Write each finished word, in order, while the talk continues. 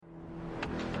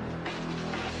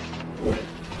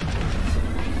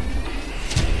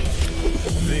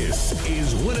This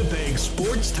is Winnipeg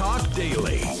Sports Talk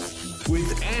Daily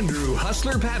with Andrew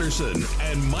Hustler Patterson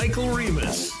and Michael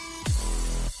Remus.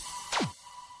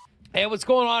 Hey, what's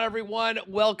going on, everyone?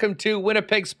 Welcome to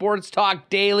Winnipeg Sports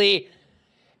Talk Daily.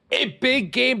 A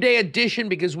big game day edition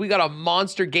because we got a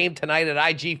monster game tonight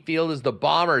at IG Field as the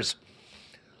Bombers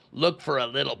look for a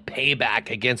little payback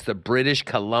against the British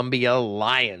Columbia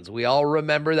Lions. We all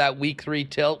remember that Week 3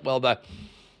 tilt. Well, the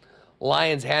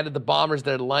Lions handed the Bombers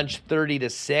their lunch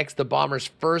 30-6. The Bombers'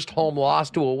 first home loss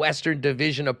to a Western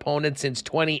Division opponent since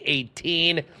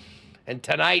 2018. And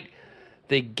tonight,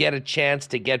 they get a chance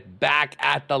to get back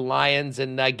at the Lions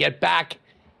and get back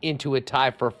into a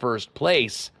tie for first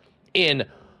place in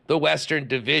the Western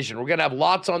Division. We're going to have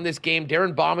lots on this game.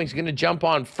 Darren Bombing's going to jump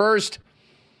on first.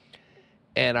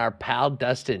 And our pal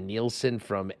Dustin Nielsen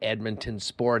from Edmonton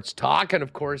Sports Talk. And,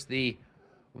 of course, the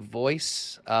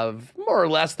voice of more or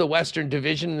less the Western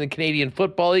Division in the Canadian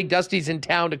Football League. Dusty's in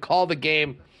town to call the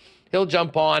game. He'll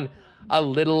jump on a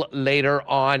little later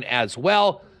on as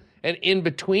well. And in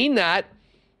between that,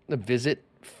 a visit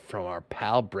from our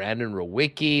pal Brandon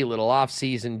Rowicki, a little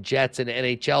off-season Jets and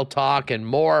NHL talk, and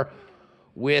more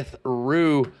with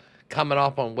Rue coming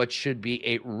up on what should be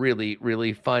a really,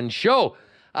 really fun show.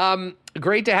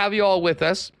 Great to have you all with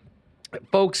us.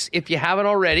 Folks, if you haven't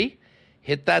already,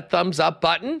 hit that thumbs up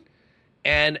button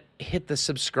and hit the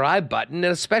subscribe button.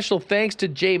 And a special thanks to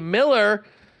Jay Miller,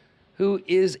 who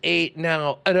is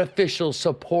now an official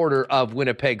supporter of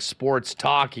Winnipeg Sports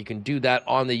Talk. You can do that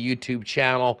on the YouTube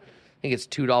channel. I think it's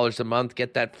 $2 a month.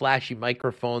 Get that flashy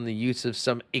microphone, the use of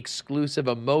some exclusive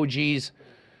emojis.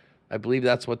 I believe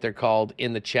that's what they're called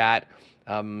in the chat.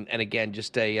 And again,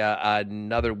 just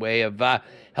another way of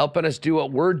helping us do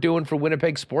what we're doing for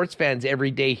Winnipeg sports fans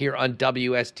every day here on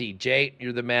WST. Jay,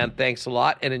 you're the man. Thanks a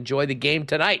lot, and enjoy the game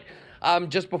tonight.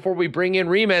 Just before we bring in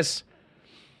Remus,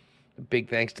 big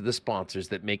thanks to the sponsors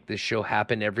that make this show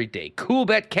happen every day.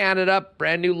 Coolbet Canada,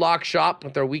 brand new lock shop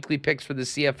with our weekly picks for the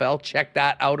CFL. Check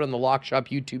that out on the Lock Shop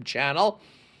YouTube channel.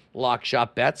 Lock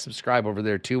Shop Bets. Subscribe over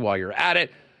there, too, while you're at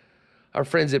it. Our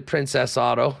friends at Princess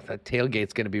Auto, that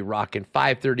tailgate's going to be rocking.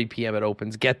 5:30 p.m. it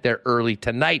opens. Get there early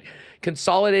tonight.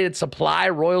 Consolidated Supply,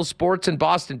 Royal Sports and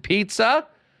Boston Pizza,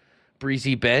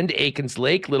 Breezy Bend, Aikens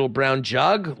Lake, Little Brown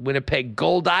Jug, Winnipeg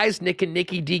Gold Eyes, Nick and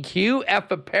Nicky DQ,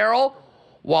 F Apparel,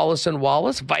 Wallace and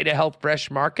Wallace, Vita Health Fresh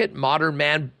Market, Modern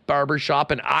Man Barbershop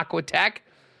and Aquatech,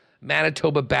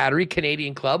 Manitoba Battery,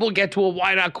 Canadian Club. We'll get to a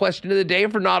why not question of the day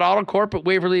for Not Autocorp at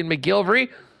Waverly and McGillivray,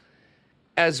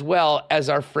 as well as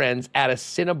our friends at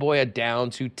Assiniboia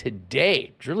Downs, who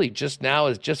today, really just now,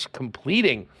 is just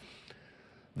completing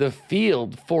the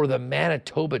field for the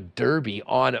Manitoba Derby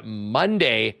on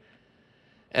Monday.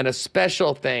 And a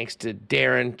special thanks to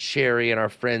Darren, Cherry, and our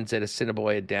friends at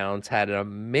Assiniboia Downs. Had an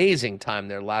amazing time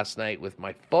there last night with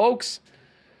my folks.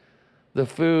 The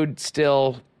food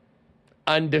still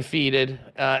undefeated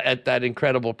at that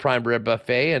incredible prime rib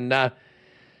buffet, and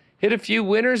hit a few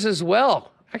winners as well.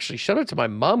 Actually, shout out to my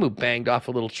mom who banged off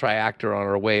a little triactor on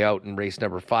our way out in race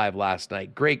number 5 last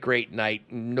night. Great night.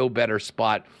 No better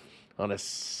spot on a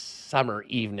summer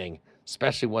evening,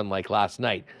 especially one like last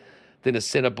night, than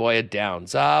Assiniboia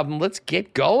Downs. Let's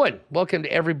get going. Welcome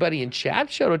to everybody in chat.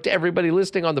 Shout out to everybody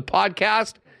listening on the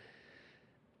podcast.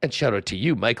 And shout out to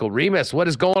you, Michael Remus. What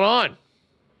is going on?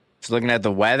 Just looking at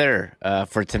the weather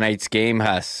for tonight's game,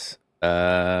 Huss.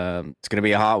 It's going to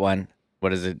be a hot one. What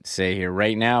does it say here?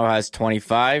 Right now it has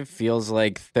 25, feels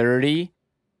like 30.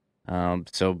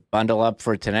 So bundle up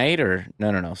for tonight, or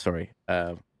no, sorry.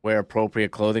 Wear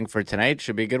appropriate clothing for tonight.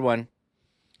 Should be a good one.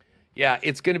 Yeah,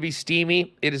 it's going to be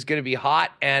steamy. It is going to be hot.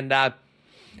 And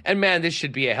man, this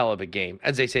should be a hell of a game.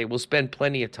 As I say, we'll spend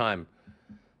plenty of time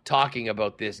talking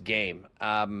about this game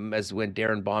as when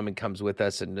Darren Bombing comes with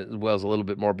us, and as well as a little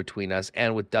bit more between us,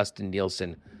 and with Dustin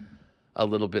Nielsen a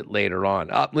little bit later on.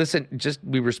 Listen,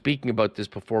 we were speaking about this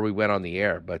before we went on the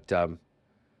air, but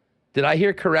did I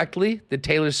hear correctly that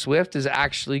Taylor Swift is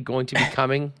actually going to be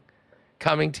coming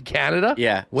to Canada?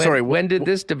 Yeah. When did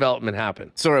this development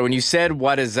happen? Sorry, when you said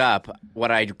what is up,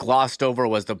 what I glossed over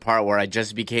was the part where I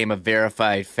just became a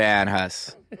verified fan,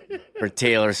 Huss, for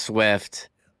Taylor Swift,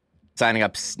 signing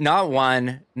up not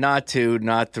 1, not 2,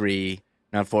 not 3,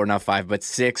 not 4, not 5, but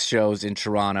 6 shows in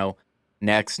Toronto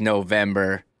next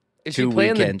November. Is she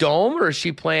playing the Dome, or is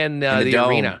she playing the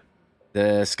arena?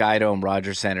 The Sky Dome,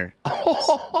 Rogers Center.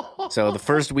 So the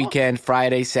first weekend,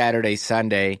 Friday, Saturday,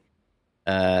 Sunday.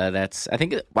 I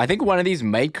think one of these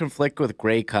might conflict with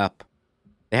Grey Cup.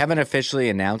 They haven't officially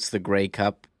announced the Grey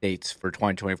Cup dates for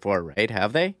 2024, right?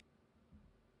 Have they?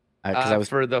 Because I was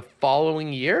for the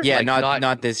following year. yeah, Like,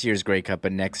 not this year's Grey Cup,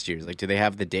 but next year's. Like, do they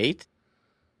have the date?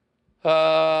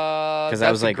 That's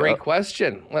I was a like, great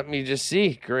question. Let me just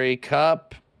see. Grey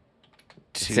Cup.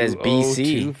 It says BC.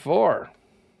 2024.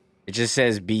 It just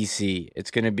says BC.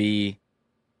 It's going to be.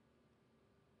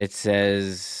 It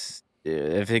says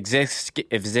if existing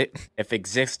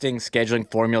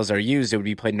scheduling formulas are used, it would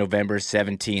be played November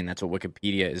 17. That's what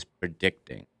Wikipedia is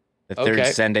predicting. The third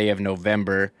Sunday of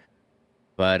November,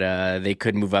 but they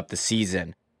could move up the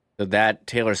season. So that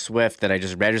Taylor Swift that I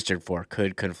just registered for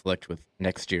could conflict with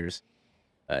next year's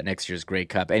Grey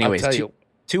Cup. Anyways,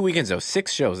 two weekends though,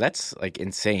 6 shows. That's like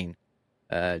insane.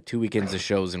 2 weekends of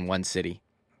shows in one city.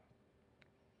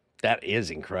 That is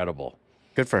incredible.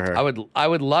 Good for her. I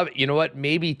would love it. You know what?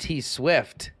 Maybe T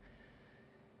Swift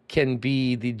can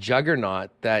be the juggernaut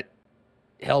that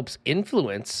helps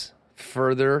influence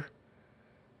further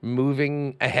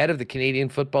moving ahead of the Canadian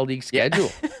Football League schedule.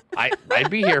 Yeah. I'd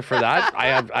be here for that.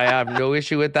 I have no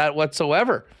issue with that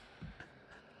whatsoever.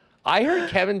 I heard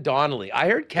Kevin Donnelly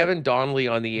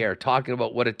on the air talking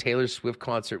about what a Taylor Swift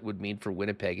concert would mean for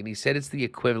Winnipeg, and he said it's the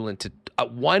equivalent to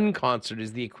one concert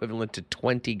is the equivalent to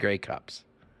 20 Grey Cups.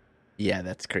 Yeah,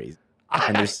 that's crazy.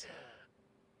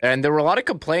 And there were a lot of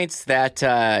complaints that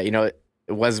it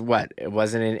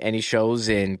wasn't in any shows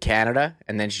in Canada,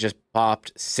 and then she just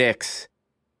popped 6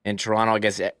 in Toronto. I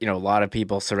guess a lot of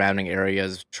people surrounding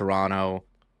areas, Toronto,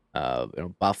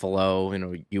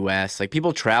 Buffalo, U.S. Like,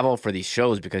 people travel for these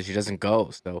shows because she doesn't go.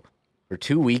 So for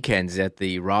 2 weekends at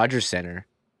the Rogers Center,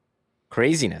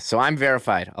 craziness. So I'm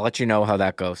verified. I'll let you know how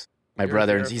that goes. My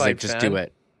brother, he's like, just do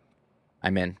it.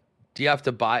 I'm in. Do you have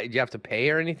to pay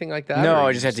or anything like that? No,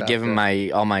 I just have to give them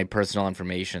all my personal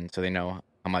information so they know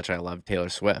how much I love Taylor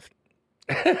Swift.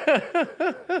 Did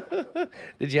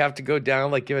you have to go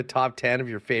down, like, give a top 10 of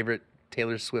your favorite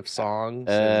Taylor Swift songs?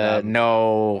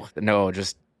 No,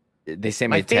 just they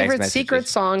sent me my text favorite messages. Secret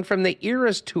song from the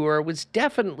Eras tour was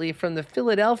definitely from the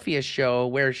Philadelphia show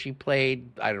where she played.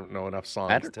 I don't know enough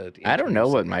songs to. I don't know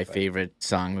what my favorite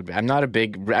song would be.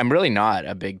 I'm really not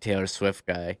a big Taylor Swift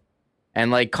guy. And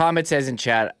like Comet says in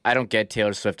chat, I don't get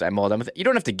Taylor Swift. I'm old. You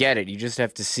don't have to get it. You just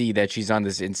have to see that she's on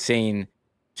this insane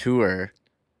tour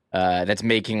that's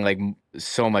making like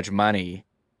so much money.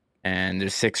 And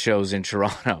there's 6 shows in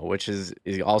Toronto, which is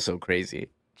also crazy.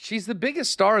 She's the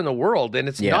biggest star in the world, and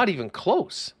it's not even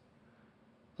close.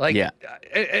 Like,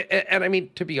 and I mean,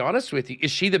 to be honest with you,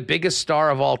 is she the biggest star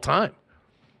of all time?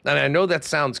 And I know that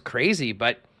sounds crazy,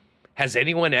 but has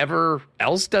anyone ever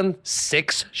else done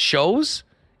 6 shows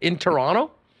in Toronto?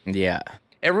 Yeah.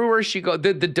 Everywhere she goes,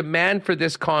 the demand for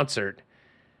this concert,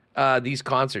 these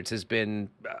concerts has been,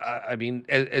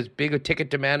 as big a ticket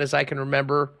demand as I can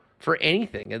remember for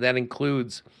anything. And that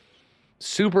includes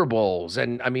Super Bowls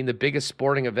and, the biggest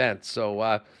sporting events.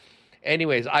 So,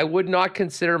 anyways, I would not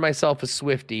consider myself a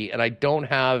Swiftie, and I don't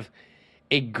have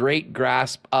a great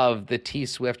grasp of the T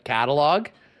Swift catalog.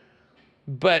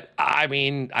 But,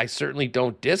 I certainly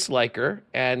don't dislike her,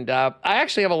 and I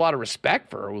actually have a lot of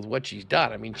respect for her with what she's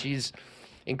done. She's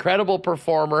incredible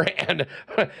performer, and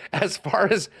as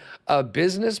far as a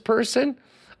business person,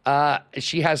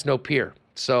 she has no peer.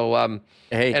 So,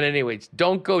 hey. And anyways,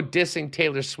 don't go dissing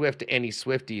Taylor Swift to any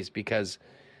Swifties because,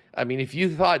 if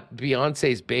you thought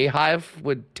Beyonce's Bayhive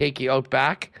would take you out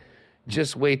back,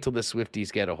 just wait till the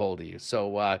Swifties get a hold of you.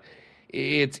 So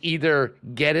it's either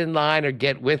get in line or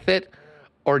get with it,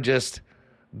 or just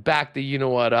back the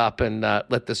you-know-what up and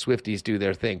let the Swifties do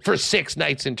their thing for 6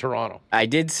 nights in Toronto. I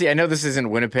know this isn't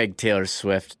Winnipeg Taylor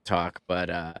Swift talk, but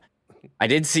I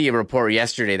did see a report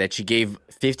yesterday that she gave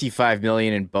 $55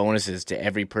 million in bonuses to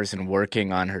every person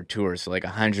working on her tour. So like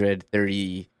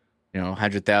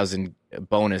 100,000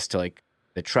 bonus to like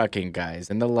the trucking guys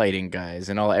and the lighting guys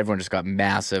and everyone just got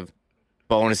massive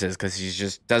bonuses because she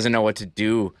just doesn't know what to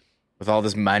do with all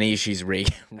this money she's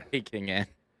raking in.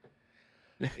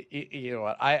 You know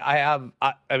what?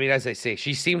 As I say,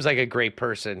 she seems like a great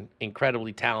person,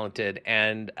 incredibly talented,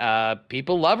 and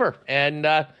people love her.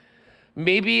 And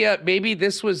maybe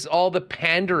this was all the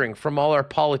pandering from all our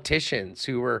politicians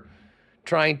who were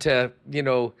trying to,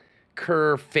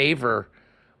 curry favor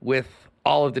with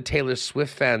all of the Taylor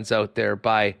Swift fans out there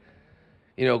by,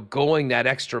 going that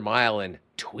extra mile and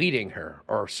tweeting her,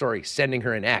 sending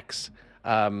her an X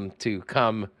to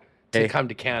come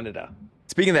to Canada.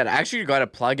 Speaking of that, I actually got a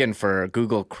plugin for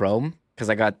Google Chrome because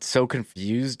I got so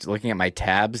confused looking at my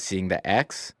tabs, seeing the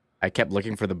X. I kept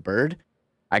looking for the bird.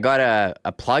 I got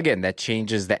a plugin that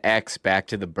changes the X back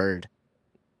to the bird.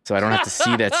 So I don't have to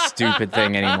see that stupid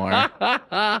thing anymore.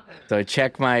 So I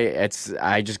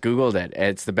just Googled it.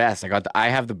 It's the best. I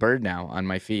have the bird now on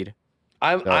my feed.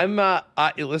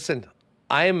 Listen,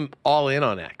 I'm all in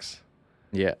on X.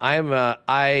 Yeah. I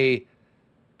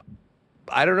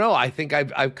don't know. I think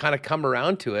I've kind of come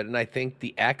around to it, and I think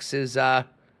the X is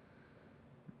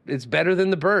it's better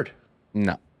than the bird.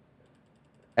 No.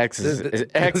 X is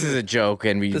a joke,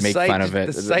 and we make fun of it.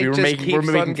 The site we're just making keeps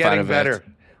fun on getting of better. it.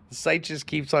 The site just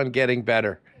keeps on getting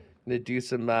better. I'm gonna do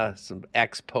some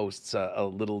X posts a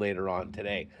little later on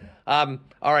today. All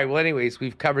right. Well, anyways,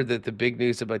 we've covered the big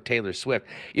news about Taylor Swift.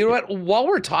 You know what? While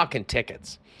we're talking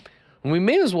tickets, we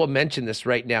may as well mention this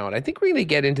right now, and I think we're going to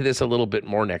get into this a little bit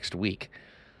more next week.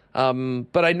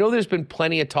 But I know there's been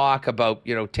plenty of talk about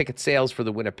ticket sales for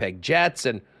the Winnipeg Jets,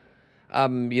 and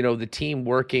the team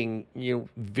working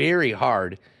very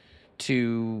hard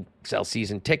to sell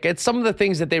season tickets. Some of the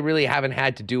things that they really haven't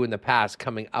had to do in the past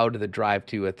coming out of the drive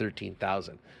to a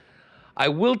 13,000. I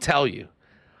will tell you,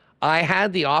 I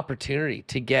had the opportunity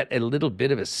to get a little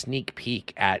bit of a sneak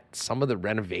peek at some of the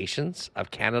renovations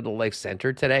of Canada Life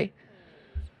Centre today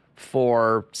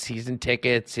for season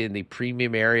tickets in the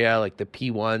premium area, like the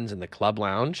P1s and the Club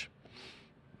Lounge.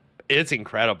 It's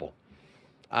incredible.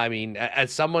 I mean,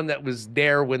 as someone that was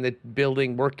there when the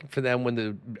building, working for them when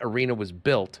the arena was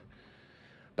built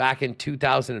back in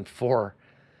 2004,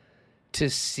 to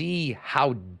see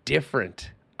how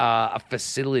different a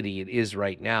facility it is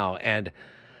right now. And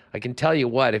I can tell you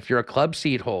what, if you're a club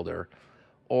seat holder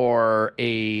or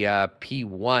a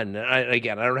P1,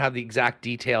 again, I don't have the exact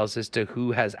details as to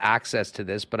who has access to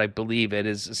this, but I believe it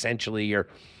is essentially your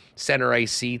center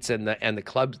ice seats and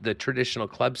the traditional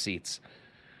club seats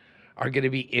are going to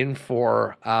be in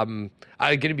for, are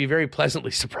going to be very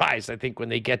pleasantly surprised, I think, when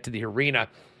they get to the arena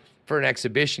for an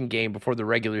exhibition game before the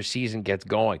regular season gets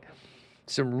going.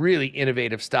 Some really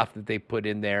innovative stuff that they put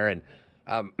in there, and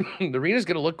the arena is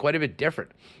going to look quite a bit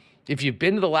different. If you've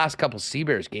been to the last couple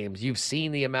Seabears games, you've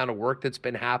seen the amount of work that's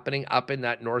been happening up in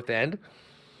that north end.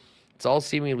 It's all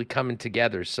seemingly coming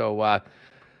together. So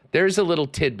there's a little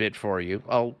tidbit for you.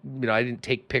 I didn't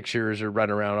take pictures or run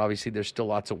around. Obviously, there's still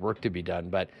lots of work to be done,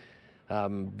 but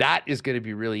that is going to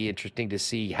be really interesting to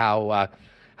see how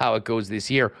it goes this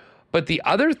year. But the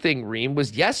other thing, Reem,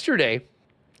 was yesterday,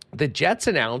 the Jets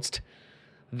announced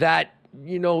that,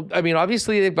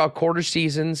 obviously they've got quarter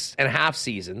seasons and half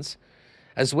seasons,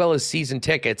 as well as season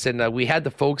tickets. And we had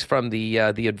the folks from the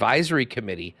advisory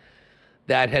committee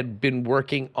that had been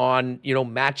working on,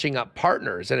 matching up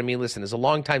partners. And I mean, listen, as a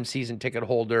longtime season ticket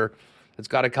holder that's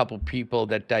got a couple people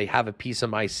that have a piece of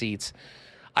my seats,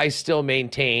 I still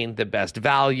maintain the best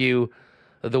value,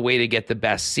 the way to get the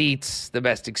best seats, the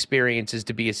best experience is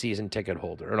to be a season ticket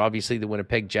holder. And obviously the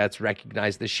Winnipeg Jets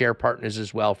recognize the share partners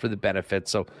as well for the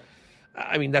benefits. So,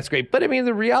 I mean, that's great. But I mean,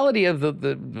 the reality of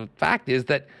the fact is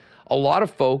that a lot of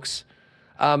folks,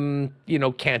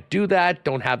 can't do that,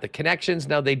 don't have the connections.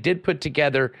 Now, they did put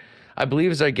together, I believe,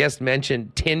 as our guest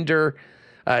mentioned, Tinder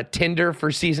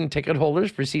for season ticket holders,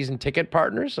 for season ticket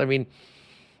partners. I mean,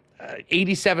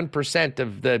 87%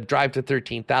 of the drive to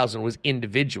 13,000 was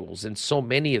individuals, and so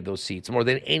many of those seats, more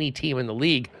than any team in the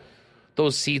league,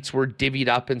 those seats were divvied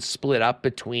up and split up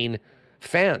between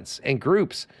fans and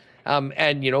groups.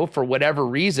 For whatever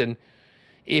reason,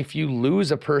 if you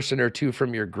lose a person or two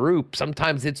from your group,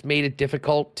 sometimes it's made it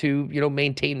difficult to,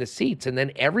 maintain the seats, and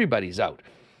then everybody's out.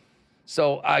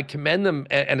 So I commend them,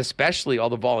 and especially all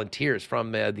the volunteers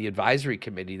from the advisory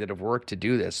committee that have worked to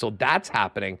do this. So that's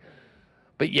happening.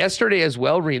 But yesterday as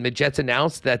well, Reem, the Jets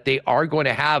announced that they are going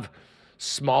to have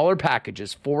smaller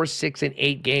packages, 4, 6, and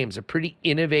 8 games, a pretty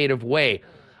innovative way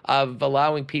of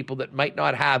allowing people that might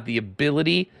not have the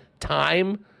ability,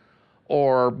 time,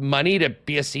 or money to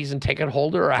be a season ticket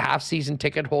holder or a half season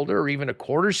ticket holder or even a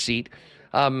quarter seat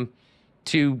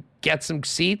to get some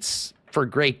seats for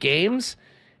great games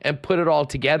and put it all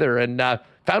together. And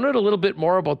found out a little bit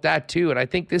more about that too. And I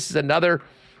think this is another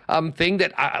thing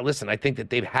that, I think that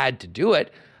they've had to do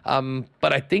it,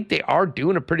 but I think they are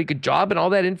doing a pretty good job. And all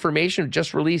that information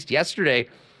just released yesterday,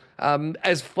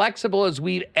 as flexible as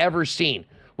we've ever seen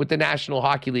with the National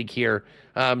Hockey League here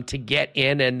to get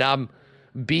in and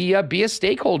be a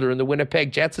stakeholder in the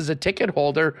Winnipeg Jets as a ticket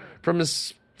holder from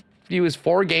as few as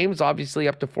 4 games, obviously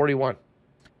up to 41.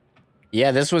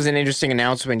 Yeah, this was an interesting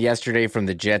announcement yesterday from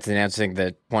the Jets announcing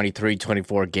the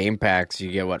 23-24 game packs.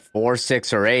 You get, 4,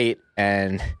 6, or 8,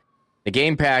 and the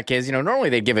game pack is, normally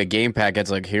they'd give a game pack.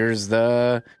 It's like, here's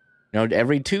the,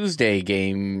 every Tuesday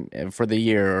game for the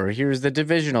year, or here's the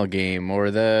divisional game,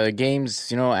 or the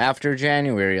games, after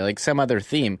January, like some other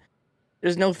theme.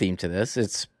 There's no theme to this.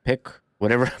 It's pick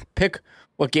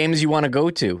what games you want to go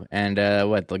to. And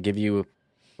they'll give you,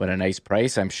 a nice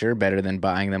price, I'm sure, better than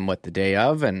buying them, the day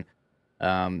of. And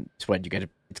it's you get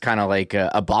it's kind of like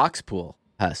a box pool.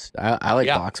 Us, I like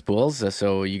box pools.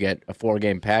 So you get a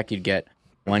 4-game pack. You'd get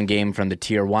 1 game from the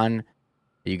tier 1.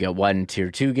 You get 1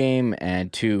 tier 2 game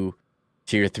and 2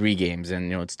 tier 3 games,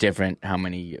 and it's different how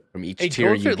many from each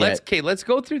tier you get. Let's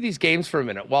go through these games for a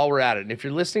minute while we're at it. And if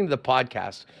you're listening to the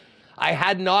podcast, I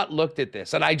had not looked at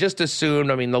this, and I just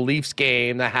assumed. I mean, the Leafs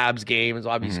game, the Habs game is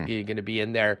obviously going to be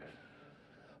in there,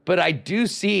 but I do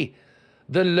see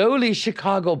the lowly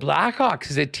Chicago Blackhawks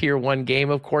is a tier 1 game.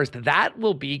 Of course, that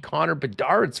will be Connor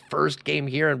Bedard's first game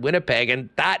here in Winnipeg, and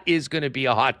that is going to be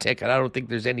a hot ticket. I don't think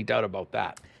there's any doubt about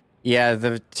that. Yeah,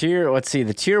 the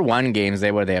tier 1 games,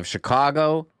 they have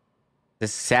Chicago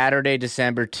this Saturday,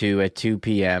 December 2 at 2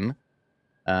 p.m.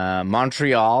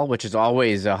 Montreal, which is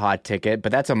always a hot ticket,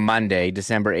 but that's a Monday,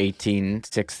 December 18,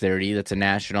 6:30. That's a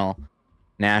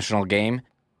national game.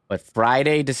 But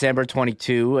Friday, December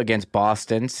 22 against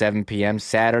Boston, 7 p.m.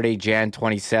 Saturday, Jan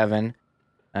 27.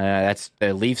 That's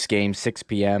the Leafs game, 6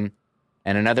 p.m.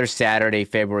 And another Saturday,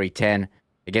 February 10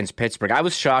 against Pittsburgh. I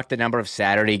was shocked the number of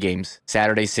Saturday games,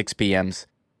 Saturday 6 p.m.s,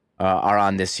 are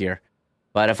on this year.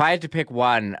 But if I had to pick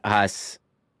one, I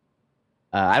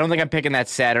don't think I'm picking that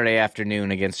Saturday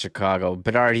afternoon against Chicago.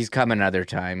 Bedard, he's coming other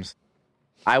times.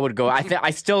 I would go.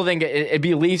 I still think it'd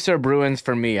be Leafs or Bruins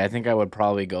for me. I think I would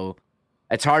probably go.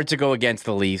 It's hard to go against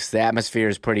the Leafs. The atmosphere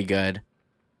is pretty good.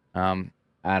 I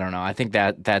don't know. I think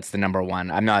that's the number one.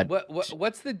 I'm not.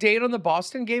 What's the date on the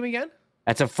Boston game again?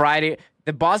 That's a Friday.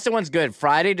 The Boston one's good.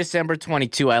 Friday, December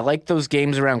 22. I like those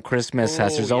games around Christmas.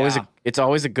 It's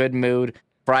always a good mood.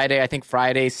 Friday, I think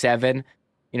Friday 7.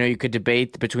 You could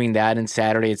debate between that and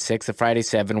Saturday at 6. The Friday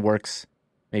 7 works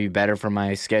maybe better for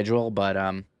my schedule, but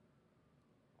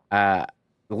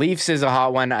Leafs is a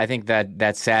hot one. I think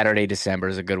that Saturday, December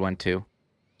is a good one too.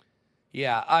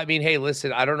 Yeah, I mean, hey,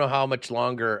 listen, I don't know how much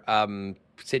longer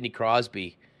Sidney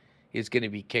Crosby is going to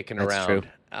be kicking around. True.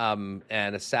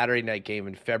 And a Saturday night game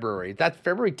in February. That's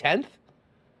February 10th?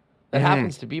 That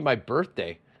happens to be my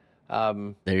birthday.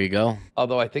 There you go.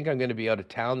 Although I think I'm going to be out of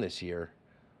town this year.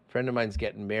 A friend of mine's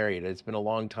getting married. It's been a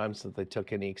long time since I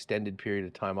took any extended period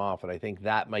of time off, and I think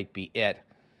that might be it.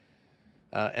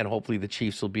 And hopefully the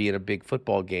Chiefs will be in a big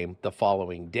football game the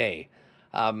following day.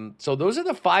 So those are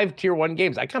the 5 tier 1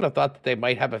 games. I kind of thought that they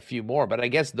might have a few more, but I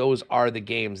guess those are the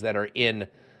games that are in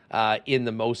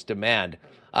the most demand.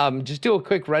 Just do a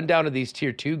quick rundown of these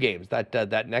tier 2 games,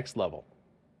 that next level.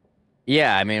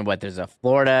 Yeah, I mean, there's a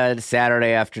Florida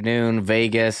Saturday afternoon,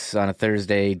 Vegas on a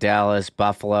Thursday, Dallas,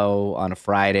 Buffalo on a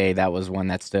Friday. That was one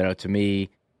that stood out to me.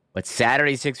 But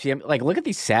Saturday, 6 p.m., look at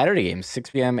these Saturday games. 6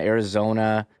 p.m.,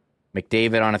 Arizona,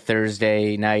 McDavid on a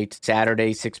Thursday night,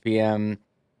 Saturday, 6 p.m.,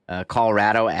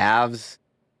 Colorado, Avs,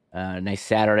 nice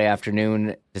Saturday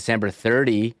afternoon, December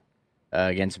 30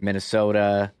 against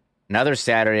Minnesota. Another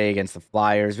Saturday against the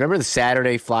Flyers. Remember the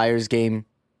Saturday Flyers game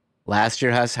last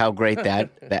year, Huss? How great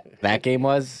that game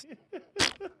was?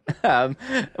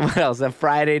 What else? A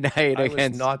Friday night I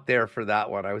was not there for that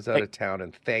one. I was out of town,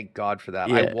 and thank God for that.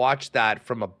 Yeah. I watched that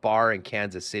from a bar in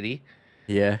Kansas City.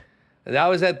 Yeah. And that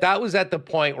was at the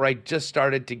point where I just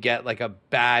started to get a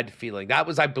bad feeling. That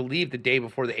was, I believe, the day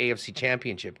before the AFC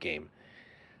Championship game.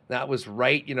 That was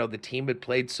right. The team had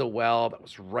played so well. That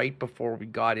was right before we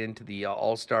got into the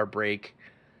All-Star break.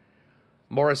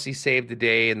 Morrissey saved the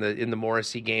day in the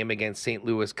Morrissey game against St.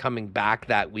 Louis, coming back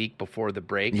that week before the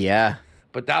break. Yeah.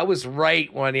 But that was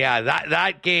right when,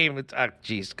 that game.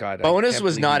 Geez, God. Bonus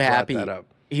was not happy.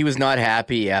 He was not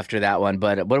happy after that one.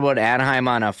 But what about Anaheim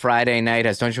on a Friday night?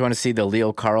 Don't you want to see the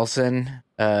Leo Carlson?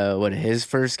 His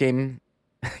first game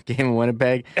in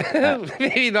Winnipeg?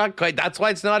 Maybe not quite. That's why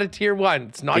it's not a tier 1.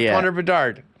 It's not Connor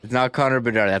Bedard. It's not Connor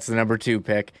Bedard. That's the number 2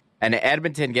 pick. And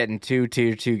Edmonton getting 2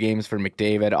 tier 2 games for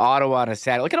McDavid. Ottawa on a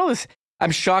Saturday. Look at all this.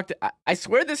 I'm shocked. I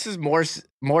swear this is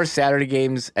more Saturday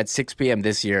games at 6 p.m.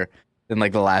 this year than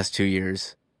the last 2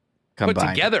 years combined.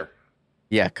 Put together.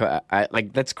 Yeah,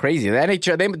 that's crazy. The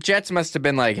NHL, Jets must have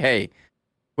been like, "Hey,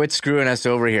 quit screwing us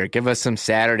over here. Give us some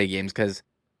Saturday games," because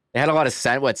they had a lot of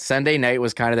Sunday night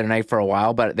was kind of their night for a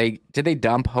while. But did they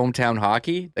dump hometown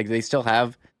hockey? They still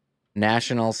have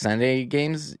national Sunday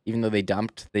games, even though they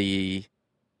dumped the.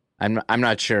 I'm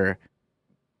not sure,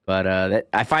 but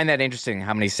I find that interesting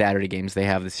how many Saturday games they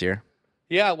have this year.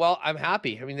 Yeah, well, I'm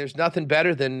happy. I mean, there's nothing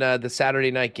better than the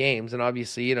Saturday night games. And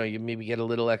obviously, you maybe get a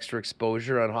little extra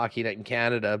exposure on Hockey Night in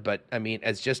Canada. But, I mean,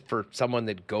 as just for someone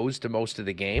that goes to most of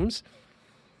the games,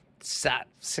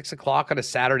 6 o'clock on a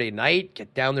Saturday night,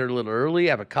 get down there a little early,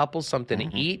 have a couple, something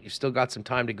to eat. You've still got some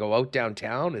time to go out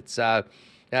downtown.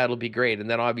 It'll be great. And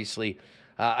then, obviously,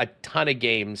 a ton of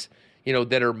games,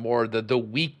 that are more the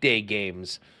weekday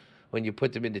games when you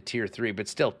put them into tier 3, but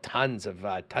still tons of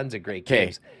great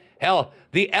games. Hell,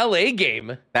 the LA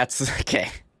game. That's okay.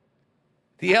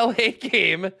 The LA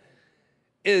game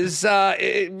is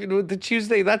the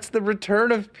Tuesday. That's the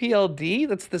return of PLD.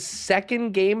 That's the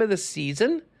second game of the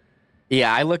season.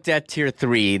 Yeah, I looked at tier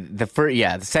 3.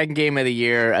 The second game of the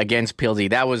year against PLD.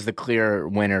 That was the clear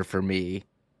winner for me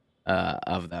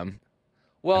of them.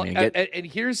 Well, and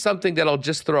here's something that I'll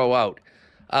just throw out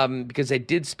because I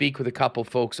did speak with a couple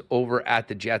folks over at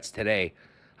the Jets today.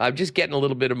 I'm just getting a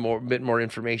little bit more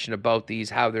information about these,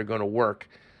 how they're going to work.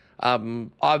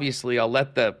 Obviously, I'll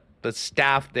let the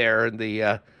staff there and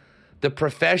the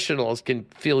professionals can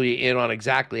fill you in on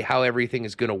exactly how everything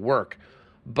is going to work.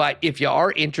 But if you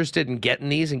are interested in getting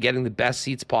these and getting the best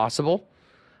seats possible,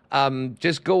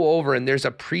 just go over and there's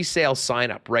a pre-sale sign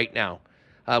up right now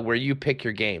where you pick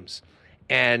your games.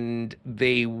 And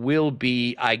they will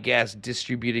be, I guess,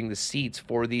 distributing the seats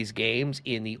for these games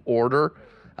in the order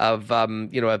of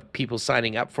of people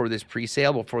signing up for this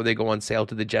pre-sale before they go on sale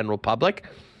to the general public.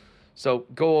 So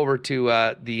go over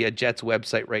to the Jets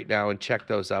website right now and check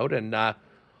those out, and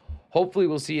hopefully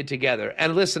we'll see you together.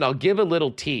 And listen, I'll give a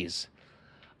little tease.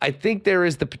 I think there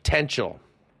is the potential,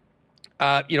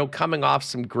 coming off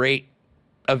some great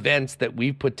events that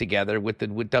we've put together with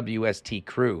WST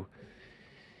crew,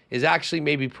 is actually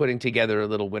maybe putting together a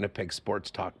little Winnipeg Sports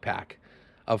Talk pack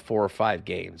of 4 or 5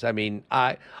 games. I mean,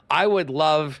 I would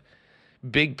love,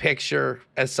 big picture,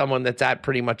 as someone that's at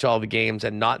pretty much all the games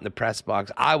and not in the press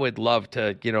box, I would love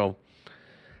to,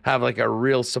 have like a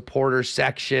real supporter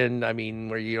section. I mean,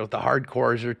 where, the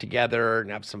hardcores are together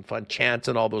and have some fun chants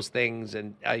and all those things.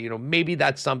 And, maybe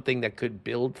that's something that could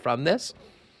build from this.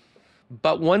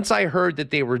 But once I heard that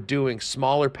they were doing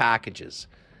smaller packages,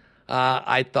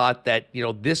 I thought that,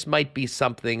 this might be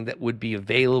something that would be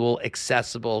available,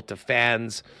 accessible to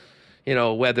fans,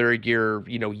 whether you're,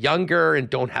 younger and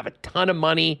don't have a ton of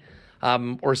money,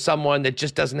 or someone that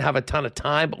just doesn't have a ton of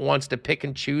time but wants to pick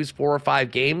and choose 4 or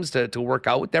 5 games to work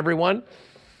out with everyone.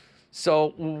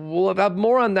 So we'll have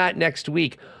more on that next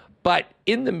week. But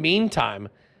in the meantime,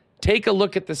 take a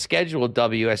look at the schedule,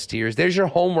 WSTers. There's your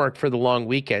homework for the long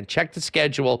weekend. Check the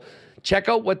schedule. Check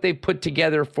out what they put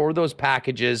together for those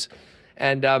packages.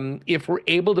 And if we're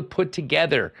able to put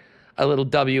together a little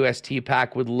WST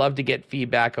pack, would love to get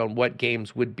feedback on what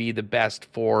games would be the best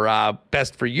for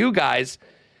you guys.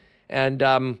 And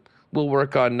we'll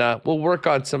work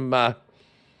on some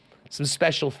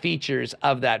special features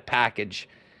of that package,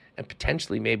 and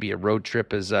potentially maybe a road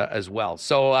trip as well.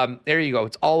 So there you go.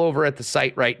 It's all over at the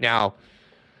site right now.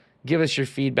 Give us your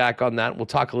feedback on that. We'll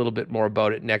talk a little bit more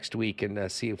about it next week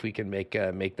and see if we can make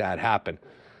that happen.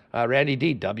 Randy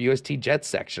D, WST Jets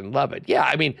section. Love it. Yeah,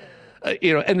 I mean,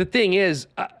 and the thing is,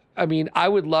 I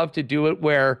would love to do it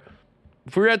where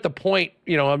if we're at the point,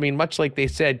 much like they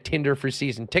said, Tinder for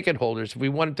season ticket holders, if we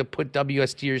wanted to put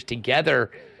WSTers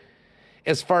together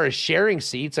as far as sharing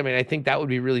seats, I think that would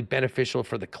be really beneficial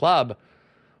for the club.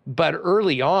 But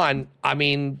early on,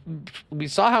 we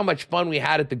saw how much fun we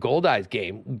had at the Gold Eyes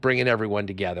game, bringing everyone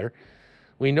together.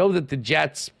 We know that the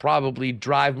Jets probably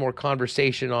drive more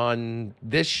conversation on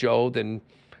this show than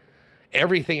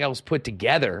everything else put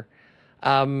together.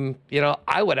 I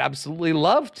would absolutely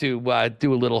love to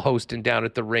do a little hosting down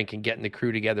at the rink and getting the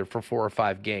crew together for 4 or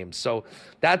 5 games. So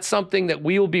that's something that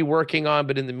we will be working on.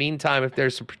 But in the meantime, if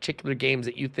there's some particular games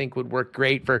that you think would work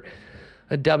great for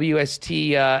a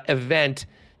WST event,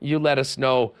 you let us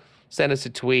know. Send us a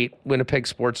tweet,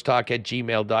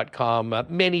 winnipegsportstalk@gmail.com.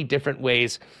 Many different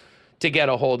ways to get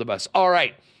a hold of us. All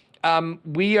right.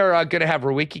 We are going to have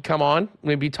Rowicki come on,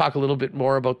 maybe talk a little bit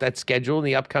more about that schedule in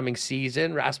the upcoming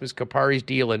season, Rasmus Kupari's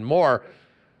deal, and more.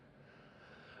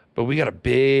 But we got a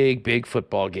big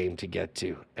football game to get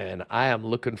to, and I am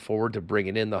looking forward to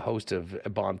bringing in the host of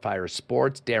Bonfire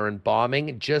Sports, Darren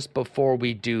Bombing. Just before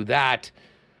we do that,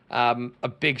 a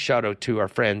big shout out to our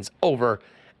friends over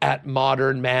at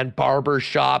Modern Man Barber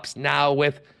Shops, now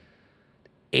with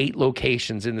 8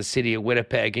 locations in the city of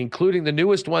Winnipeg, including the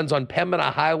newest ones on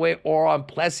Pembina Highway or on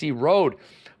Plessis Road.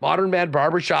 Modern Man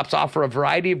Barbershops offer a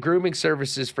variety of grooming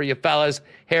services for you fellas: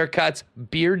 haircuts,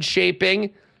 beard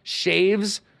shaping,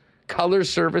 shaves, color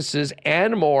services,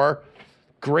 and more.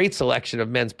 Great selection of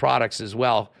men's products as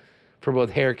well for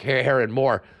both hair, and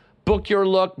more. Book your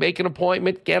look, make an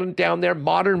appointment, get them down there,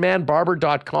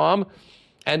 modernmanbarber.com.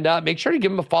 And make sure to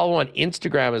give them a follow on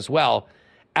Instagram as well,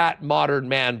 at Modern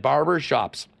Man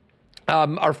Barbershops.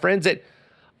 Our friends at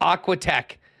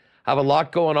Aquatech have a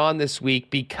lot going on this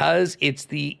week because it's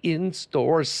the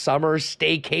in-store summer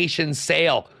staycation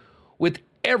sale with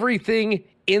everything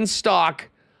in stock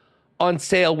on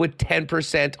sale with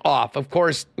 10% off. Of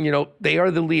course, they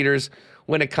are the leaders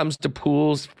when it comes to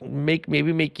pools.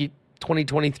 Maybe make you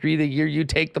 2023 the year you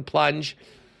take the plunge.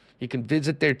 You can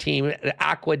visit their team at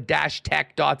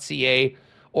aqua-tech.ca,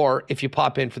 or if you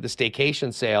pop in for the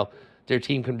staycation sale, their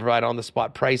team can provide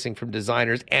on-the-spot pricing from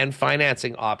designers and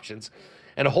financing options.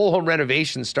 And whole home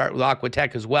renovations start with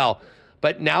Aqua-Tech as well.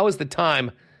 But now is the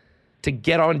time to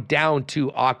get on down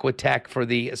to Aqua-Tech for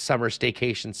the summer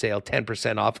staycation sale,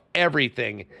 10% off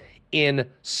everything in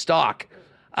stock.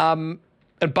 And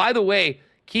by the way,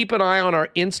 keep an eye on our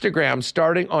Instagram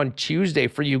starting on Tuesday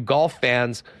for you golf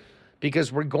fans,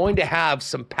 because we're going to have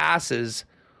some passes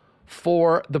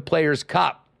for the Players'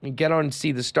 Cup. You get on and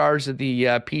see the stars of the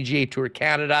PGA Tour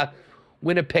Canada,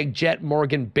 Winnipeg Jet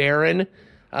Morgan Barron,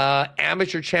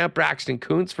 amateur champ Braxton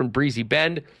Kuntz from Breezy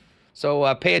Bend.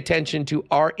 So pay attention to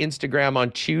our Instagram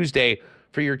on Tuesday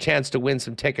for your chance to win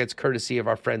some tickets courtesy of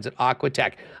our friends at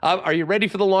Aqua-Tech. Are you ready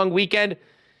for the long weekend?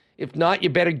 If not, you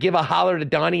better give a holler to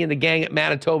Donnie and the gang at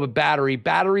Manitoba Battery.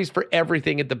 Batteries for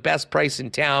everything at the best price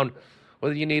in town.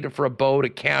 Whether you need it for a boat, a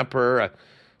camper, a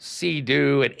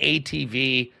Sea-Doo, an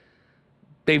ATV,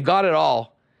 they've got it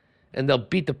all. And they'll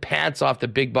beat the pants off the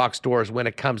big box stores when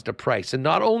it comes to price. And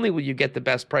not only will you get the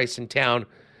best price in town,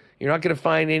 you're not going to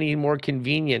find any more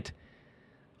convenient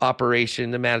operation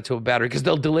than Manitoba Battery, because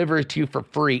they'll deliver it to you for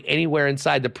free anywhere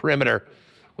inside the perimeter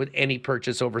with any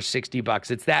purchase over $60.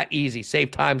 It's that easy.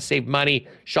 Save time, save money,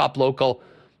 shop local.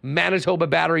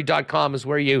 ManitobaBattery.com is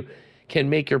where you can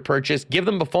make your purchase. Give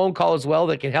them a phone call as well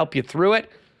that can help you through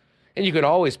it. And you could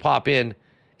always pop in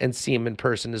and see them in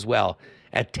person as well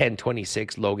at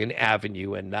 1026 Logan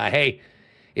Avenue. And hey,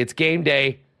 it's game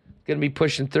day. It's going to be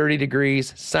pushing 30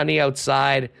 degrees, sunny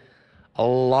outside. A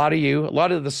lot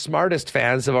of the smartest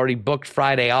fans have already booked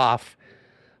Friday off,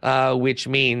 which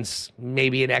means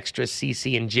maybe an extra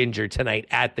CC and ginger tonight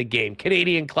at the game.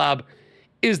 Canadian Club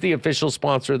is the official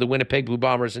sponsor of the Winnipeg Blue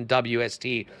Bombers and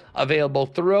WST, available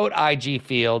throughout IG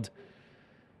Field.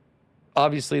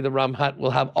 Obviously, the Rum Hut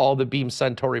will have all the Beam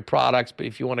Suntory products, but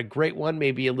if you want a great one,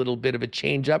 maybe a little bit of a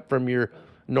change up from your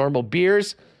normal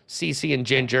beers, CC and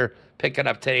ginger, pick it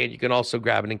up today, and you can also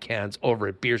grab it in cans over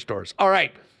at beer stores. All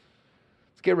right,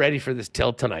 let's get ready for this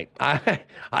tilt tonight.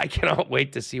 I cannot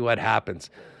wait to see what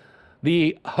happens.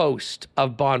 The host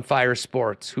of Bonfire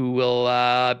Sports, who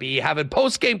will be having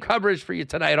post-game coverage for you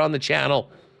tonight on the channel,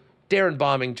 Darren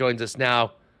Bombing, joins us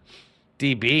now.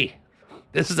 DB,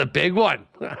 this is a big one.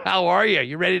 How are you?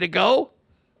 You ready to go?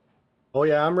 Oh,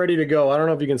 yeah, I'm ready to go. I don't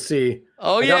know if you can see.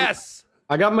 Yes.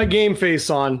 I got my game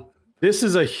face on. This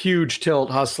is a huge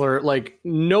tilt, Hustler. Like,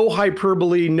 no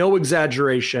hyperbole, no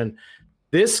exaggeration.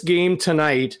 This game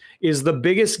tonight is the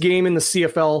biggest game in the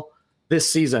CFL this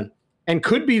season, and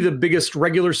could be the biggest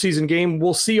regular season game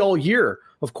we'll see all year.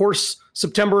 Of course,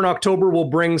 September and October will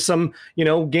bring some,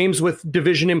 games with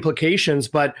division implications,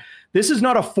 but this is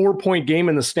not a 4-point game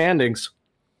in the standings.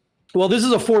 Well, this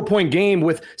is a 4-point game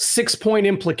with 6-point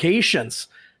implications.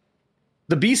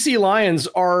 The BC Lions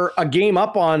are a game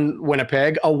up on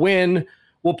Winnipeg. A win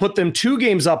will put them 2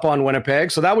 games up on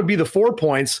Winnipeg, so that would be the 4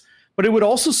 points, but it would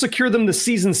also secure them the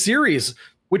season series,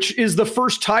 which is the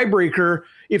first tiebreaker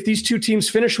if these two teams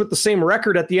finish with the same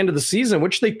record at the end of the season,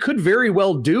 which they could very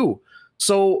well do.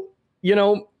 So,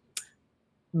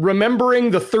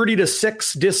 remembering the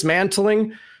 30-6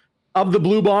 dismantling of the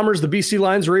Blue Bombers the BC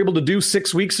Lions were able to do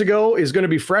 6 weeks ago is going to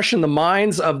be fresh in the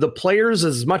minds of the players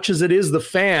as much as it is the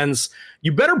fans.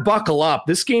 You better buckle up.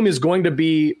 This game is going to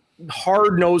be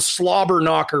hard-nosed slobber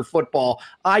knocker football.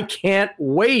 I can't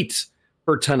wait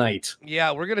for tonight.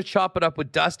 Yeah, we're going to chop it up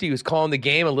with Dusty, who's calling the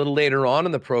game a little later on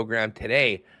in the program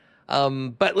today.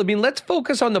 But let's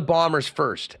focus on the Bombers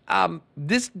first.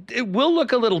 It will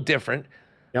look a little different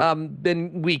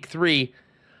than week 3.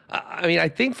 I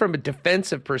think from a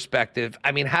defensive perspective,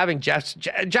 having Jackson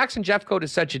Jeffcoat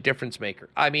is such a difference maker.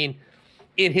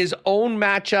 In his own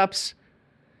matchups,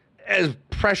 as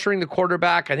pressuring the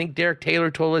quarterback, I think Derek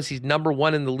Taylor told us he's number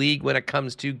 1 in the league when it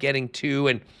comes to getting to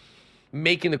and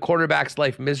making the quarterback's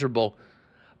life miserable.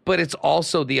 But it's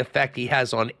also the effect he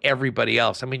has on everybody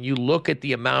else. You look at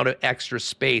the amount of extra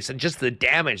space and just the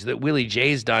damage that Willie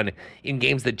J's done in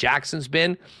games that Jackson's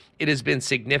been. It has been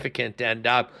significant. And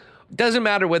doesn't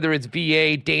matter whether it's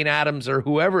VA, Dane Adams, or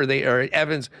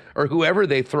Evans, or whoever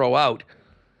they throw out.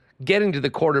 Getting to the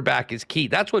quarterback is key.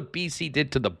 That's what BC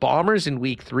did to the Bombers in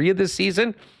week 3 of this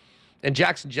season. And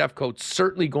Jackson Jeffcoat's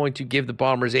certainly going to give the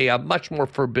Bombers a much more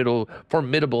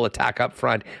formidable attack up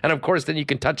front. And, of course, then you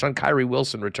can touch on Kyrie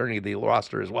Wilson returning to the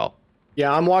roster as well.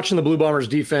 Yeah, I'm watching the Blue Bombers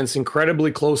defense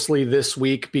incredibly closely this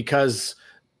week because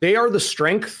They are the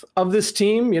strength of this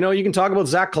team. You can talk about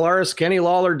Zach Collaros, Kenny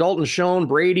Lawler, Dalton Schoen,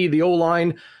 Brady, the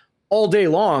O-line all day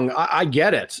long. I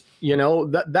get it.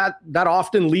 That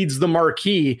often leads the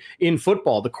marquee in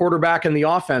football, the quarterback and the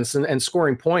offense and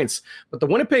scoring points. But the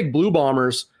Winnipeg Blue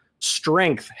Bombers'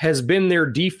 strength has been their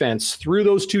defense through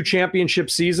those 2 championship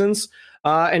seasons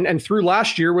and through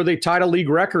last year where they tied a league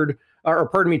record,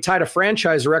 tied a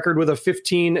franchise record with a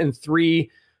 15-3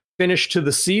 finish to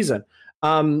the season.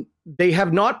 They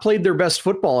have not played their best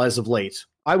football as of late.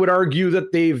 I would argue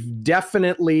that they've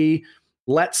definitely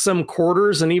let some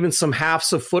quarters and even some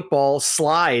halves of football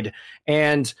slide.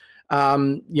 And,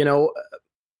 the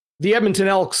Edmonton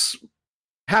Elks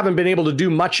haven't been able to do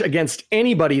much against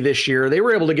anybody this year. They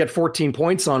were able to get 14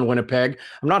 points on Winnipeg.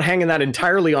 I'm not hanging that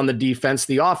entirely on the defense.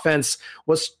 The offense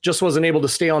wasn't able to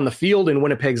stay on the field in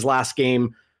Winnipeg's last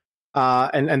game.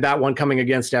 And that one coming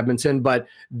against Edmonton, but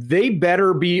they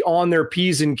better be on their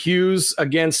P's and Q's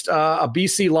against a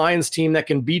BC Lions team that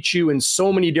can beat you in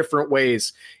so many different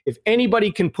ways. If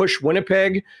anybody can push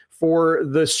Winnipeg for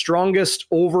the strongest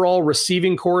overall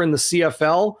receiving core in the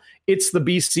CFL, it's the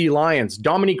BC Lions.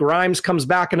 Dominique Rhymes comes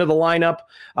back into the lineup.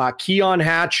 Keon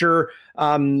Hatcher,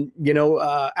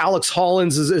 Alex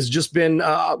Hollins has just been,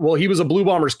 he was a Blue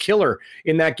Bombers killer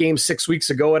in that game 6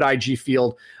 weeks ago at IG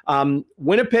Field.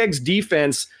 Winnipeg's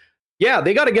defense,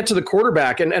 they got to get to the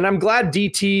quarterback. And I'm glad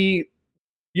DT,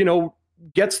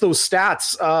 gets those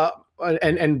stats.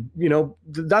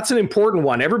 That's an important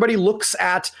one. Everybody looks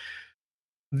at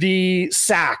the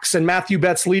sacks and Matthew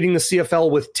Betts leading the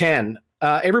CFL with 10.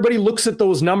 Everybody looks at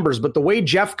those numbers, but the way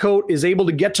Jeff Coat is able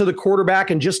to get to the quarterback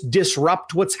and just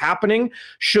disrupt what's happening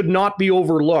should not be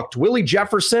overlooked. Willie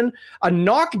Jefferson, a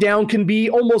knockdown can be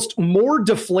almost more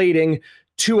deflating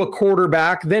to a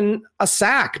quarterback than a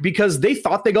sack because they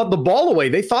thought they got the ball away.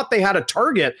 They thought they had a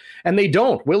target and they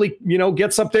don't. Willie,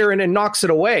 gets up there and knocks it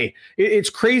away.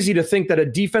 It's crazy to think that a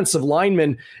defensive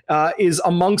lineman is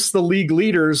amongst the league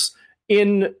leaders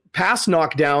in pass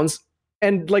knockdowns.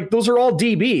 And those are all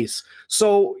DBs.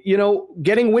 So,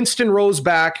 getting Winston Rose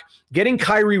back, getting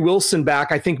Kyrie Wilson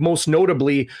back, I think most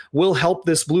notably will help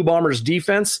this Blue Bombers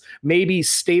defense maybe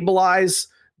stabilize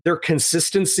their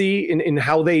consistency in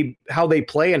how they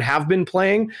play and have been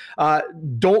playing.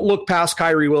 Don't look past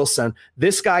Kyrie Wilson.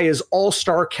 This guy is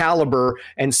all-star caliber.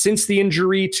 And since the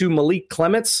injury to Malik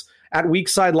Clements at weak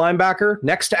side linebacker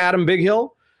next to Adam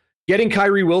Bighill, getting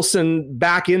Kyrie Wilson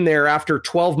back in there after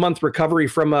 12-month recovery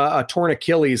from a torn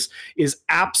Achilles is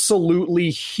absolutely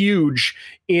huge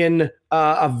in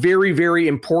a very, very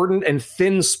important and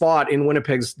thin spot in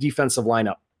Winnipeg's defensive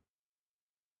lineup.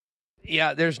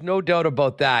 Yeah, there's no doubt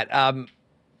about that.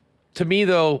 To me,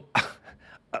 though,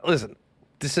 listen,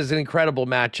 this is an incredible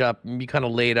matchup. You kind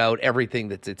of laid out everything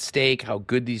that's at stake, how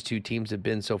good these two teams have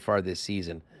been so far this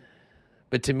season.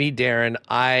 But to me, Darren,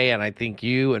 I think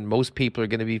you and most people are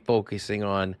going to be focusing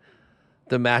on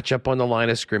the matchup on the line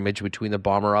of scrimmage between the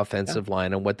Bomber offensive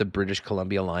line and what the British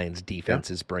Columbia Lions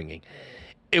defense is bringing.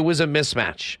 It was a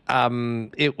mismatch.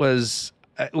 It was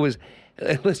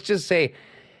let's just say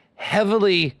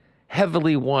heavily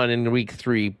won in week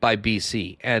 3 by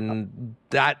BC. And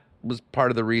that was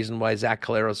part of the reason why Zach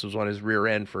Collaros was on his rear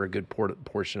end for a good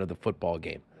portion of the football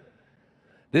game.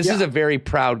 This is a very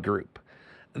proud group.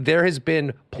 There has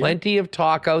been plenty of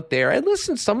talk out there. And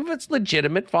listen, some of it's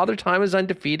legitimate. Father Time is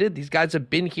undefeated. These guys have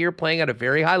been here playing at a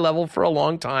very high level for a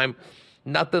long time.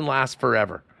 Nothing lasts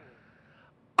forever.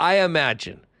 I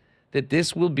imagine that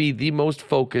this will be the most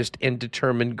focused and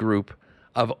determined group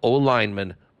of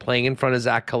O-linemen playing in front of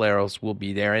Zach Collaros will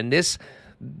be there. And this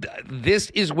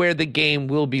is where the game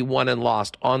will be won and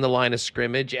lost, on the line of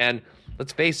scrimmage. And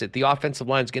let's face it, the offensive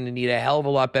line is going to need a hell of a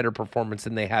lot better performance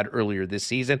than they had earlier this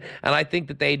season. And I think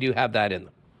that they do have that in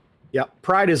them. Yeah,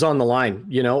 pride is on the line.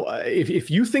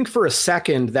 If you think for a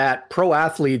second that pro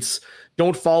athletes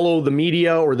don't follow the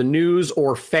media or the news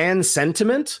or fan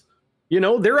sentiment,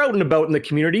 they're out and about in the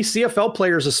community, CFL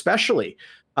players especially.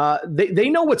 They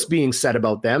know what's being said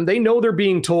about them. They know they're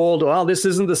being told, well, this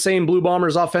isn't the same Blue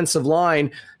Bombers offensive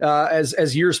line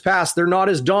as years past. They're not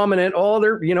as dominant. Oh,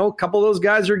 they're, a couple of those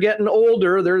guys are getting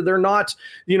older. They're not,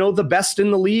 the best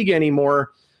in the league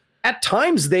anymore. At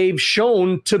times they've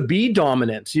shown to be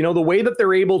dominant. The way that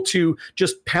they're able to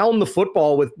just pound the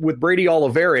football with Brady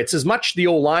Oliveira. It's as much the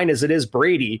O-line as it is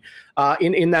Brady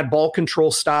in that ball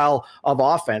control style of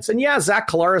offense. And yeah, Zach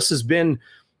Collaros has been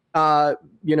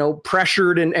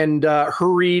pressured and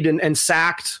hurried and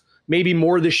sacked maybe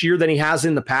more this year than he has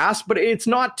in the past, but it's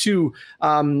not to,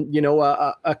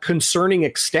 a concerning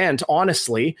extent,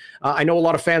 honestly. I know a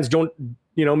lot of fans don't,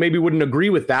 maybe wouldn't agree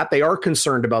with that. They are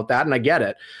concerned about that, and I get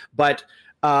it. But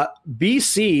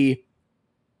BC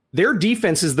their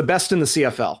defense is the best in the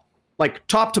CFL, like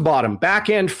top to bottom, back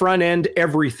end, front end,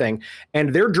 everything.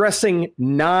 And they're dressing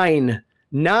nine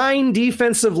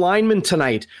defensive linemen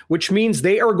tonight, which means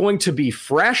they are going to be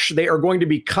fresh. They are going to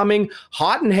be coming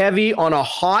hot and heavy on a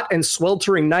hot and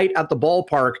sweltering night at the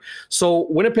ballpark. So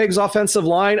Winnipeg's offensive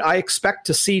line, I expect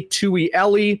to see Tui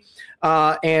Ellie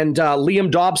and Liam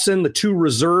Dobson, the two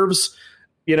reserves,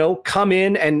 come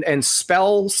in and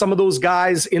spell some of those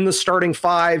guys in the starting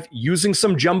five using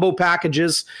some jumbo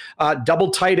packages,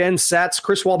 double tight end sets.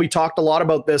 Chris Walby talked a lot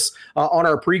about this on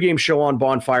our pregame show on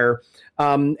Bonfire.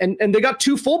 And they got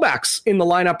two fullbacks in the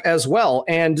lineup as well.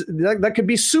 And that could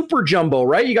be super jumbo,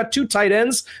 right? You got two tight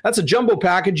ends. That's a jumbo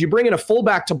package. You bring in a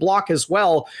fullback to block as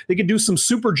well. They could do some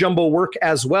super jumbo work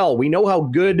as well. We know how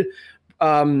good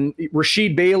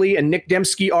Rashid Bailey and Nick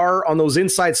Dembski are on those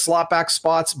inside slot back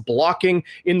spots, blocking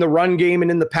in the run game and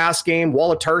in the pass game,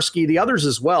 Wolotarski, the others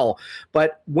as well.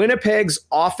 But Winnipeg's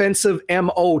offensive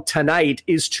MO tonight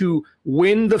is to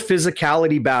win the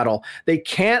physicality battle. They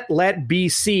can't let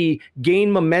BC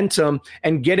gain momentum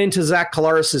and get into Zach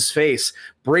Collaros' face.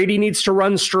 Brady needs to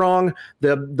run strong.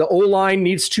 The O-line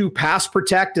needs to pass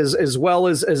protect as well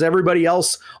as everybody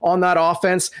else on that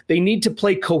offense. They need to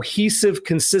play cohesive,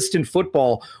 consistent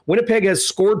football. Winnipeg has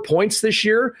scored points this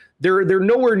year. They're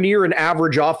nowhere near an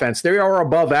average offense. They are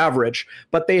above average,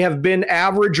 but they have been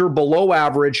average or below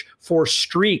average for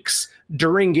streaks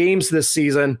during games this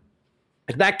season.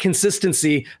 That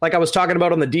consistency, like I was talking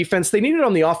about on the defense, they need it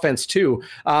on the offense too.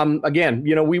 Again,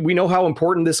 we know how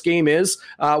important this game is.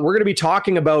 We're going to be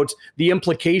talking about the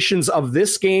implications of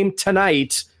this game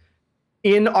tonight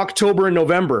in October and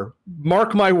November.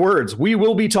 Mark my words, we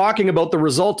will be talking about the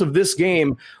result of this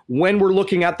game when we're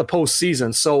looking at the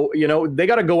postseason. So, they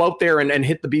got to go out there and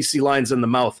hit the BC Lions in the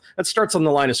mouth. That starts on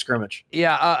the line of scrimmage.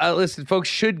 Yeah, listen, folks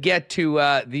should get to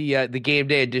the game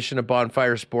day edition of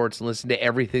Bonfire Sports and listen to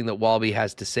everything that Walby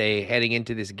has to say heading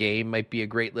into this game. Might be a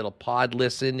great little pod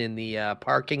listen in the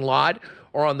parking lot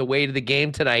or on the way to the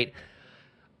game tonight.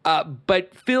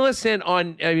 But fill us in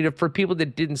on, for people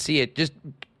that didn't see it, just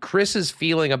Chris's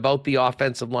feeling about the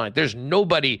offensive line. There's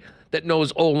nobody that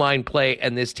knows O-line play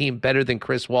and this team better than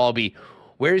Chris Walby.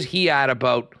 Where's he at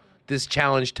about this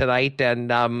challenge tonight and,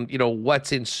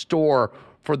 what's in store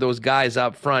for those guys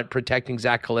up front protecting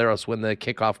Zach Collaros when the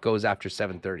kickoff goes after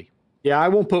 7:30? Yeah, I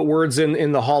won't put words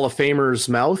in the Hall of Famer's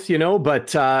mouth, but,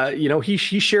 he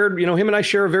shared, him and I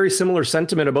share a very similar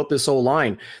sentiment about this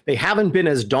O-line. They haven't been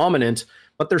as dominant,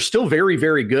 but they're still very,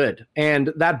 very good.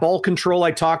 And that ball control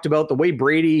I talked about, the way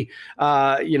Brady,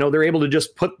 they're able to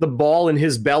just put the ball in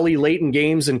his belly late in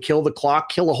games and kill the clock,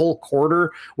 kill a whole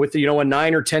quarter with, a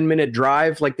 9 or 10 minute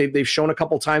drive like they've shown a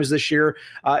couple times this year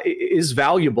is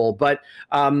valuable. But,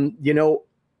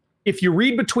 if you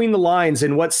read between the lines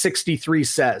in what 63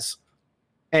 says,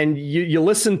 and you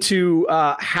listen to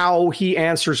how he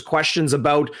answers questions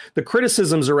about the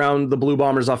criticisms around the Blue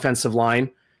Bombers offensive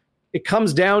line, it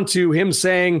comes down to him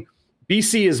saying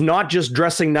BC is not just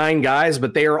dressing 9 guys,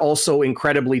 but they are also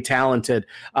incredibly talented.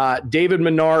 David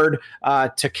Menard,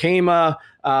 Takema,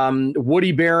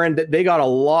 Woody Barron, they got a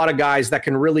lot of guys that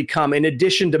can really come, in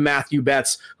addition to Matthew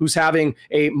Betts, who's having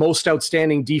a most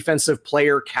outstanding defensive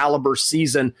player caliber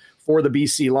season for the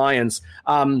BC Lions.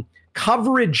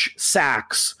 Coverage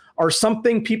sacks are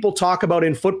something people talk about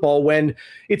in football when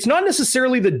it's not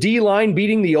necessarily the D-line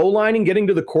beating the O-line and getting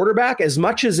to the quarterback as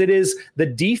much as it is the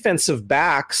defensive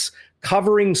backs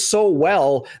covering so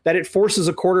well that it forces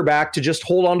a quarterback to just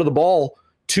hold on to the ball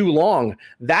too long.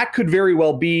 That could very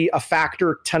well be a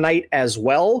factor tonight as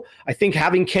well. I think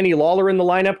having Kenny Lawler in the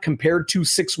lineup compared to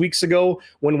 6 weeks ago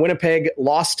when Winnipeg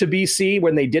lost to BC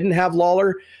when they didn't have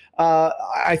Lawler,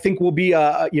 I think will be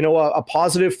a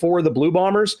positive for the Blue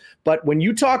Bombers. But when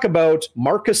you talk about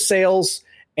Marcus Sales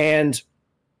and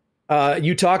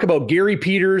you talk about Gary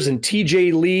Peters and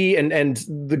TJ Lee and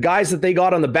the guys that they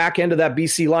got on the back end of that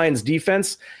BC Lions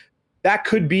defense, that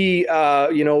could be,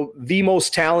 the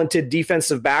most talented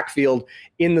defensive backfield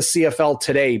in the CFL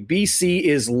today. BC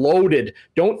is loaded.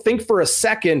 Don't think for a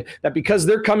second that because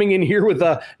they're coming in here with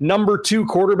a number 2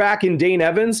 quarterback in Dane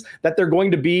Evans, that they're going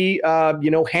to be,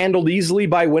 handled easily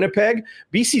by Winnipeg.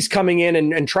 BC's coming in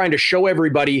and trying to show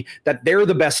everybody that they're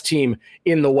the best team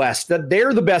in the West, that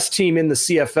they're the best team in the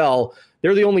CFL.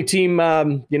 They're the only team,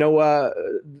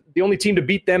 the only team to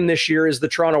beat them this year is the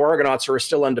Toronto Argonauts, who are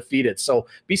still undefeated. So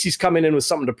BC's coming in with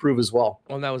something to prove as well.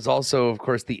 Well, that was also, of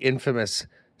course, the infamous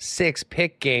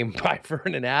 6-pick game by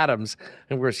Vernon Adams.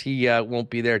 And of course, he won't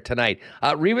be there tonight.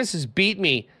 Remus has beat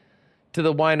me to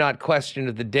the why not question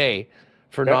of the day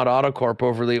for not Autocorp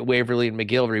over Waverly and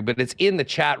McGillivray, but it's in the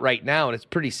chat right now, and it's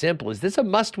pretty simple. Is this a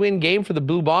must-win game for the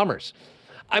Blue Bombers?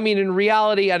 I mean, in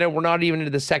reality, I know we're not even into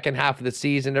the second half of the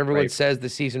season. Everyone Right. says the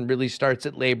season really starts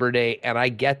at Labor Day, and I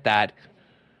get that.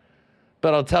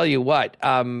 But I'll tell you what,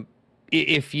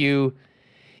 if you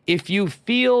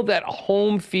feel that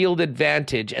home field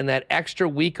advantage and that extra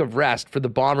week of rest for the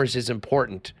Bombers is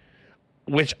important,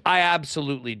 which I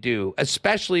absolutely do,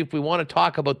 especially if we want to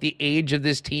talk about the age of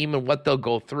this team and what they'll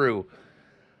go through,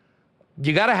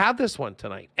 you got to have this one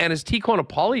tonight. And as T.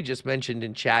 Conopoli just mentioned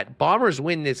in chat, Bombers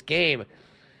win this game.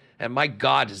 And my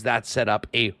God, does that set up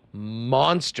a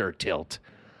monster tilt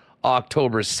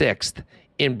October 6th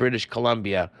in British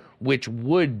Columbia, which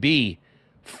would be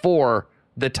for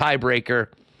the tiebreaker.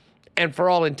 And for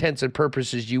all intents and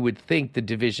purposes, you would think the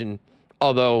division,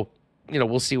 although,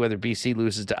 we'll see whether BC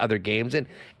loses to other games. And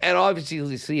obviously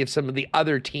we'll see if some of the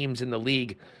other teams in the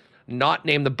league, not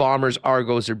named the Bombers,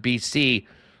 Argos, or BC,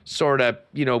 sort of,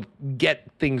 get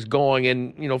things going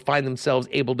and, find themselves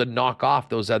able to knock off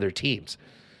those other teams.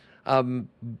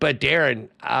 But Darren,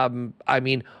 I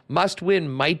mean, must win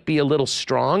might be a little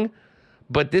strong,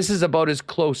 but this is about as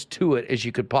close to it as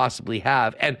you could possibly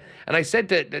have. And I said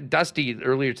to Dusty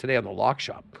earlier today on the Lock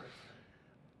Shop,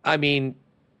 I mean,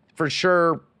 for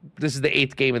sure, this is the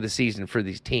 8th game of the season for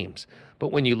these teams.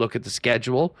 But when you look at the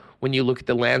schedule, when you look at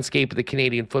the landscape of the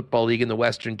Canadian Football League in the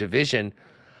Western Division,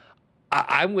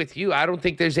 I'm with you. I don't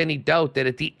think there's any doubt that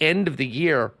at the end of the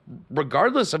year,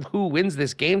 regardless of who wins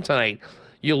this game tonight,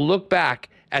 you'll look back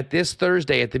at this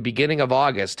Thursday at the beginning of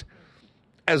August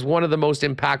as one of the most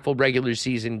impactful regular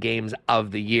season games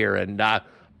of the year. And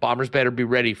Bombers better be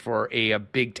ready for a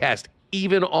big test,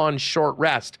 even on short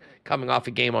rest, coming off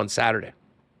a game on Saturday.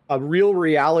 A real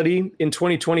reality in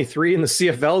 2023 in the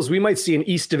CFL is we might see an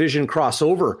East Division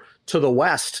crossover to the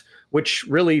West, which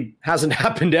really hasn't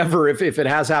happened ever. If it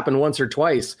has happened once or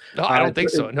twice, no, I don't think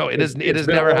so. No, it has been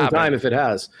never a long happened. time if it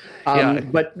has.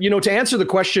 But to answer the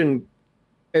question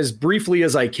as briefly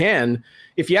as I can,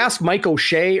 if you ask Mike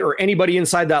O'Shea or anybody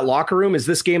inside that locker room, is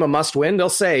this game a must win? They'll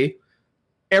say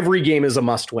every game is a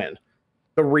must win.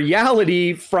 The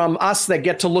reality from us that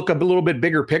get to look a little bit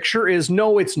bigger picture is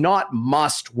no, it's not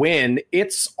must win.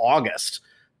 It's August.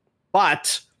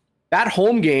 But that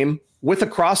home game with a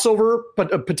crossover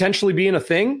potentially being a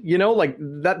thing,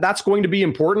 that's going to be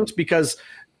important, because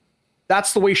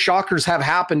that's the way shockers have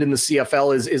happened in the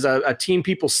CFL is a team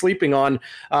people sleeping on,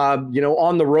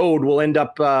 on the road will end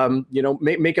up,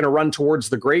 making a run towards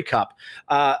the Grey Cup.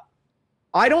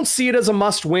 I don't see it as a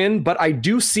must win, but I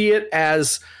do see it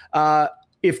as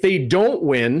if they don't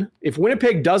win, if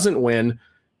Winnipeg doesn't win,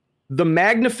 the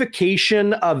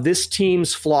magnification of this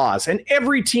team's flaws, and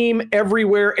every team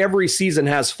everywhere, every season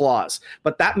has flaws,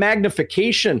 but that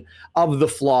magnification of the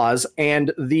flaws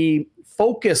and the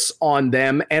focus on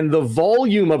them and the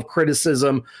volume of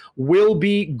criticism will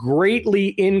be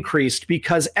greatly increased,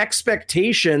 because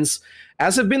expectations,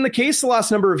 as have been the case the last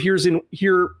number of years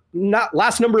here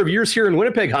in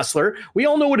Winnipeg, Hustler, we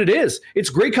all know what it is.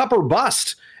 It's Grey Cup or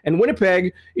bust. And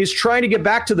Winnipeg is trying to get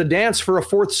back to the dance for a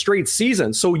 4th straight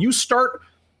season. So you start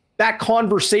that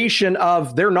conversation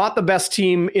of they're not the best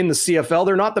team in the CFL.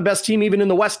 They're not the best team even in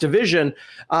the West Division.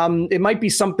 It might be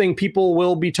something people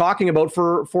will be talking about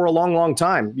for a long, long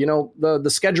time. The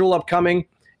schedule upcoming: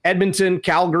 Edmonton,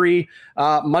 Calgary,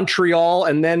 Montreal,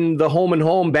 and then the home and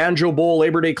home Banjo Bowl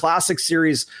Labor Day Classic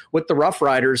series with the Rough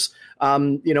Riders. A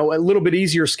little bit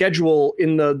easier schedule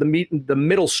in the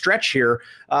middle stretch here.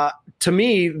 To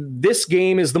me, this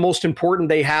game is the most important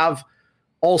they have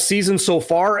all season so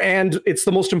far, and it's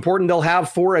the most important they'll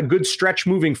have for a good stretch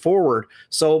moving forward.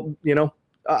 So,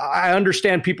 I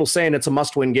understand people saying it's a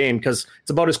must-win game because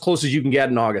it's about as close as you can get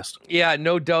in August. Yeah,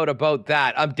 no doubt about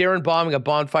that. Darren Bauming of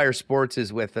Bonfire Sports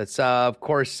is with us. Of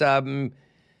course, it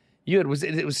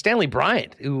was Stanley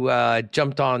Bryant who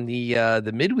jumped on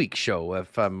the midweek show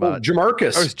of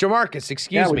Jamarcus. Or Jamarcus,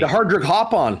 excuse me. With the Hardrick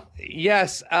hop on.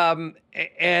 Yes,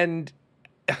 and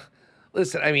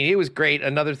listen, I mean, it was great.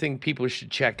 Another thing people should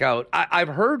check out. I've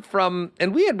heard from,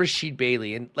 and we had Rashid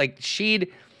Bailey, and Sheed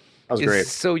is great.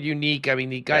 So unique. I mean,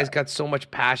 the guy's got so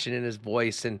much passion in his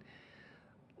voice, and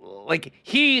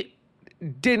he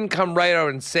didn't come right out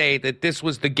and say that this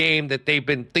was the game that they've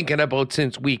been thinking about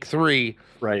since week 3.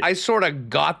 Right. I sort of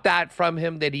got that from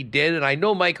him that he did, and I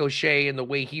know Mike O'Shea and the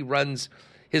way he runs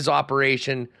his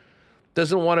operation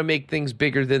doesn't want to make things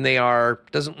bigger than they are.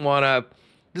 Doesn't want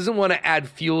to add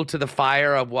fuel to the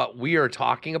fire of what we are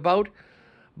talking about.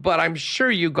 But I'm sure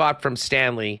you got from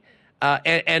Stanley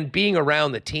and being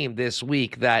around the team this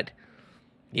week that,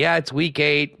 yeah, it's week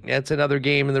 8. It's another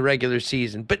game in the regular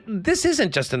season. But this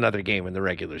isn't just another game in the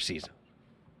regular season.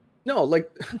 No,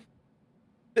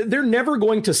 they're never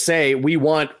going to say we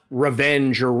want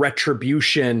revenge or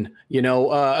retribution,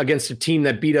 against a team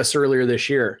that beat us earlier this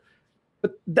year.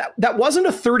 But that wasn't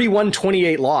a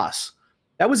 31-28 loss.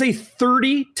 That was a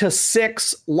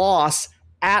 30-6 loss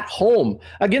at home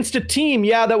against a team,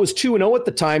 that was 2-0 at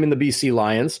the time in the BC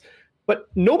Lions, but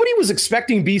nobody was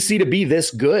expecting BC to be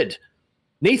this good.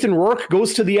 Nathan Rourke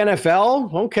goes to the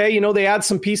NFL. Okay, they add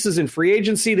some pieces in free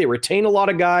agency. They retain a lot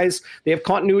of guys. They have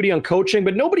continuity on coaching,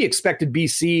 but nobody expected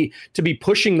BC to be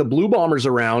pushing the Blue Bombers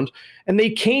around. And they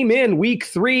came in week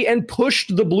 3 and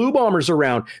pushed the Blue Bombers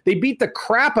around. They beat the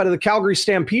crap out of the Calgary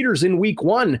Stampeders in week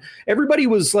 1. Everybody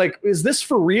was like, is this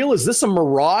for real? Is this a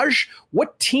mirage?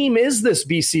 What team is this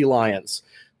BC Lions?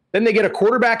 Then they get a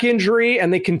quarterback injury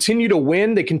and they continue to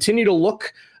win. They continue to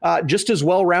look just as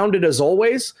well-rounded as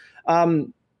always.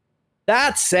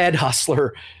 That said,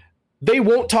 Hustler, they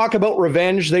won't talk about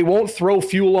revenge. They won't throw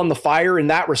fuel on the fire in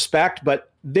that respect,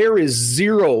 but there is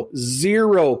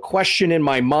zero question in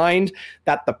my mind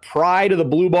that the pride of the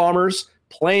Blue Bombers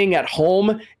playing at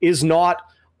home is not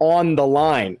on the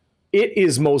line. It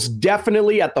is most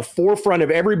definitely at the forefront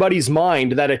of everybody's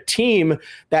mind that a team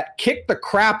that kicked the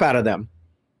crap out of them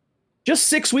just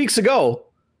 6 weeks ago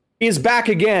is back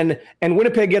again, and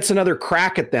Winnipeg gets another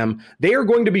crack at them. They are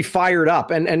going to be fired up.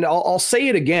 And I'll say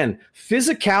it again.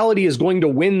 Physicality is going to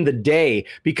win the day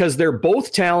because they're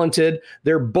both talented.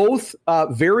 They're both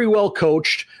very well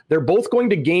coached. They're both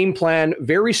going to game plan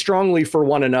very strongly for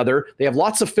one another. They have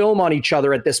lots of film on each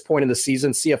other at this point in the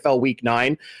season, CFL Week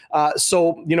 9.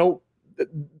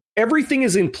 Everything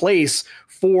is in place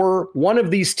for one of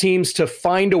these teams to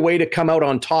find a way to come out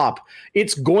on top.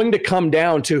 It's going to come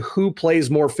down to who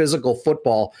plays more physical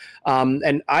football.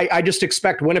 And I just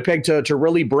expect Winnipeg to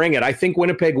really bring it. I think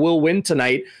Winnipeg will win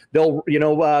tonight. They'll,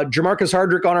 Jamarcus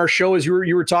Hardrick on our show, as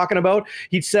you were talking about,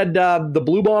 he said the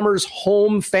Blue Bombers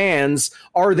home fans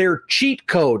are their cheat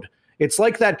code. It's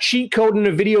like that cheat code in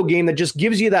a video game that just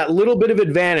gives you that little bit of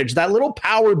advantage, that little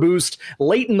power boost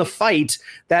late in the fight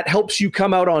that helps you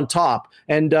come out on top.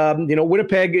 And,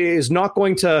 Winnipeg is not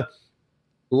going to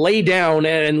lay down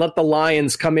and let the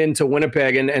Lions come into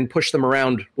Winnipeg and push them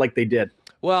around like they did.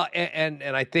 Well, and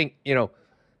I think,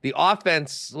 the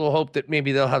offense will hope that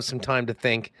maybe they'll have some time to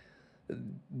think.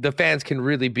 The fans can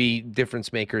really be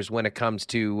difference makers when it comes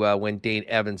to when Dane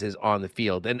Evans is on the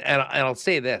field. And I'll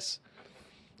say this.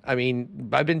 I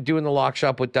mean, I've been doing the lock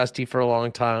shop with Dusty for a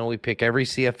long time. We pick every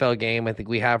CFL game. I think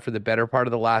we have for the better part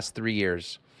of the last 3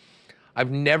 years. I've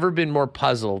never been more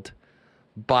puzzled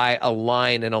by a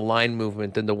line and a line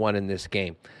movement than the one in this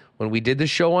game. When we did the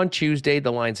show on Tuesday,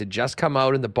 the lines had just come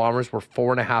out and the Bombers were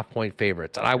 4.5-point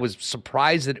favorites. And I was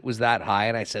surprised that it was that high.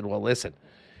 And I said, well, listen,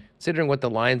 considering what the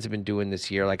Lions have been doing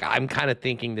this year, I'm kind of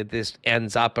thinking that this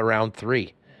ends up around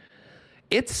 3.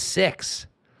 It's 6.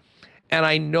 And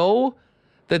I know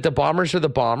that the Bombers are the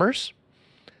Bombers.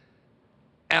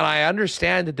 And I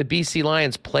understand that the BC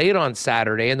Lions played on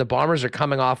Saturday and the Bombers are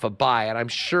coming off a bye, and I'm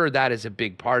sure that is a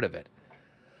big part of it.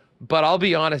 But I'll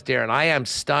be honest, Darren, I am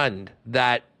stunned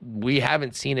that we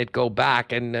haven't seen it go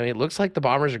back. And it looks like the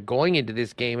Bombers are going into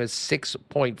this game as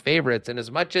 6-point favorites. And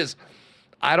as much as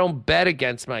I don't bet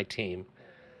against my team,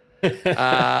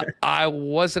 I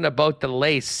wasn't about to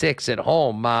lay 6 at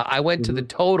home. I went to the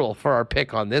total for our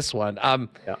pick on this one.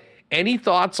 Any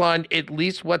thoughts on at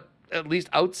least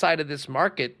outside of this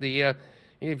market?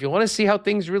 If you want to see how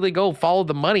things really go, follow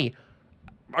the money.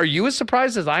 Are you as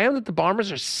surprised as I am that the Bombers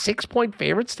are 6-point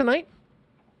favorites tonight?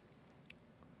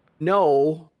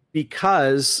 No,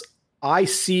 because I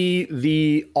see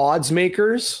the odds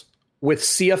makers with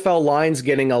CFL lines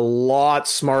getting a lot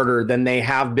smarter than they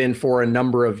have been for a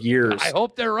number of years. I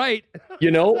hope they're right.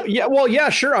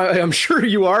 Sure. I'm sure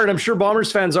you are. And I'm sure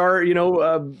Bombers fans are,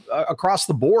 across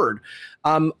the board.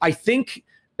 I think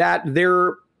that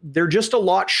they're just a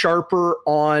lot sharper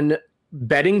on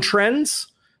betting trends.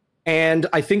 And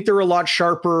I think they're a lot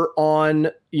sharper on,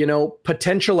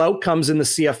 potential outcomes in the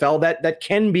CFL that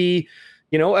can be,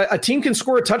 a team can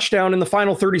score a touchdown in the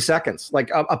final 30 seconds,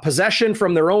 like a possession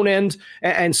from their own end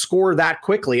and score that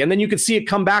quickly. And then you could see it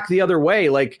come back the other way,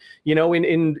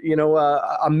 in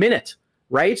a minute,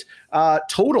 right?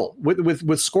 Total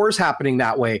with scores happening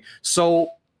that way. So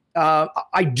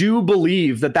I do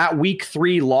believe that week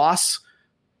 3 loss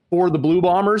for the Blue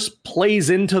Bombers plays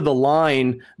into the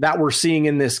line that we're seeing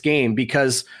in this game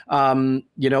because,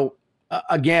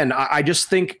 again, I just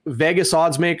think Vegas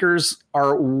odds makers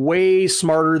are way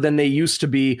smarter than they used to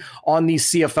be on these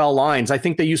CFL lines. I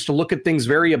think they used to look at things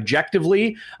very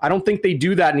objectively. I don't think they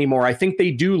do that anymore. I think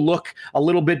they do look a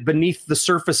little bit beneath the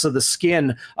surface of the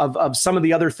skin of some of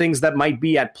the other things that might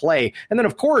be at play. And then,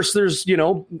 of course, there's,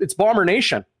 it's Bomber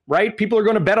Nation. right? People are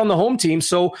going to bet on the home team.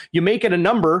 So you make it a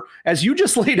number, as you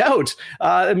just laid out.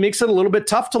 It makes it a little bit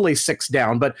tough to lay 6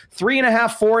 down. But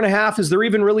 3.5, 4.5, is there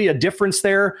even really a difference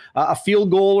there? A field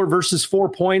goal or versus 4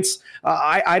 points?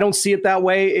 I don't see it that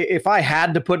way. If I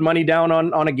had to put money down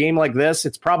on a game like this,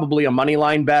 it's probably a money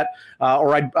line bet,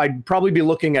 or I'd probably be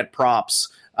looking at props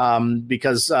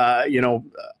because I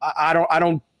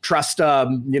don't trust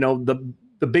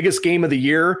the biggest game of the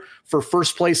year for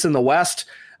first place in the West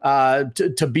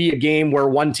to be a game where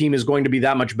one team is going to be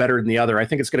that much better than the other. I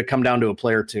think it's going to come down to a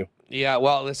player or two. Yeah,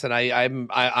 well, listen,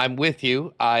 I'm with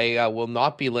you. I will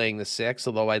not be laying the 6,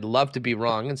 although I'd love to be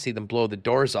wrong and see them blow the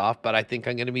doors off, but I think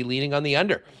I'm going to be leaning on the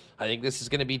under. I think this is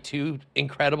going to be 2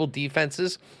 incredible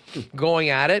defenses going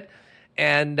at it.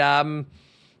 And,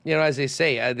 as they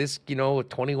say, this,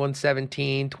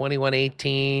 21-17,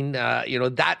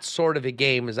 21-18, that sort of a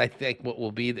game is, I think, what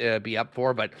we'll be up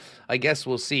for. But I guess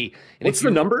we'll see. And what's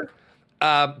the number?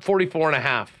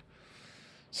 44.5.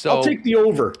 So I'll take the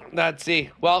over. Let's see.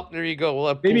 Well, there you go.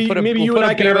 We'll maybe put you and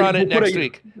I can on it next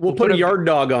week. We'll put a yard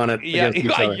dog on it. Yeah,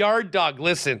 a yard dog.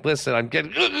 Listen. I'm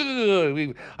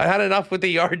getting. I had enough with the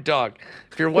yard dog.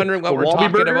 If you're wondering what we're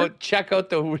talking about, check out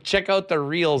the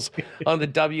reels on the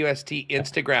WST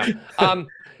Instagram.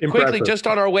 Quickly, just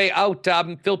on our way out,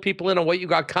 fill people in on what you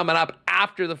got coming up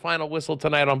after the final whistle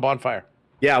tonight on Bonfire.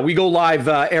 Yeah, we go live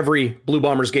every Blue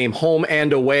Bombers game, home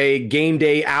and away. Game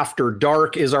Day After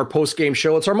Dark is our post-game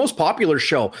show. It's our most popular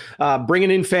show,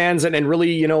 bringing in fans and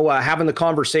really, having the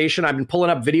conversation. I've been pulling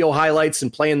up video highlights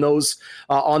and playing those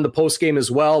on the post-game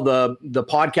as well. The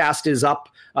podcast is up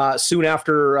soon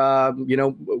after,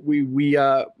 we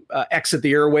exit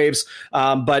the airwaves.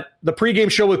 But the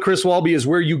pregame show with Chris Walby is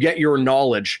where you get your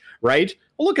knowledge, right?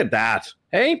 Well, look at that.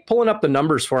 Hey, pulling up the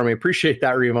numbers for me. Appreciate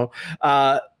that, Remo.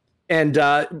 And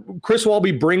Chris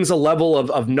Walby brings a level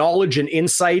of knowledge and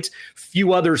insight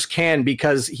few others can,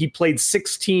 because he played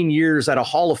 16 years at a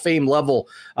Hall of Fame level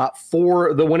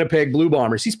for the Winnipeg Blue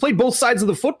Bombers. He's played both sides of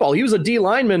the football. He was a D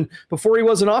lineman before he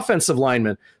was an offensive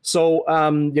lineman. So,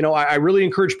 I really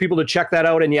encourage people to check that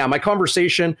out. And yeah, my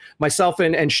conversation myself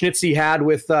and Schnitzy had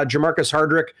with Jamarcus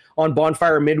Hardrick on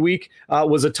Bonfire midweek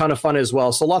was a ton of fun as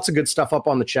well. So lots of good stuff up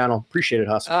on the channel. Appreciate it,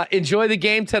 Huss. Enjoy the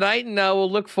game tonight, and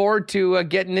we'll look forward to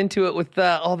getting into it with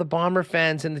all the Bomber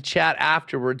fans in the chat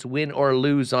afterwards, win or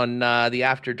lose on the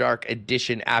After Dark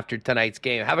edition after tonight's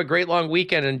game. Have a great long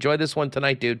weekend. Enjoy this one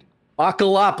tonight, dude.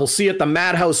 Buckle up. We'll see you at the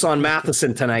Madhouse on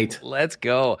Matheson tonight. Let's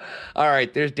go. All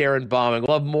right, there's Darren Bauming.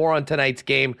 We'll have more on tonight's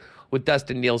game with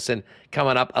Dustin Nielsen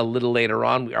coming up a little later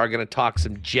on. We are going to talk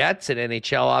some Jets and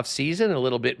NHL offseason, a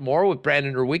little bit more with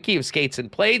Brandon Urwicki of Skates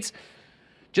and Plates.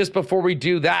 Just before we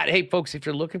do that, hey, folks, if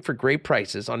you're looking for great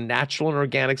prices on natural and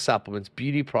organic supplements,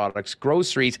 beauty products,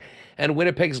 groceries, and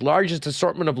Winnipeg's largest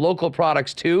assortment of local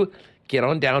products too, get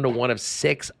on down to one of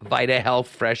 6 Vita Health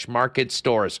Fresh Market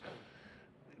stores.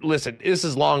 Listen, this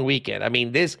is long weekend. I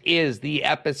mean, this is the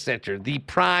epicenter, the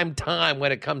prime time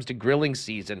when it comes to grilling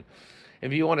season.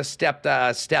 If you want to step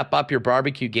up your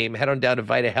barbecue game, head on down to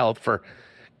Vita Health for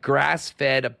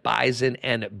grass-fed bison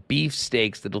and beef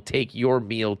steaks that'll take your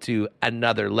meal to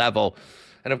another level.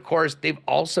 And of course, they've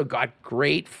also got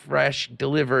great fresh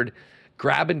delivered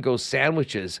grab-and-go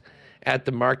sandwiches at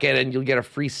the market, and you'll get a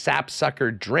free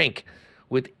sapsucker drink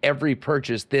with every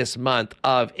purchase this month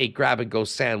of a grab-and-go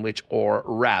sandwich or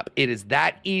wrap. It is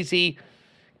that easy.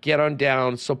 Get on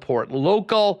down, support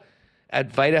local at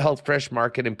Vita Health Fresh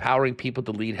Market, empowering people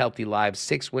to lead healthy lives.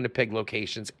 6 Winnipeg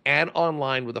locations and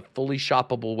online with a fully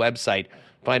shoppable website.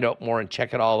 Find out more and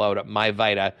check it all out at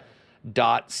myvita.ca.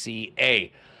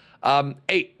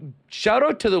 Hey, shout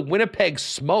out to the Winnipeg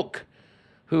Smoke,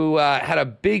 who had a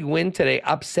big win today,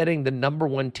 upsetting the number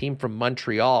 1 team from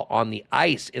Montreal on the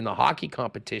ice in the hockey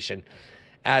competition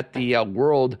at the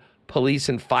World Police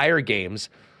and Fire Games.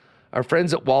 Our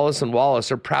friends at Wallace &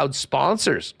 Wallace are proud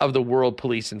sponsors of the World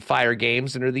Police and Fire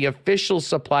Games and are the official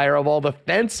supplier of all the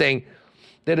fencing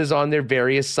that is on their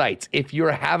various sites. If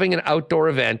you're having an outdoor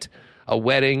event, a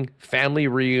wedding, family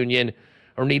reunion,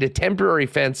 or need a temporary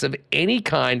fence of any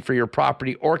kind for your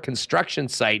property or construction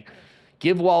site,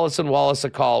 give Wallace & Wallace a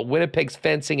call. Winnipeg's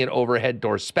fencing and overhead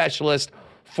door specialist,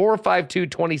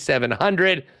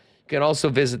 452-2700. You can also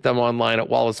visit them online at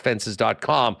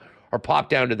wallacefences.com or pop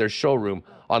down to their showroom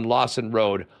on Lawson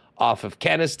Road off of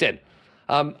Kenniston.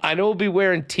 I know we'll be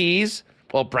wearing tees.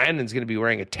 Well, Brandon's going to be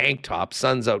wearing a tank top.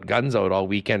 Sun's out, guns out all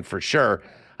weekend for sure.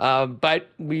 But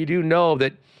we do know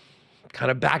that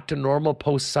kind of back to normal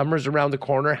post-summer's around the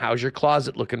corner. How's your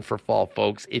closet looking for fall,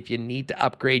 folks? If you need to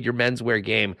upgrade your menswear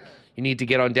game, you need to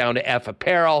get on down to F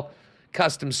Apparel.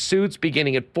 custom suits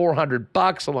beginning at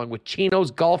 $400, along with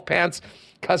chinos, golf pants,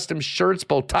 custom shirts,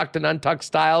 both tucked and untucked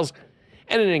styles,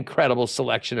 and an incredible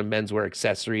selection of menswear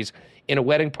accessories. In a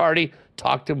wedding party,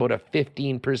 talk to them about a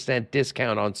 15%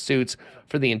 discount on suits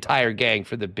for the entire gang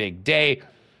for the big day.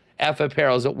 F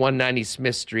Apparel is at 190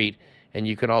 Smith Street, and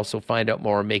you can also find out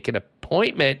more and make an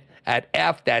appointment at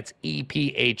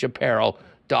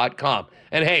ephaapparel.com.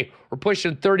 And hey, we're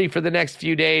pushing 30 for the next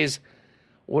few days.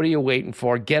 What are you waiting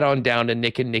for? Get on down to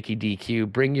Nick and Nikki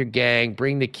DQ. Bring your gang,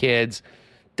 bring the kids,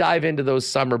 dive into those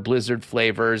summer blizzard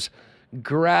flavors.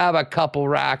 Grab a couple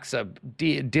racks of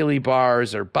dilly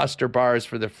bars or Buster bars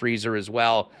for the freezer as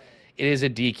well. It is a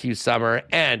DQ summer,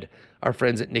 and our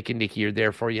friends at Nick and Nikki are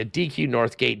there for you. DQ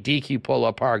Northgate, DQ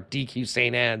Polo Park, DQ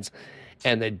St. Anne's,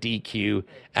 and the DQ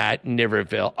at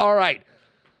Niverville. All right,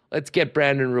 let's get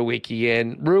Brandon Ruwicki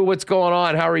in. Ru, what's going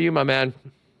on? How are you, my man?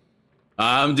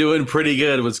 I'm doing pretty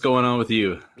good. What's going on with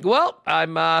you? Well,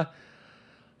 I'm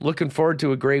looking forward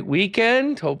to a great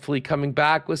weekend. Hopefully coming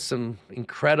back with some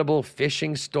incredible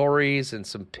fishing stories and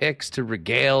some picks to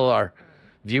regale our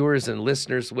viewers and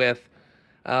listeners with.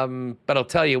 But I'll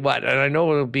tell you what, and I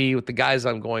know it'll be with the guys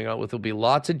I'm going out with, there'll be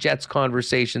lots of Jets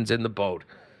conversations in the boat.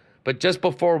 But just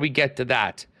before we get to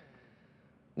that,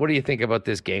 what do you think about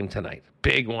this game tonight?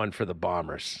 Big one for the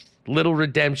Bombers. Little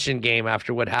redemption game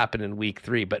after what happened in week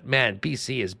 3. But man,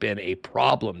 BC has been a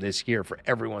problem this year for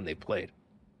everyone they played.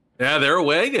 Yeah, they're a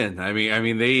wagon. I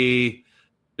mean, they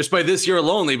just by this year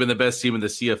alone, they've been the best team in the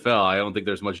CFL. I don't think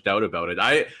there's much doubt about it.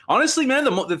 I honestly, man,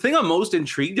 the thing I'm most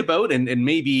intrigued about, and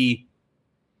maybe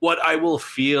what I will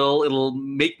feel, it'll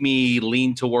make me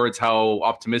lean towards how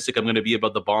optimistic I'm going to be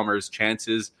about the Bombers'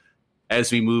 chances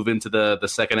as we move into the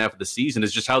second half of the season,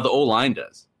 is just how the O-line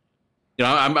does. You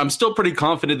know, I'm still pretty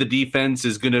confident the defense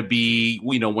is going to be,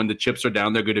 you know, when the chips are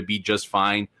down, they're going to be just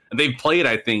fine. And they've played,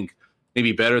 I think,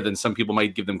 maybe better than some people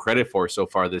might give them credit for so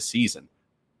far this season.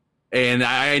 And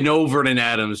I know Vernon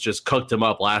Adams just cooked him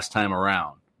up last time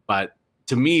around. But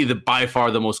to me, by far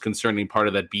the most concerning part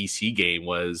of that BC game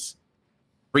was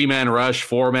 3-man rush,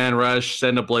 4-man rush,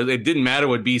 send a blitz. It didn't matter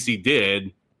what BC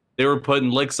did. They were putting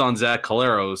licks on Zach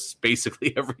Caleros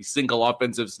basically every single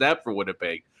offensive snap for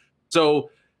Winnipeg.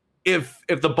 So if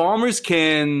the Bombers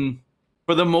can,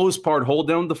 for the most part, hold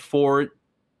down the fort,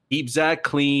 keep Zach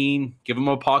clean, give him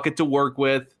a pocket to work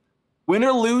with, win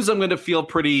or lose, I'm going to feel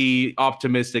pretty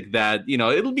optimistic that, you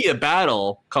know, it'll be a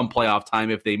battle come playoff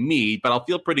time if they meet, but I'll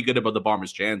feel pretty good about the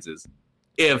Bombers' chances.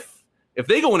 If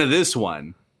they go into this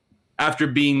one after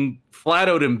being flat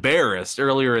out embarrassed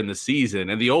earlier in the season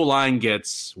and the O-line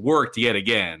gets worked yet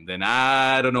again, then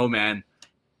I don't know, man.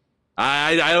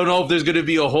 I don't know if there's going to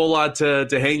be a whole lot to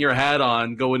hang your hat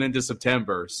on going into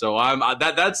September. So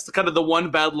that's kind of the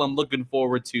one battle I'm looking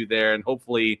forward to there, and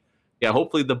hopefully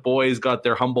the boys got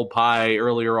their humble pie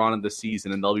earlier on in the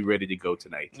season and they'll be ready to go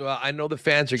tonight. Well, I know the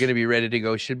fans are going to be ready to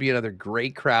go. Should be another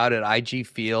great crowd at IG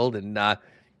Field, and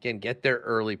again, get there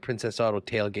early. Princess Auto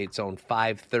Tailgate Zone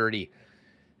 5:30,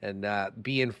 and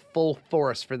be in full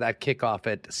force for that kickoff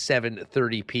at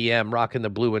 7:30 p.m. Rocking the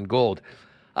blue and gold.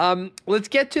 Let's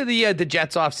get to the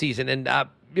Jets off season, and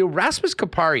Rasmus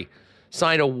Kupari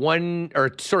signed a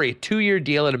 2-year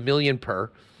deal at $1 million per.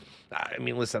 I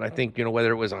mean, listen, I think, you know,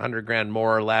 whether it was $100,000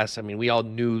 more or less, I mean, we all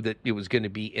knew that it was going to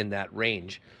be in that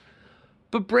range.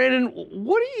 But Brandon,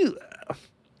 what do you?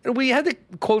 We had the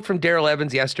quote from Darrell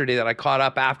Evans yesterday that I caught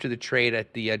up after the trade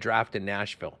at the draft in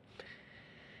Nashville,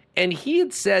 and he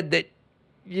had said that,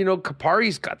 you know,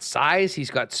 Kupari's got size,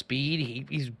 he's got speed,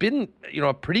 he's been, you know,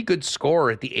 a pretty good scorer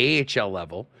at the AHL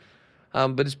level,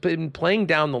 but has been playing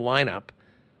down the lineup.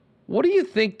 What do you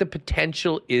think the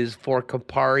potential is for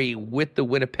Kupari with the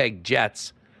Winnipeg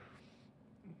Jets?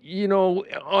 You know,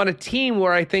 on a team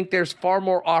where I think there's far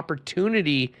more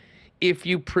opportunity if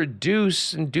you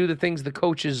produce and do the things the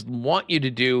coaches want you to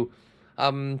do,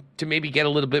 to maybe get a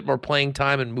little bit more playing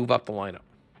time and move up the lineup.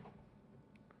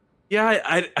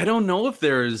 Yeah, I don't know if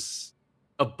there's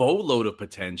a boatload of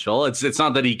potential. It's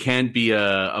not that he can't be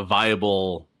a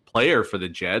viable player for the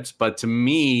Jets, but to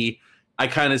me, I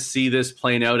kind of see this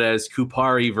playing out as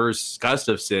Kupari versus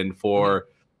Gustafsson for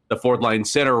the fourth line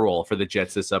center role for the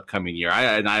Jets this upcoming year.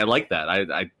 I like that.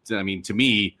 I mean, to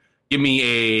me, give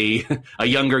me a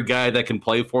younger guy that can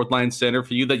play fourth line center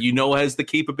for you that you know has the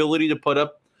capability to put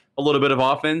up a little bit of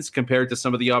offense compared to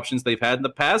some of the options they've had in the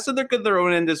past, and they're good their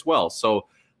own end as well. So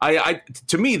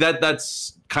to me,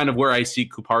 that's kind of where I see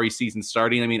Kupari's season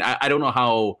starting. I mean, I don't know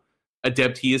how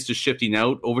adept he is to shifting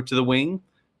out over to the wing.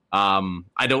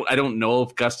 I don't know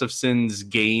if Gustafsson's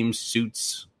game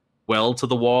suits well to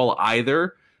the wall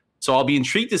either. So I'll be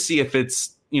intrigued to see if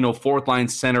it's, you know, fourth line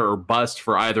center or bust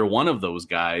for either one of those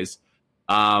guys.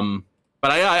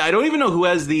 But I don't even know who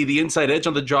has the inside edge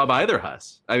on the job either,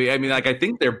 Huss. I mean, like I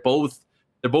think they're both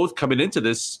coming into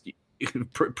this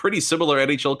pretty similar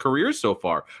NHL careers so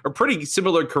far, or pretty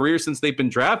similar careers since they've been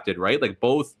drafted, right? Like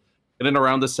both in and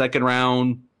around the second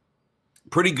round,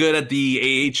 pretty good at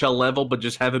the AHL level, but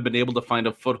just haven't been able to find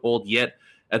a foothold yet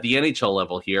at the NHL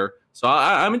level here. So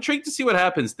I'm intrigued to see what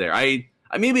happens there. I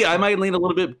might lean a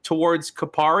little bit towards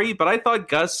Kupari, but I thought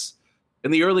Gus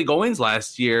in the early goings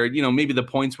last year, maybe the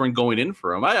points weren't going in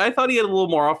for him. I thought he had a little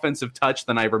more offensive touch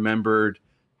than I remembered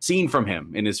seeing from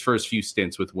him in his first few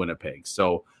stints with Winnipeg.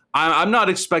 So I'm not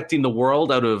expecting the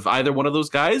world out of either one of those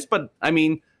guys, but I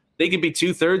mean, they can be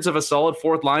 2/3 of a solid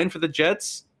fourth line for the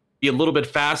Jets, be a little bit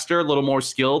faster, a little more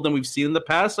skilled than we've seen in the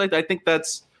past. I think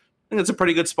that's a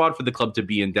pretty good spot for the club to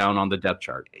be in down on the depth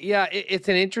chart. Yeah, it's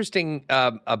an interesting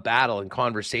a battle and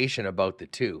conversation about the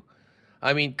two.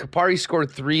 I mean, Kupari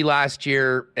scored 3 last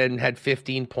year and had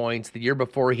 15 points. The year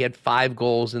before, he had 5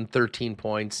 goals and 13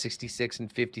 points, 66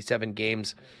 and 57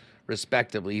 games,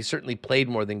 respectively. He certainly played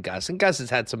more than Gus, and Gus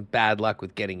has had some bad luck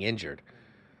with getting injured.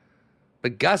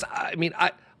 But Gus,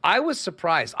 I was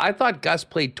surprised. I thought Gus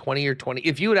played 20 or 20.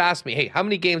 If you had asked me, hey, how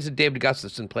many games did David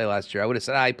Gustafsson play last year? I would have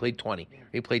said, he played 20.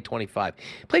 He played 25.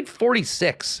 He played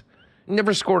 46. He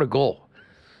never scored a goal.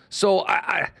 So,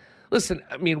 listen,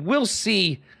 we'll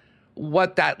see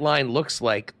what that line looks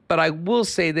like. But I will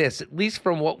say this, at least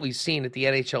from what we've seen at the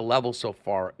NHL level so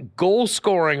far, goal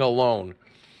scoring alone,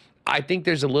 I think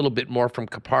there's a little bit more from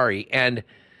Kupari. And,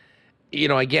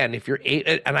 again, if you're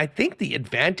and I think the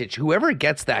advantage, whoever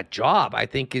gets that job, I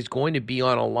think is going to be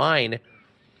on a line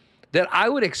that I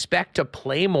would expect to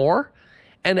play more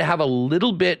and to have a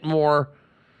little bit more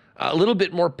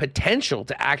potential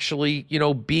to actually,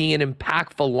 being an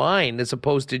impactful line as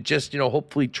opposed to just,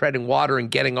 hopefully treading water and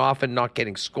getting off and not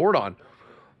getting scored on.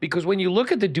 Because when you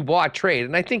look at the Dubois trade,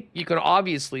 and I think you can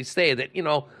obviously say that,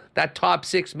 that top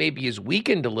 6 maybe is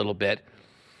weakened a little bit.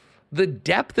 The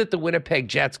depth that the Winnipeg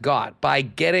Jets got by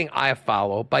getting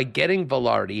Iafallo, by getting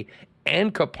Velarde,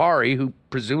 and Kupari, who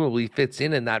presumably fits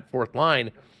in that fourth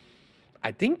line,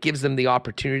 I think gives them the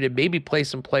opportunity to maybe play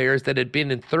some players that had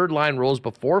been in third line roles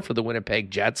before for the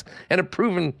Winnipeg Jets and have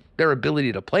proven their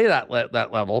ability to play that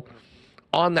level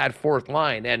on that fourth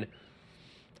line. And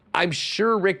I'm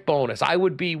sure Rick Bowness, I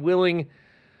would be willing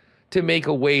to make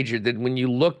a wager that when you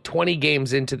look 20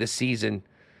 games into the season,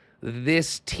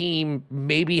 this team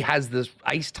maybe has this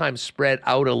ice time spread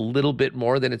out a little bit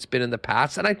more than it's been in the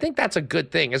past. And I think that's a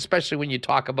good thing, especially when you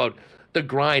talk about the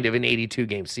grind of an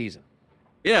 82-game season.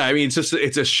 Yeah,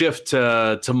 it's a shift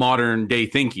to modern day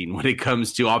thinking when it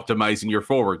comes to optimizing your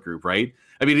forward group, right?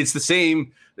 It's the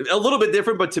same, a little bit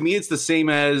different, but to me, it's the same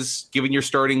as giving your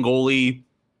starting goalie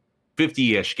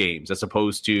 50-ish games as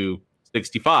opposed to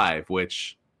 65,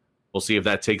 which we'll see if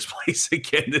that takes place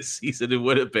again this season in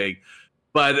Winnipeg.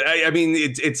 But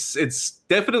it's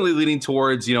definitely leaning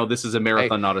towards, this is a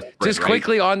marathon, not a sprint. Just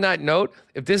quickly on that note,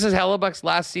 if this is Hellebuck's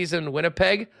last season in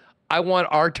Winnipeg, I want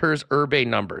Artur's Urbe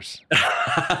numbers.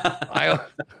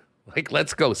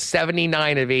 Let's go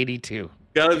 79 of 82.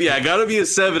 Gotta be a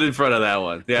 7 in front of that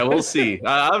one. Yeah, we'll see.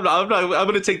 I'm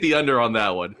going to take the under on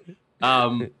that one.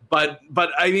 But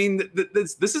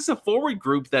this is a forward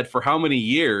group that for how many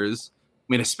years?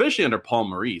 Especially under Paul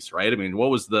Maurice, right? What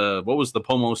was the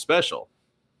Pomo special?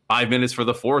 5 minutes for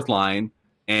the fourth line,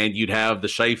 and you'd have the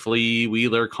Scheifele,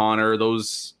 Wheeler, Connor,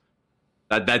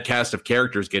 that cast of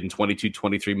characters getting 22,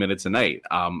 23 minutes a night.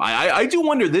 I do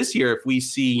wonder this year if we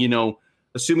see,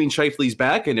 assuming Scheifele's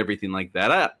back and everything like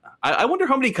that, I wonder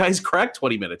how many guys crack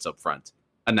 20 minutes up front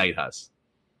a night, Huss.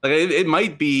 Like it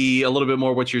might be a little bit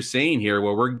more what you're saying here,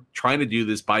 where we're trying to do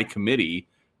this by committee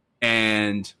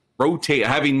and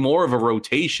having more of a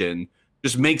rotation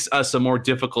just makes us a more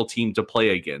difficult team to play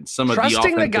against.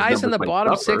 Trusting the guys in the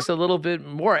bottom 6 a little bit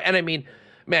more. And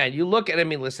man, you look at,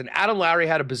 listen, Adam Lowry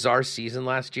had a bizarre season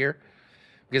last year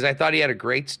because I thought he had a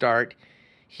great start.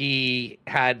 He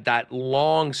had that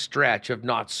long stretch of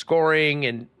not scoring,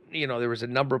 and, there was a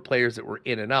number of players that were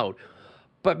in and out.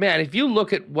 But, man, if you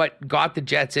look at what got the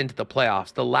Jets into the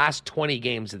playoffs, the last 20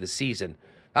 games of the season,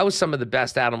 that was some of the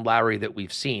best Adam Lowry that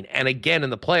we've seen. And again, in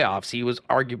the playoffs, he was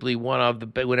arguably one of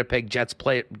the Winnipeg Jets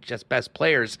best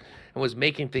players and was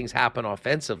making things happen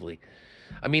offensively.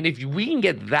 If we can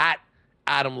get that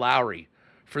Adam Lowry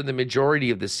for the majority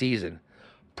of the season,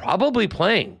 probably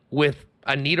playing with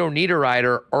a Nito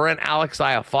Niederreiter or an Alex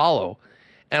Iafallo,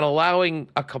 and allowing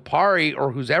a Kupari or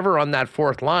who's ever on that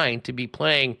fourth line to be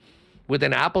playing with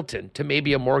an Appleton to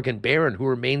maybe a Morgan Barron, who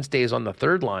are mainstays on the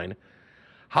third line,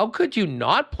 how could you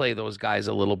not play those guys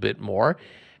a little bit more?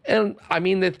 And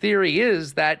the theory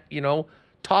is that,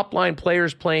 top line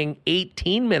players playing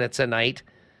 18 minutes a night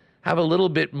have a little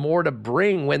bit more to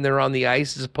bring when they're on the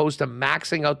ice as opposed to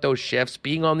maxing out those shifts,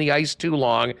 being on the ice too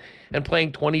long, and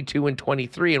playing 22 and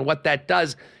 23. And what that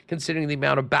does, considering the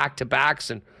amount of back-to-backs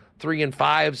and 3 and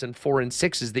 5s and 4 and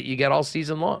 6s that you get all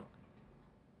season long.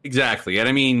 Exactly. And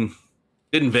I mean,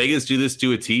 didn't Vegas do this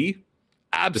to a T?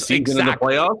 Absolutely. The season in the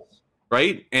playoffs,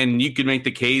 right? And you can make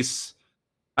the case.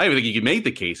 I don't even think you can make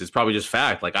the case. It's probably just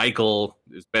fact. Like, Eichel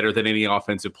is better than any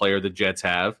offensive player the Jets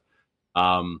have.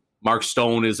 Mark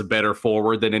Stone is a better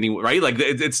forward than anyone, right? Like,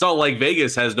 it's not like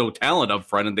Vegas has no talent up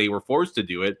front and they were forced to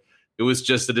do it. It was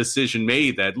just a decision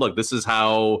made that, look, this is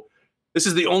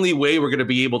the only way we're going to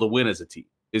be able to win as a team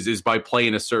is by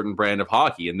playing a certain brand of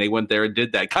hockey. And they went there and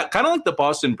did that. Kind of like the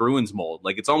Boston Bruins mold.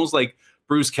 Like, it's almost like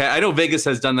I know Vegas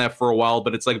has done that for a while,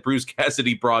 but it's like Bruce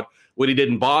Cassidy brought what he did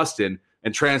in Boston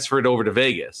and transferred over to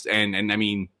Vegas. And I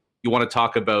mean, you want to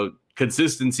talk about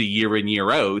consistency year in,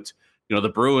 year out. You know, the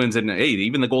Bruins and, hey,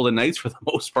 even the Golden Knights for the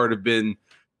most part have been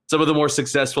some of the more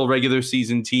successful regular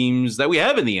season teams that we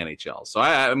have in the NHL. So,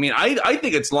 I mean, I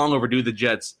think it's long overdue the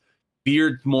Jets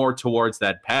veered more towards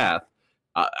that path.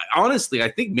 Honestly,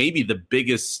 I think maybe the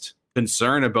biggest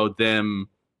concern about them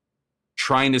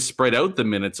trying to spread out the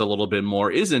minutes a little bit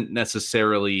more isn't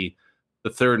necessarily the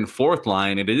third and fourth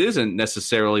line, and it isn't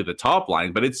necessarily the top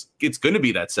line, but it's going to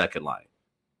be that second line.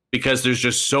 Because there's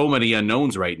just so many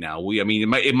unknowns right now.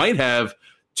 It might have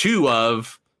two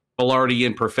of Velarde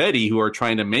and Perfetti who are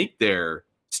trying to make their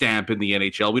stamp in the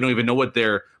NHL. We don't know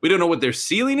what their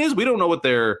ceiling is. We don't know what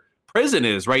their present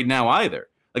is right now either.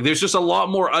 Like, there's just a lot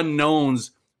more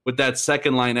unknowns with that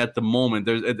second line at the moment.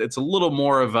 It's a little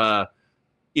more of a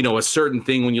certain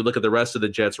thing when you look at the rest of the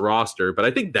Jets roster. But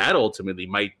I think that ultimately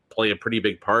might play a pretty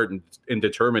big part in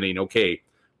determining, okay,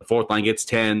 the fourth line gets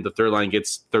 10, the third line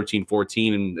gets 13,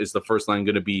 14, and is the first line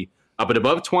going to be up and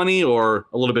above 20 or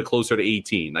a little bit closer to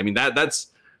 18? I mean, that's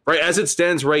right. As it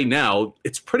stands right now,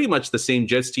 it's pretty much the same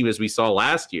Jets team as we saw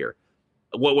last year.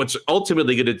 What's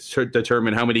ultimately going to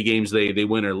determine how many games they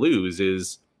win or lose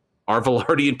is, are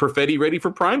Velarde and Perfetti ready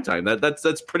for primetime?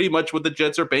 That's pretty much what the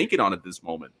Jets are banking on at this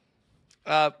moment.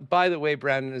 By the way,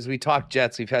 Brandon, as we talk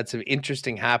Jets, we've had some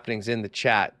interesting happenings in the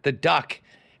chat. The Duck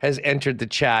has entered the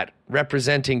chat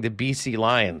representing the BC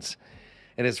Lions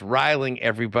and is riling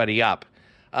everybody up.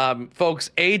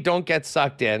 Folks, don't get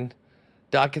sucked in.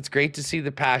 Duck, it's great to see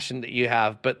the passion that you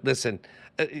have, but listen,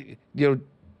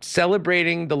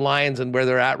 celebrating the Lions and where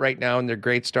they're at right now and their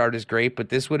great start is great, but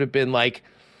this would have been like,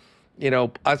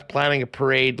 us planning a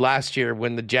parade last year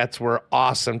when the Jets were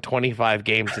awesome 25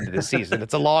 games into the season.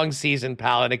 It's a long season,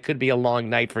 pal, and it could be a long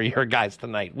night for your guys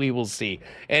tonight. We will see.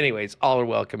 Anyways, all are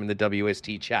welcome in the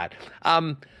WST chat.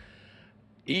 As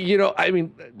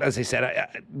I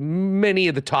said, many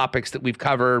of the topics that we've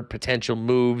covered, potential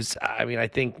moves, I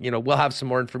think, we'll have some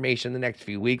more information in the next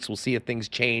few weeks. We'll see if things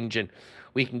change and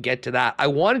we can get to that. I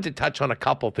wanted to touch on a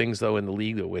couple things, though, in the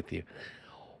league with you.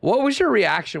 What was your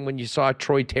reaction when you saw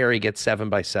Troy Terry get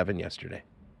 7x7 yesterday?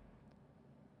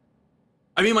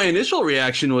 I mean, my initial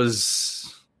reaction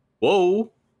was,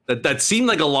 whoa, that seemed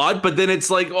like a lot, but then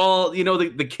it's like, well,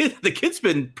 the kid's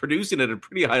been producing at a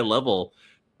pretty high level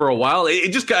for a while. It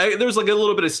just there was like a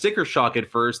little bit of sticker shock at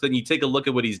first. Then you take a look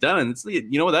at what he's done, and it's,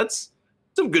 that's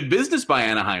some good business by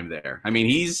Anaheim there. I mean,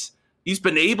 he's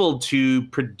been able to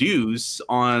produce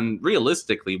on,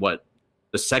 realistically,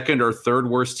 the second or third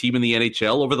worst team in the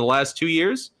NHL over the last 2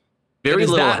 years. Very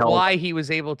little help. Is that why he was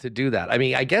able to do that? I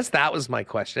mean, I guess that was my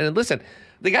question. And listen,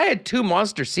 the guy had 2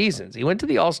 monster seasons. He went to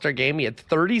the All-Star game. He had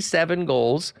 37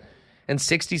 goals and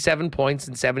 67 points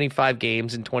in 75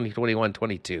 games in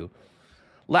 2021-22.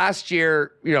 Last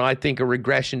year, I think a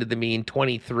regression to the mean,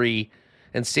 23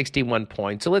 and 61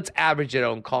 points. So let's average it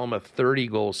out and call him a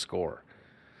 30-goal scorer.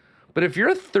 But if you're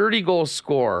a 30-goal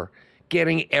scorer,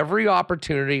 getting every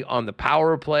opportunity on the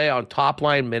power play, on top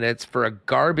line minutes for a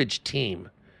garbage team,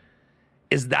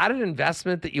 is that an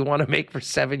investment that you want to make for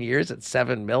 7 years at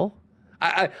 $7 million?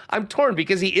 I'm torn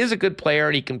because he is a good player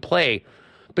and he can play.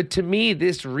 But to me,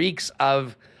 this reeks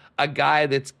of a guy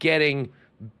that's getting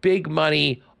big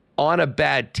money on a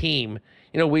bad team.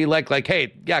 We like,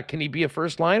 hey, yeah, can he be a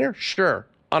first liner? Sure.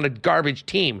 On a garbage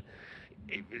team.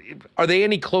 Are they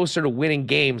any closer to winning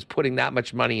games putting that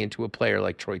much money into a player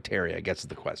like Troy Terry, I guess is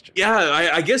the question.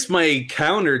 Yeah, I guess my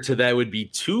counter to that would be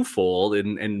twofold.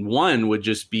 And one would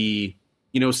just be,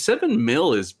 $7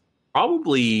 million is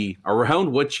probably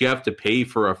around what you have to pay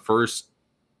for a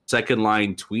second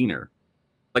line tweener.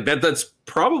 Like that's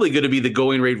probably going to be the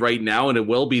going rate right now. And it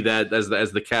will be that as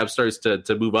the cap starts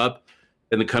to move up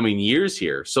in the coming years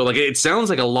here. So like, it sounds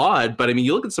like a lot, but I mean,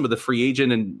 you look at some of the free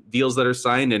agent and deals that are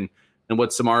signed and and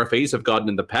what some RFAs have gotten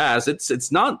in the past,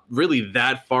 it's not really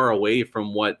that far away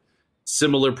from what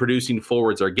similar producing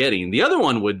forwards are getting. The other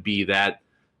one would be that,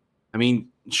 I mean,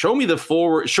 show me the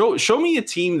forward. Show me a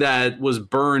team that was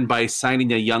burned by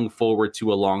signing a young forward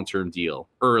to a long-term deal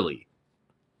early.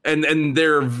 And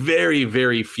there are very,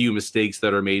 very few mistakes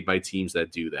that are made by teams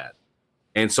that do that.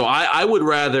 And so I would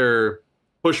rather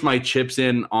push my chips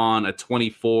in on a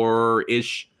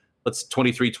 24-ish,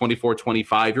 23, 24,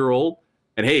 25-year-old.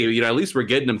 And hey, you know, at least we're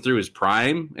getting him through his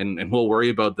prime, and we'll worry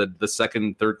about the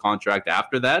second, third contract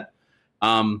after that.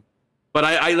 But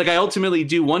I ultimately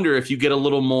do wonder if you get a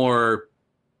little more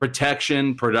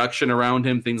production around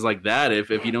him, things like that, if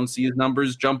you don't see his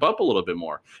numbers jump up a little bit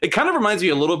more. It kind of reminds me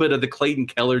a little bit of the Clayton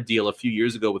Keller deal a few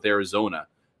years ago with Arizona,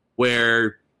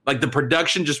 where like the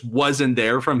production just wasn't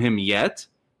there from him yet,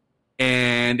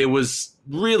 and it was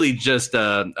really just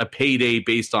a payday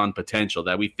based on potential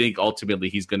that we think ultimately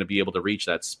he's going to be able to reach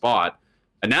that spot.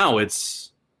 And now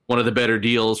it's one of the better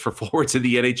deals for forwards in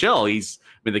the NHL.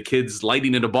 The kid's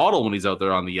lightning in a bottle when he's out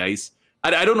there on the ice.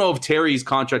 I don't know if Terry's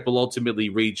contract will ultimately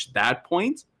reach that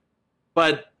point,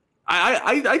 but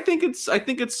I think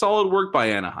it's solid work by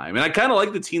Anaheim, and I kind of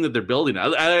like the team that they're building.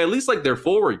 I at least like their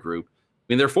forward group. I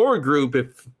mean, their forward group,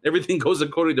 if everything goes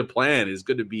according to plan, is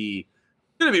going to be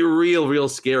real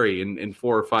scary in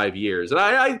 4 or 5 years. And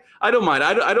I don't mind.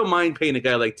 I don't mind paying a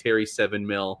guy like Terry $7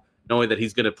 million, knowing that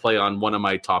he's going to play on one of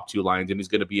my top 2 lines and he's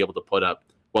going to be able to put up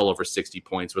well over 60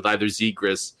 points with either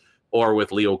Zegras or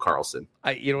with Leo Carlsson.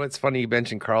 You know, it's funny you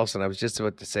mentioned Carlsson. I was just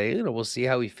about to say, you know, we'll see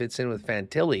how he fits in with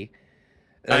Fantilli.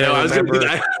 I know. I was gonna do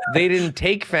that. They didn't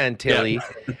take Fantilli,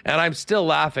 and I'm still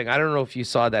laughing. I don't know if you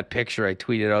saw that picture I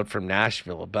tweeted out from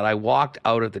Nashville, but I walked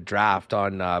out of the draft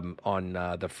on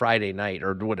the Friday night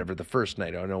or whatever, the first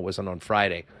night. I know it wasn't on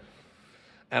Friday.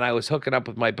 And I was hooking up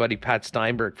with my buddy Pat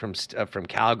Steinberg from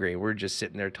Calgary. We're just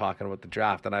sitting there talking about the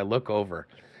draft, and I look over,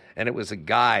 and it was a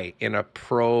guy in a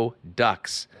Pro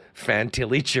Ducks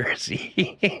Fantilli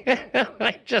jersey.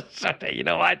 I just said, you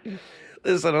know what?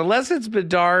 Listen, unless it's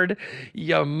Bedard,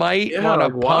 you might want to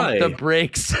pump the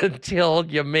brakes until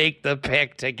you make the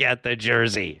pick to get the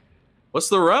jersey. What's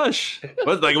the rush?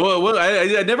 What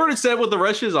I never understand what the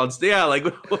rush is on. Yeah,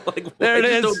 there it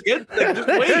is. Don't get, just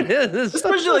wait.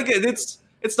 Especially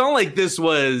it's not like this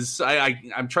was.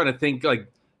 I'm trying to think like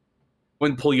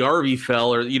when Puljujarvi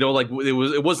fell, or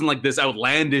it wasn't like this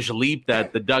outlandish leap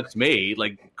that the Ducks made.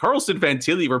 Like Carlsson,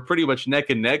 Fantilli were pretty much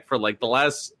neck and neck for like the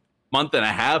last month and a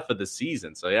half of the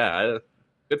season. So yeah,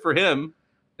 good for him.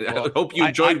 Well, I hope you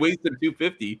enjoyed wasting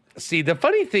 $250. See, the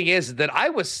funny thing is that I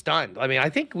was stunned. I mean, I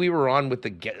think we were on with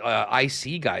the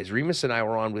IC guys. Remus and I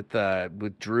were on with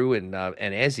Drew and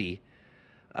Ezzy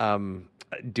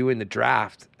doing the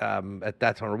draft at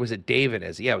that time. Or was it Dave and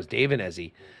Ezzy? Yeah, it was Dave and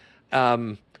Ezzy.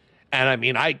 And I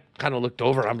mean, I kind of looked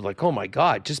over. I'm like, oh my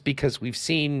God, just because we've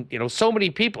seen, so many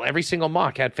people, every single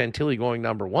mock had Fantilli going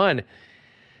number 1.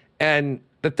 And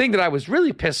the thing that I was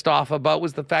really pissed off about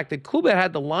was the fact that Kuba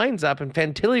had the lines up and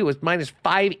Fantilli was minus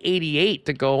 588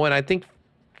 to go. And I think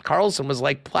Carlsson was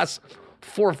like plus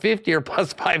 450 or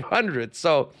plus 500.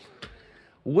 So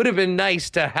would have been nice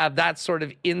to have that sort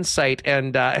of insight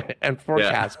and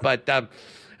forecast. Yeah.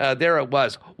 But there it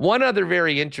was. One other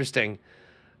very interesting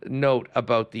note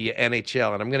about the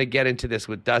NHL, and I'm going to get into this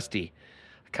with Dusty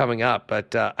coming up,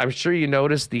 but I'm sure you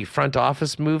noticed the front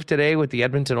office move today with the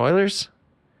Edmonton Oilers.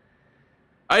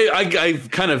 I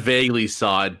kind of vaguely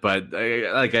saw it, but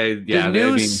the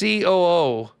new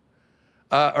COO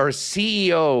or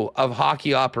CEO of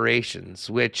hockey operations,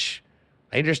 which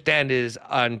I understand is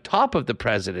on top of the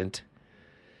president,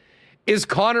 is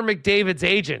Connor McDavid's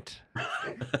agent.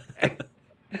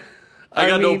 I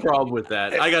got no problem with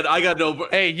that. I got no.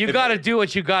 Hey, you got to do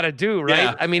what you got to do, right?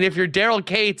 Yeah. I mean, if you're Daryl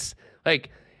Cates,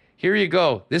 here you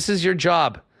go. This is your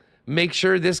job. Make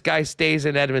sure this guy stays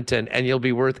in Edmonton, and you'll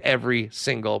be worth every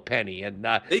single penny. And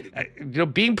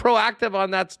being proactive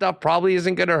on that stuff probably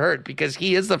isn't going to hurt because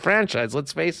he is the franchise.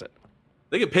 Let's face it.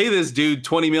 They could pay this dude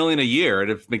 $20 million a year,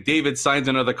 and if McDavid signs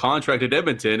another contract at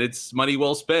Edmonton, it's money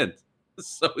well spent.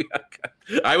 So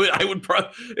I would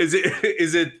is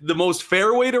it the most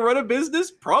fair way to run a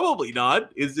business? Probably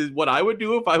not. Is it what I would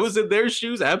do if I was in their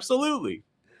shoes? Absolutely.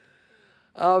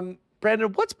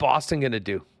 Brandon, what's Boston going to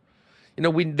do?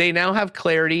 They now have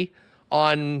clarity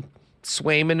on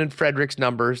Swayman and Frederick's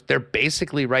numbers. They're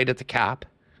basically right at the cap.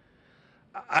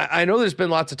 I know there's been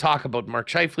lots of talk about Mark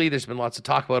Scheifele. There's been lots of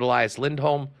talk about Elias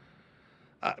Lindholm.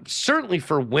 Certainly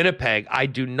for Winnipeg, I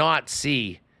do not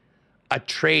see a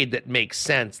trade that makes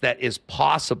sense, that is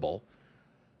possible.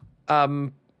 I mean,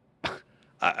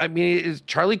 is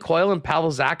Charlie Coyle and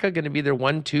Pavel Zacha going to be their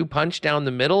 1-2 punch down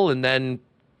the middle and then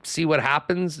see what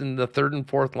happens in the third and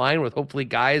fourth line with hopefully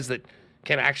guys that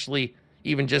can actually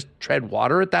even just tread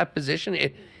water at that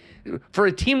position. For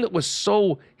a team that was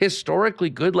so historically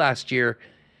good last year,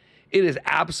 it is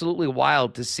absolutely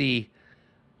wild to see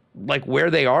like where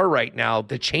they are right now,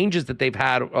 the changes that they've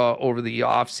had over the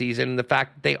offseason, and the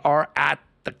fact that they are at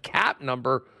the cap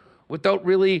number without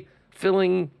really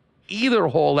filling either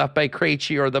hole left by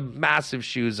Krejci or the massive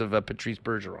shoes of Patrice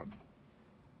Bergeron.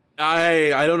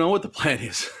 I don't know what the plan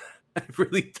is. I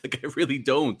really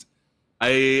don't.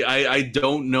 I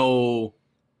don't know.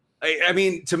 I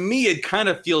mean, to me, it kind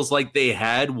of feels like they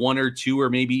had one or two or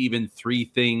maybe even three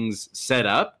things set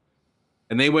up,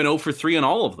 and they went 0 for 3 on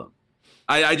all of them.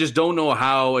 I just don't know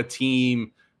how a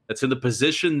team that's in the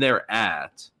position they're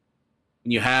at,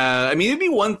 when you have, I mean, it'd be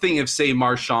one thing if, say,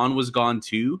 Marchand was gone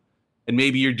too, and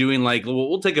maybe you're doing like, well,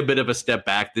 we'll take a bit of a step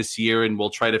back this year and we'll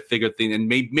try to figure things, and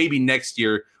maybe next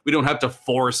year we don't have to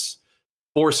force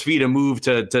feed a move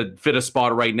to fit a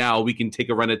spot right now. We can take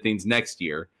a run at things next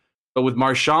year. But with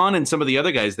Marchand and some of the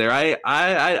other guys there,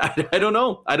 I don't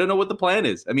know. I don't know what the plan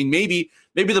is. I mean, maybe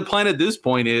the plan at this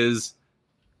point is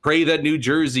pray that New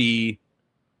Jersey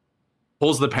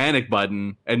pulls the panic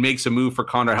button and makes a move for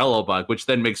Connor Hellebuck, which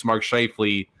then makes Mark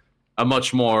Scheifele a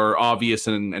much more obvious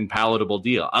and palatable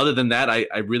deal. Other than that,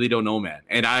 I really don't know, man.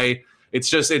 And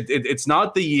it's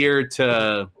not the year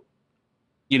to,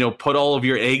 put all of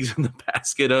your eggs in the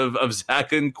basket of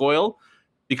Zach and Coyle,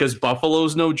 because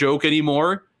Buffalo's no joke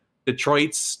anymore.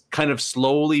 Detroit's kind of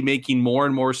slowly making more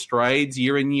and more strides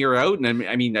year in, year out. And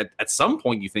I mean, at some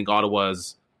point you think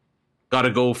Ottawa's got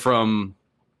to go from,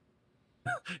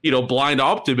 blind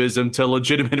optimism to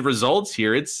legitimate results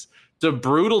here. It's a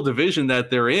brutal division that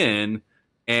they're in.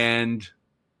 And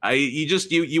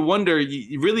you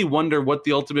really wonder what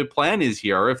the ultimate plan is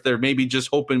here, or if they're maybe just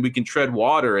hoping we can tread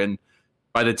water, and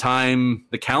by the time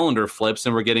the calendar flips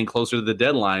and we're getting closer to the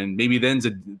deadline, maybe then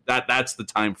that's the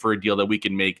time for a deal that we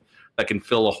can make that can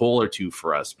fill a hole or two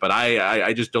for us. But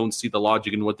I just don't see the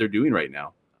logic in what they're doing right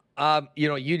now.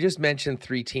 You just mentioned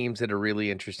three teams that are really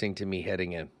interesting to me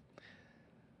heading in: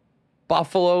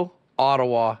 Buffalo,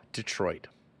 Ottawa, Detroit.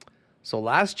 So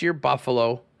last year,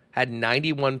 Buffalo had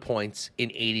 91 points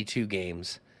in 82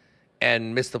 games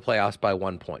and missed the playoffs by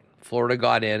 1 point. Florida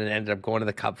got in and ended up going to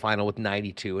the Cup final with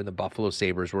 92, and the Buffalo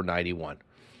Sabres were 91.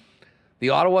 The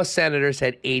Ottawa Senators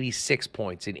had 86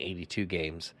 points in 82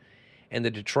 games, and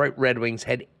the Detroit Red Wings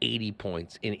had 80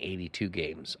 points in 82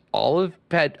 games.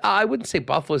 I wouldn't say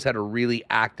Buffalo's had a really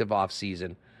active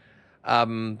offseason.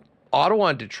 Ottawa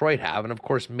and Detroit have, and of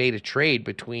course made a trade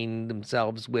between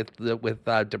themselves with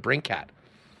DeBrincat.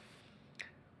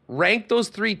 Rank those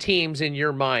three teams in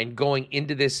your mind going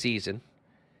into this season,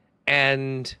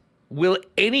 and will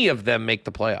any of them make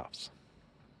the playoffs?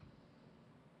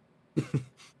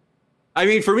 I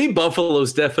mean, for me,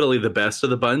 Buffalo's definitely the best of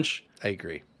the bunch. I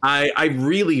agree. I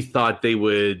really thought they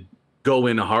would go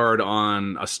in hard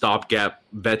on a stopgap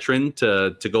veteran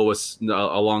to go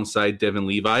alongside Devin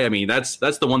Levi. I mean, that's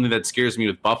the one thing that scares me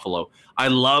with Buffalo. I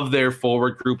love their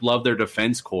forward group, love their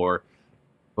defense core,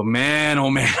 but man, oh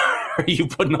man, are you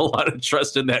putting a lot of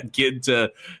trust in that kid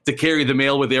to carry the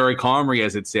mail with Eric Comrie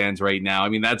as it stands right now? I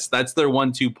mean, that's their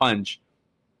 1-2 punch.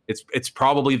 It's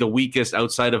probably the weakest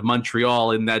outside of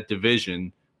Montreal in that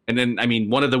division. And then, I mean,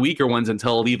 one of the weaker ones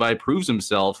until Levi proves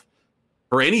himself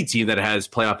for any team that has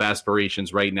playoff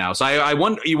aspirations right now. So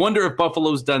you wonder if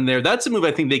Buffalo's done there. That's a move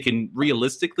I think they can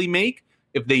realistically make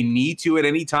if they need to at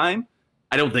any time.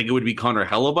 I don't think it would be Connor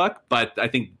Hellebuck, but I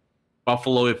think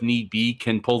Buffalo, if need be,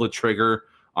 can pull the trigger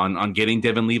on getting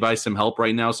Devin Levi some help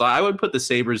right now. So I would put the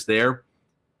Sabres there.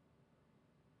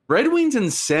 Red Wings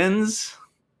and Sens,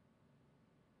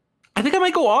 I think I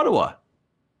might go Ottawa.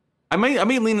 I might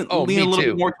lean a little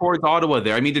bit more towards Ottawa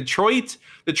there. I mean, Detroit's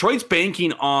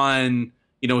banking on,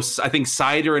 I think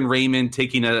Seider and Raymond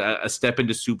taking a step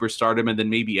into superstardom, and then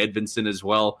maybe Edvinsson as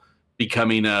well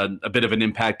becoming a bit of an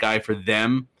impact guy for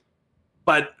them.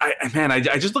 But I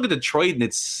just look at Detroit, and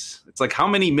it's like, how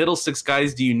many middle six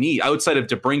guys do you need outside of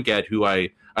DeBrincat, who I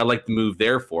like the move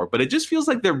there for? But it just feels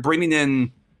like they're bringing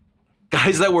in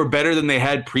guys that were better than they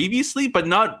had previously, but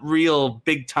not real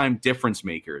big time difference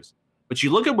makers. But you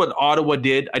look at what Ottawa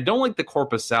did. I don't like the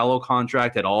Korpisalo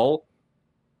contract at all,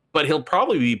 but he'll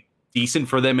probably be decent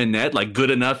for them in net, like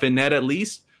good enough in net at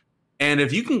least. And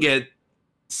if you can get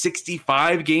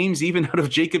 65 games even out of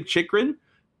Jacob Chychrun,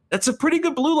 that's a pretty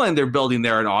good blue line they're building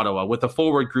there in Ottawa with a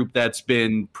forward group that's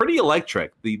been pretty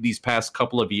electric these past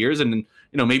couple of years. And,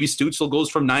 maybe Stützle goes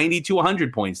from 90 to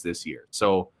 100 points this year.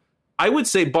 So I would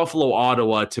say Buffalo,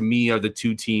 Ottawa, to me, are the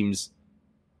two teams.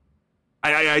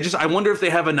 I wonder if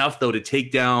they have enough, though, to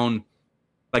take down,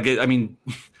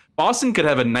 Boston could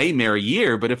have a nightmare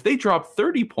year, but if they drop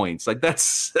 30 points, like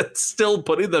that's still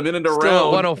putting them in and Still around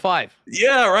at 105.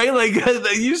 Yeah, right. Like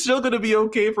you're still going to be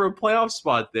okay for a playoff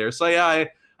spot there. So yeah,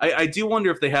 I do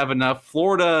wonder if they have enough.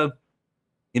 Florida,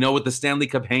 with the Stanley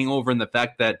Cup hangover and the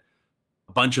fact that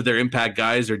a bunch of their impact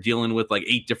guys are dealing with like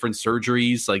 8 different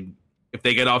surgeries. Like if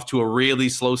they get off to a really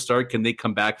slow start, can they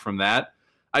come back from that?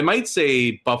 I might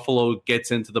say Buffalo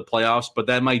gets into the playoffs, but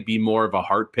that might be more of a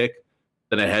heart pick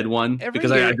than a head one.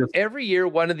 Every year,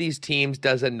 one of these teams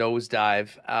does a nosedive.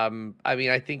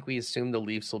 I think we assume the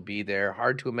Leafs will be there.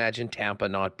 Hard to imagine Tampa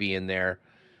not being there.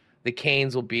 The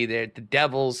Canes will be there. The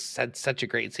Devils had such a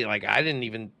great season. Like I didn't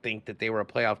even think that they were a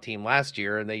playoff team last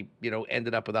year, and they,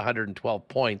 ended up with 112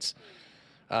 points.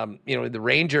 The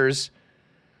Rangers,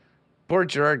 poor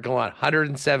Gerard Gallant,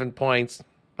 107 points.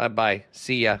 Bye-bye.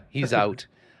 See ya. He's out.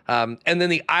 And then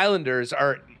the Islanders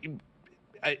are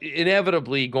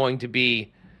inevitably going to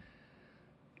be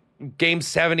game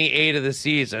 78 of the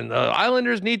season. The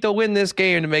Islanders need to win this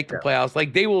game to make the playoffs.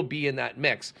 Like they will be in that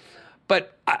mix.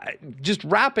 But just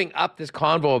wrapping up this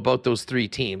convo about those 3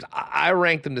 teams, I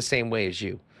rank them the same way as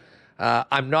you.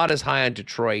 I'm not as high on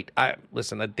Detroit.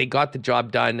 Listen, they got the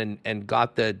job done and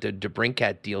got the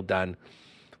DeBrincat deal done.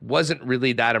 Wasn't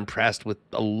really that impressed with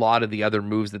a lot of the other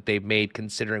moves that they've made,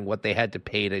 considering what they had to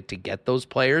pay to get those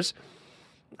players.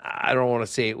 I don't want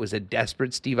to say it was a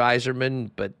desperate Steve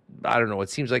Yzerman, but I don't know. It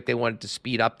seems like they wanted to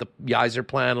speed up the Yzer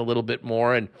plan a little bit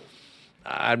more, and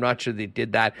I'm not sure they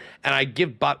did that. And I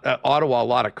give Ottawa a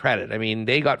lot of credit. I mean,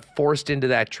 they got forced into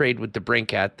that trade with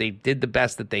DeBrincat. They did the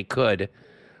best that they could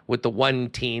with the one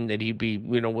team that he'd be,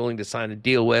 willing to sign a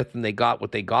deal with, and they got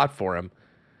what they got for him.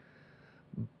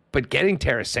 But getting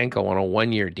Tarasenko on a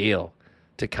 1-year deal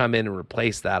to come in and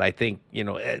replace that, I think,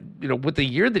 with the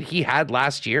year that he had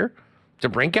last year,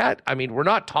 DeBrincat, I mean, we're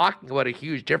not talking about a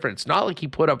huge difference. It's not like he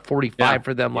put up 45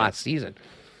 for them last season.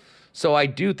 So I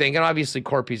do think, and obviously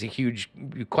Corpy's a huge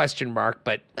question mark,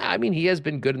 but I mean, he has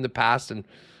been good in the past, and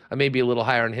I may be a little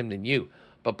higher on him than you.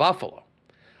 But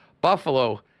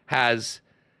Buffalo has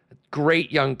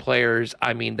great young players.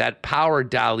 I mean, that power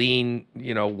Dahlin,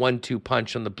 1-2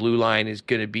 punch on the blue line is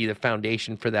going to be the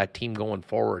foundation for that team going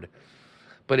forward.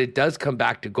 But it does come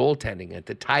back to goaltending, and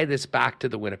to tie this back to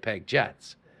the Winnipeg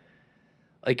Jets.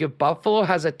 Like if Buffalo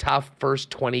has a tough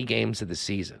first 20 games of the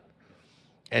season,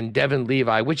 and Devin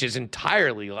Levi, which is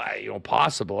entirely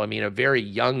possible. I mean, a very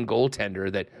young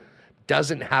goaltender that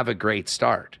doesn't have a great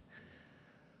start.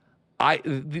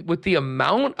 With the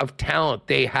amount of talent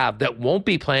they have that won't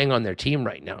be playing on their team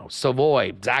right now,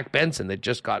 Savoy, Zach Benson that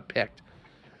just got picked,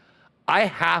 I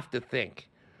have to think,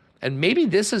 and maybe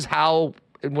this is how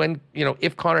when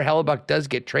if Connor Hellebuck does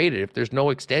get traded, if there's no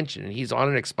extension and he's on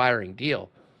an expiring deal.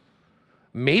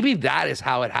 Maybe that is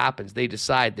how it happens. They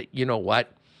decide that,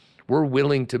 we're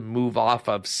willing to move off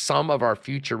of some of our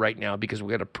future right now because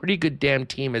we've got a pretty good damn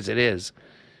team as it is.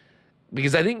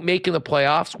 Because I think making the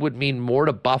playoffs would mean more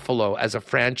to Buffalo as a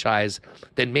franchise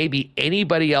than maybe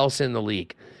anybody else in the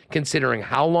league, considering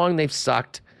how long they've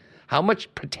sucked, how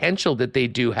much potential that they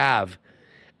do have.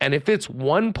 And if it's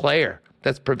one player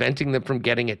that's preventing them from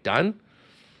getting it done,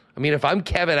 I mean, if I'm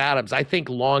Kevin Adams, I think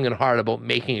long and hard about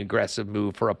making an aggressive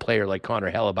move for a player like Connor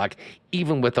Hellebuck,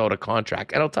 even without a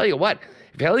contract. And I'll tell you what,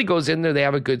 if Helly goes in there, they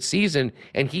have a good season,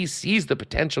 and he sees the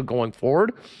potential going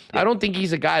forward, I don't think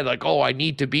he's a guy like, I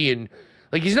need to be in,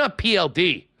 like he's not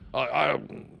PLD.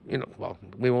 Well,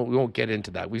 we won't get into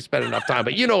that. We've spent enough time,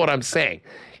 but you know what I'm saying.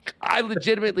 I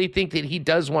legitimately think that he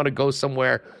does want to go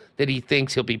somewhere that he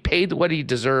thinks he'll be paid what he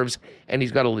deserves, and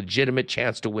he's got a legitimate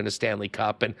chance to win a Stanley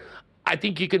Cup. And I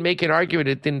think you can make an argument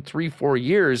that in 3-4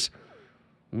 years,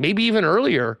 maybe even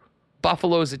earlier,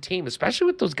 Buffalo is a team, especially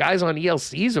with those guys on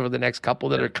ELCs over the next couple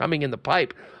that are coming in the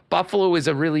pipe. Buffalo is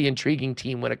a really intriguing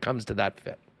team when it comes to that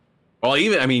fit. Well,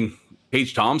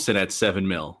 Paige Thompson at $7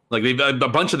 million. Like a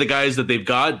bunch of the guys that they've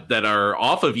got that are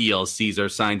off of ELCs are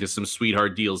signed to some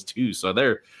sweetheart deals too. So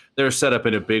they're set up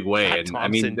in a big way. That and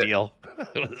Thompson deal.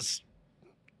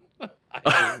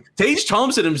 Tage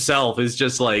Thompson himself is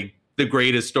just like the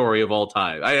greatest story of all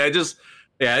time. I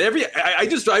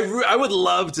would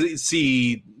love to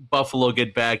see Buffalo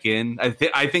get back in.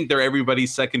 I think they're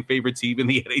everybody's second favorite team in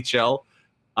the NHL,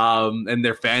 and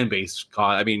their fan base.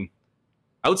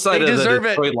 Outside of the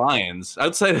Detroit Lions,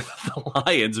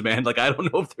 man, like I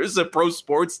don't know if there's a pro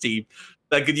sports team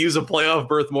that could use a playoff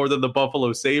berth more than the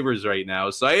Buffalo Sabres right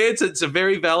now. So it's a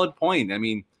very valid point. I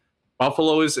mean,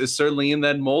 Buffalo is certainly in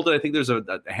that mold. And I think there's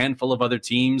a handful of other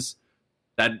teams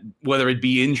that, whether it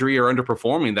be injury or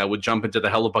underperforming, that would jump into the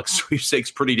Hellebuck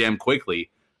sweepstakes pretty damn quickly.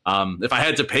 If I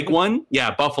had to pick one,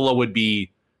 Buffalo would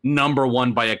be number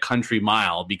one by a country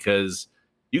mile because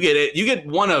you get it. You get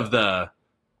one of the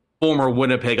former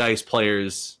Winnipeg Ice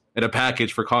players in a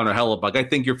package for Connor Hellebuck. I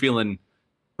think you're feeling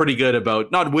pretty good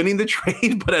about not winning the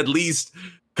trade, but at least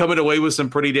coming away with some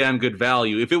pretty damn good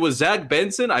value. If it was Zach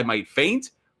Benson, I might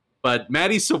faint, but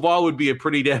Matty Savoie would be a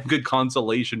pretty damn good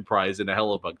consolation prize in a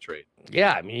Hellebuck trade.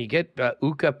 Yeah, I mean, you get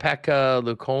Ukko-Pekka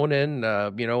Luukkonen,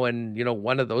 and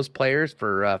one of those players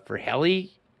for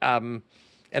Helly. And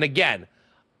again,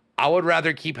 I would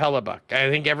rather keep Hellebuck. I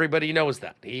think everybody knows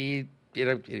that. You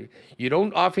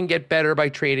don't often get better by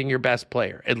trading your best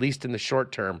player, at least in the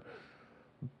short term.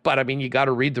 But I mean, you got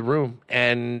to read the room,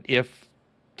 and if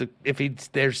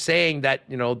they're saying that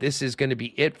this is going to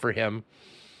be it for him,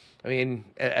 I mean,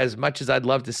 as much as I'd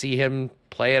love to see him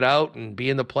play it out and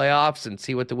be in the playoffs and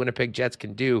see what the Winnipeg Jets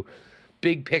can do,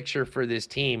 big picture for this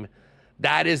team,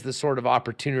 that is the sort of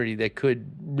opportunity that could,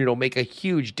 make a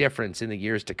huge difference in the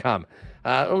years to come.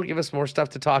 It'll give us more stuff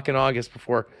to talk in August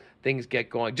before things get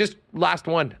going. Just last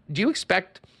one. Do you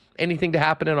expect anything to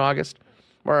happen in August?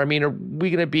 Or, I mean, are we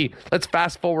going to be, let's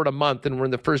fast forward a month and we're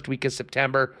in the first week of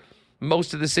September.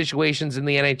 Most of the situations in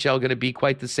the NHL going to be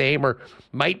quite the same, or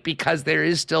might, because there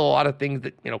is still a lot of things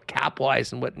that,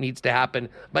 cap-wise and what needs to happen,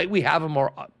 might we have a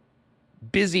more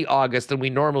busy August than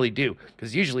we normally do?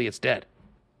 Because usually it's dead.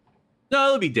 No,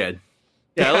 it'll be dead.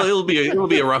 Yeah, it'll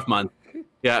be a rough month.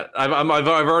 Yeah, I've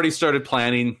already started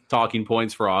planning talking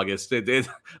points for August.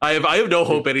 I have no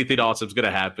hope anything awesome's going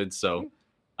to happen. So,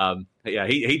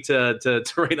 hate to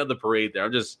rain on the parade there.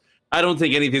 I don't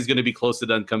think anything's going to be close to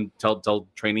done come till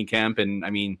training camp. And I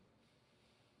mean,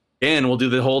 Dan will do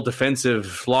the whole defensive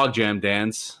logjam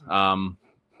dance.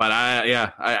 But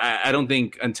I don't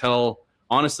think until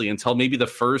maybe the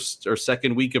first or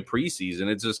second week of preseason,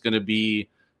 it's just going to be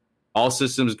all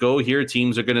systems go here.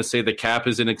 Teams are going to say the cap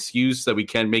is an excuse that we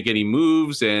can't make any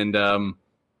moves, and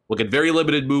we'll get very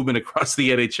limited movement across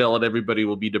the NHL, and everybody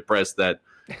will be depressed that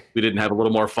we didn't have a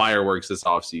little more fireworks this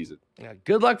offseason. Yeah,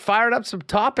 good luck firing up some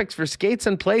topics for skates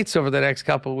and plates over the next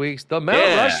couple of weeks. The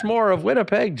Mount Rushmore of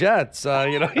Winnipeg Jets.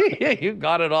 You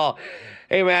got it all.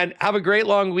 Hey, man, have a great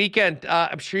long weekend.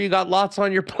 I'm sure you got lots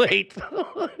on your plate.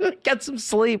 Get some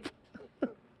sleep.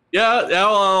 Yeah,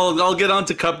 I'll get on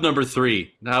to cup number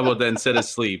 3. How about that instead of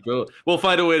sleep? We'll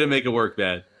find a way to make it work,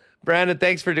 man. Brandon,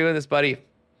 thanks for doing this, buddy.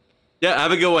 Yeah,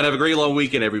 have a good one. Have a great long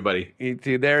weekend, everybody. You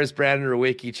too. There's Brandon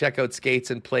Rewicki. Check out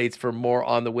Skates and Plates for more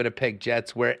on the Winnipeg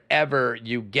Jets wherever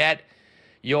you get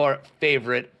your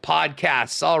favorite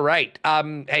podcasts. All right.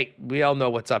 Hey, we all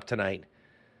know what's up tonight.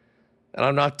 And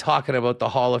I'm not talking about the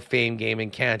Hall of Fame game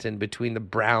in Canton between the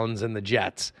Browns and the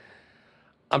Jets.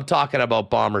 I'm talking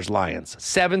about Bombers-Lions.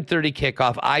 7:30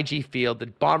 kickoff, IG Field. The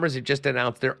Bombers have just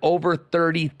announced they're over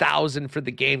 30,000 for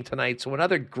the game tonight. So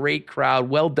another great crowd.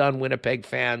 Well done, Winnipeg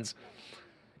fans.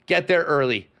 Get there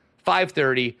early.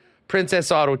 5:30, Princess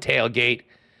Auto tailgate.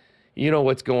 You know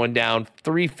what's going down.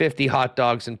 $3.50 hot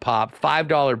dogs and pop.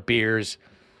 $5 beers.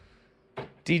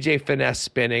 DJ Finesse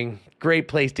spinning. Great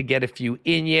place to get a few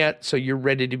in yet, so you're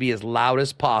ready to be as loud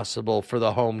as possible for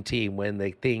the home team when the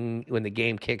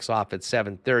game kicks off at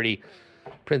 7:30.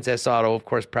 Princess Auto, of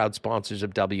course, proud sponsors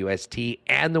of WST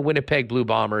and the Winnipeg Blue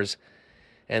Bombers,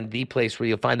 and the place where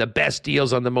you'll find the best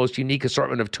deals on the most unique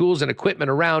assortment of tools and equipment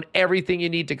around. Everything you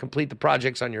need to complete the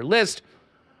projects on your list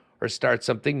or start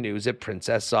something new at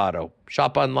Princess Auto.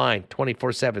 Shop online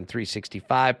 24/7,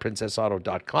 365,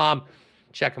 princessauto.com.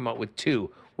 Check them out with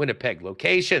 2 Winnipeg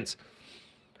locations.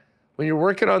 When you're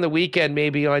working on the weekend,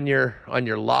 maybe on your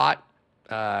lot,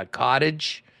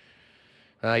 cottage,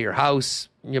 your house,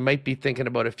 you might be thinking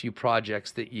about a few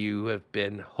projects that you have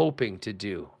been hoping to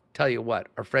do. Tell you what,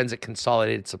 our friends at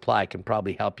Consolidated Supply can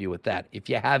probably help you with that. If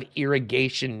you have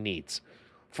irrigation needs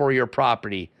for your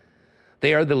property,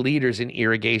 they are the leaders in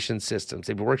irrigation systems.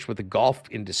 They've worked with the golf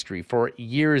industry for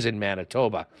years in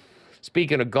Manitoba.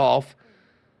 Speaking of golf,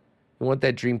 you want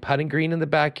that dream putting green in the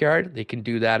backyard? They can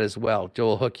do that as well. Joe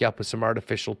will hook you up with some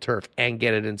artificial turf and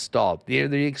get it installed. They're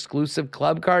the exclusive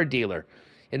club car dealer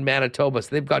in Manitoba. So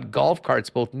they've got golf carts,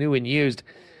 both new and used,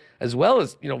 as well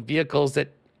as, vehicles that,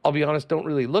 I'll be honest, don't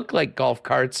really look like golf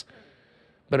carts,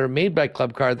 but are made by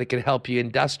Club Car that can help you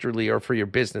industrially or for your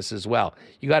business as well.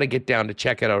 You got to get down to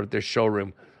check it out at their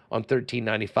showroom on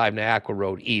 1395 Niagara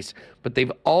Road East. But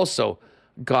they've also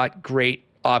got great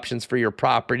options for your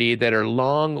property that are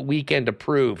long weekend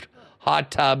approved.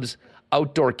 Hot tubs,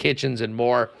 outdoor kitchens, and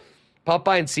more. Pop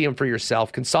by and see them for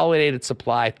yourself. Consolidated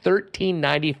Supply,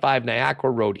 1395 Niagara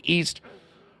Road East,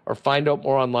 or find out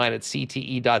more online at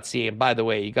cte.ca. And by the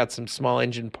way, you got some small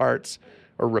engine parts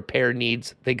or repair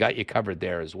needs, they got you covered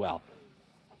there as well.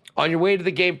 On your way to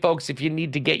the game, folks, if you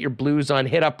need to get your Blues on,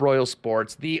 hit up Royal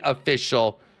Sports, the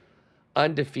official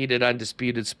undefeated,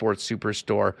 undisputed sports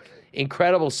superstore.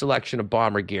 Incredible selection of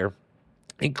Bomber gear,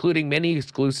 including many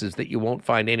exclusives that you won't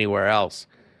find anywhere else.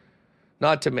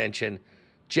 Not to mention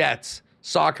Jets,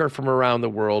 soccer from around the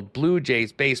world, Blue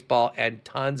Jays, baseball, and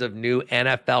tons of new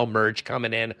NFL merch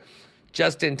coming in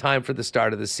just in time for the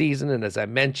start of the season. And as I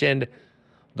mentioned,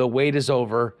 the wait is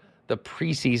over. The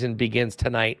preseason begins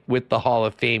tonight with the Hall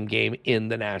of Fame game in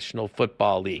the National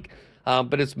Football League.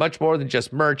 But it's much more than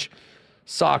just merch.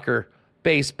 Soccer,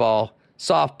 baseball,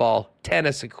 softball,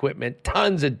 tennis equipment,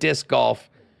 tons of disc golf,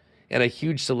 and a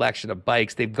huge selection of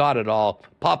bikes. They've got it all.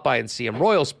 Pop by and see them.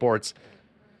 Royal Sports,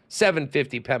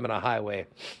 750 Pembina Highway.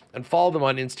 And follow them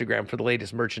on Instagram for the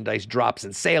latest merchandise drops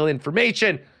and sale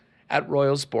information at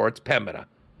Royal Sports Pembina.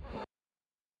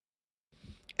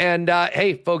 And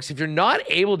hey, folks, if you're not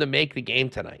able to make the game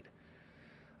tonight,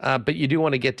 but you do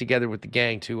want to get together with the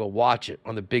gang to watch it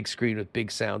on the big screen with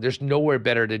big sound, there's nowhere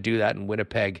better to do that in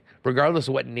Winnipeg, regardless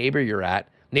of what neighborhood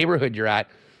you're at,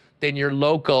 than your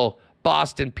local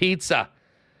Boston Pizza.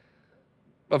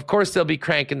 Of course, they'll be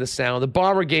cranking the sound. The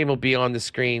Bomber game will be on the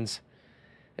screens,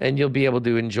 and you'll be able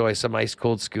to enjoy some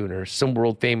ice-cold schooners, some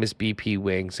world-famous BP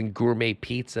wings, and gourmet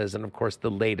pizzas, and, of course, the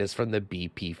latest from the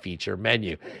BP feature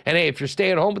menu. And, hey, if you're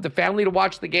staying home with the family to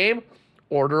watch the game,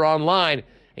 order online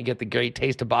and get the great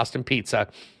taste of Boston Pizza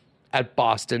at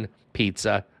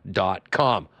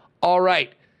bostonpizza.com. All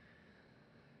right.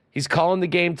 He's calling the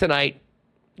game tonight.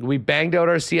 We banged out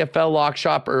our CFL Lock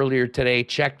Shop earlier today.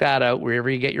 Check that out wherever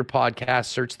you get your podcast.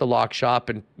 Search the Lock Shop,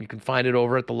 and you can find it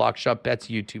over at the Lock Shop Bets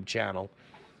YouTube channel.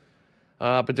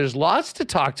 But there's lots to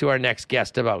talk to our next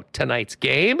guest about. Tonight's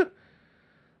game,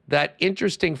 that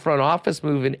interesting front office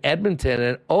move in Edmonton,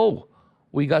 and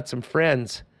we got some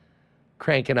friends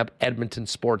cranking up Edmonton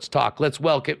sports talk. Let's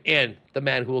welcome in the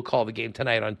man who will call the game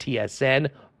tonight on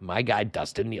TSN, my guy,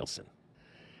 Dustin Nielsen.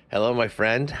 Hello, my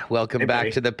friend. Welcome back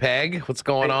buddy. to the Peg. What's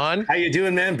going on? How you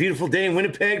doing, man? Beautiful day in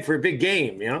Winnipeg for a big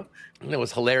game, you know? It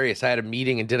was hilarious. I had a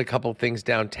meeting and did a couple of things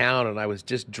downtown, and I was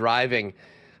just driving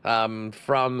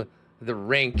from the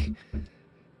rink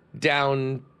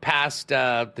down past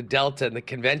the Delta and the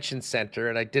convention center,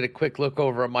 and I did a quick look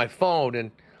over at my phone,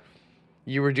 and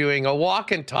you were doing a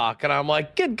walk and talk, and I'm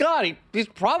like, good God, he's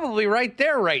probably right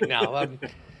there right now.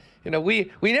 We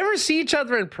never see each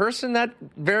other in person that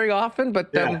very often,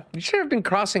 but we should have been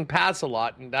crossing paths a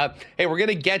lot. And hey, we're going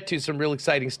to get to some real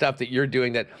exciting stuff that you're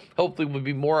doing that hopefully will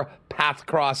be more path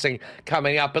crossing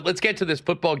coming up. But let's get to this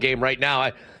football game right now.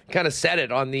 I kind of said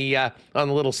it on the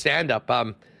little stand up.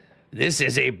 This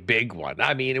is a big one.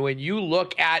 I mean, when you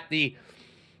look at the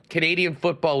Canadian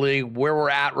Football League, where we're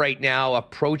at right now,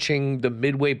 approaching the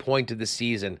midway point of the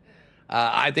season,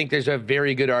 I think there's a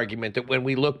very good argument that when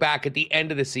we look back at the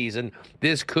end of the season,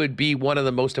 this could be one of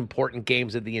the most important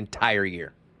games of the entire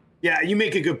year. Yeah, you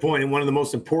make a good point. And one of the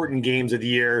most important games of the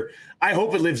year. I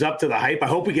hope it lives up to the hype. I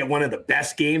hope we get one of the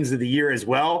best games of the year as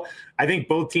well. I think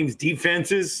both teams'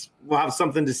 defenses will have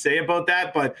something to say about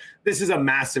that, but this is a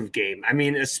massive game. I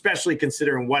mean, especially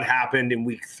considering what happened in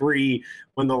week 3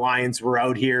 when the Lions were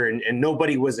out here and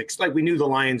nobody was we knew the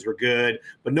Lions were good,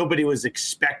 but nobody was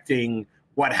expecting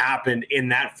what happened in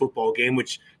that football game,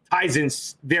 which ties in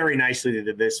very nicely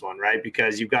to this one, right?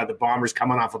 Because you've got the Bombers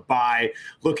coming off a bye,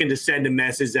 looking to send a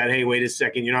message that, hey, wait a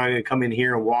second, you're not going to come in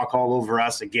here and walk all over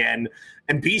us again.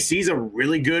 And BC's a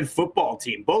really good football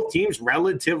team. Both teams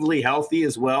relatively healthy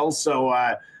as well. So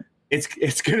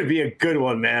it's going to be a good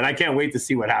one, man. I can't wait to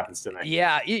see what happens tonight.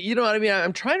 Yeah, you know what I mean?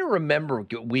 I'm trying to remember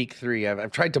week 3.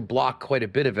 I've tried to block quite a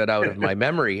bit of it out of my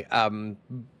memory.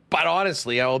 But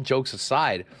honestly, all jokes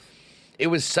aside, it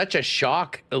was such a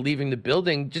shock leaving the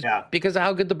building just because of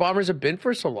how good the Bombers have been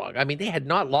for so long. I mean, they had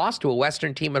not lost to a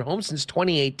Western team at home since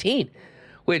 2018,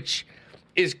 which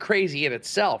is crazy in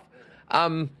itself.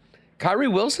 Kyrie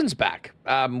Wilson's back,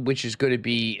 which is going to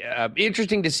be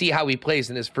interesting to see how he plays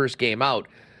in his first game out.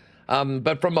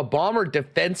 But from a Bomber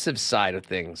defensive side of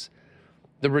things,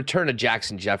 the return of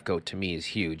Jackson Jeffcoat to me is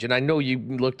huge. And I know you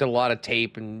looked at a lot of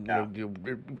tape, and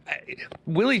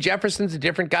Willie Jefferson's a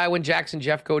different guy when Jackson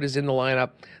Jeffcoat is in the lineup.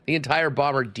 The entire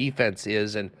Bomber defense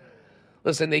is. And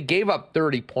listen, they gave up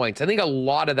 30 points. I think a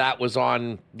lot of that was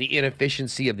on the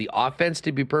inefficiency of the offense,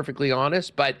 to be perfectly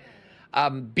honest. But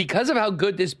because of how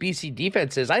good this BC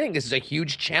defense is, I think this is a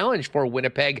huge challenge for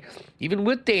Winnipeg. Even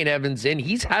with Dane Evans in,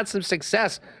 he's had some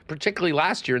success, particularly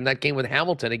last year in that game with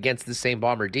Hamilton against the same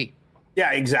Bomber D.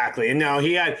 Yeah, exactly. And now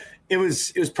it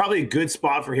was probably a good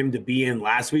spot for him to be in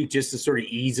last week, just to sort of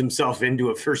ease himself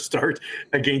into a first start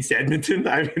against Edmonton.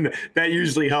 I mean, that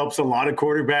usually helps a lot of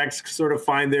quarterbacks sort of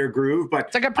find their groove. But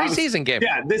it's like a preseason game.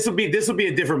 Yeah, this will be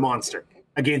a different monster.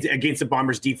 against the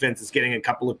Bombers defense is getting a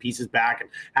couple of pieces back and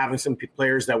having some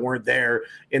players that weren't there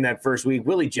in that first week.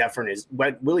 Willie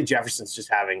Jefferson's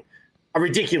just having a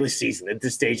ridiculous season at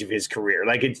this stage of his career.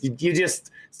 Like you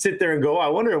just sit there and go, I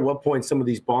wonder at what point some of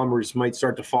these Bombers might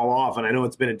start to fall off. And I know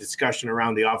it's been a discussion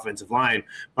around the offensive line,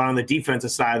 but on the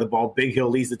defensive side of the ball, Big Hill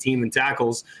leads the team in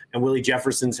tackles, and Willie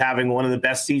Jefferson's having one of the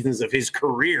best seasons of his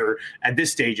career at this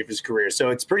stage of his career. So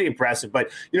it's pretty impressive.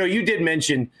 But, you did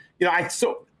mention,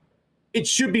 it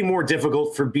should be more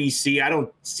difficult for BC. I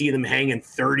don't see them hanging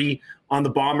 30 on the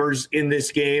Bombers in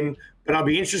this game. But I'll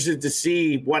be interested to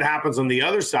see what happens on the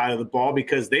other side of the ball,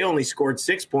 because they only scored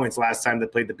 6 points last time they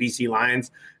played the BC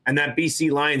Lions, and that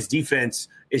BC Lions defense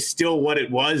is still what it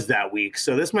was that week.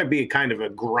 So this might be a kind of a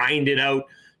grinded out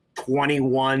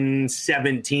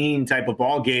 21-17 type of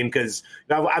ball game, because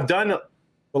I've done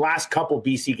the last couple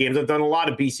BC games. I've done a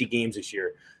lot of BC games this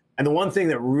year. And the one thing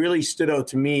that really stood out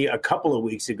to me a couple of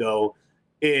weeks ago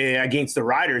against the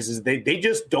Riders is they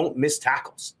just don't miss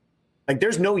tackles. Like,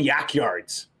 there's no yak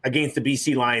yards against the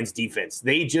BC Lions defense.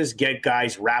 They just get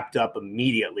guys wrapped up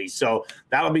immediately. So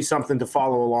that'll be something to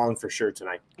follow along for sure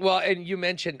tonight. Well, and you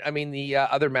mentioned, the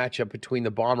other matchup between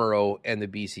the Bomber-O and the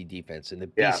BC defense. And the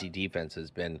BC defense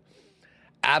has been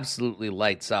absolutely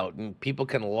lights out. And people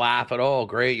can laugh at, oh,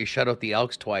 great, you shut out the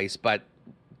Elks twice. But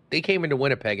they came into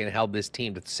Winnipeg and held this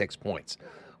team to 6 points,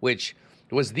 which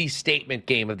was the statement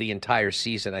game of the entire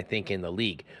season, I think, in the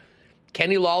league.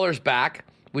 Kenny Lawler's back,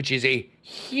 which is a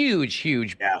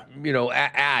huge,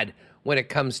 add when it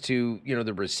comes to,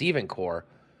 the receiving core.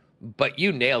 But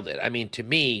you nailed it. To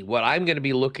me, what I'm going to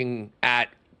be looking at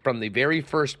from the very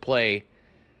first play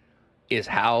is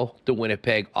how the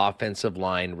Winnipeg offensive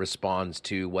line responds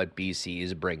to what BC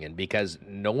is bringing, because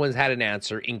no one's had an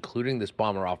answer, including this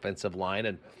Bomber offensive line.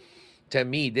 And to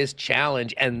me, this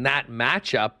challenge and that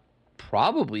matchup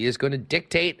probably is going to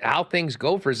dictate how things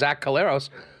go for Zach Collaros,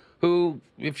 who,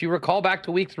 if you recall back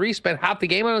to week 3, spent half the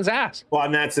game on his ass. Well,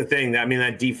 and that's the thing.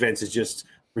 That defense is just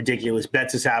ridiculous.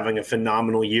 Betts is having a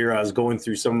phenomenal year. I was going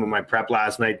through some of my prep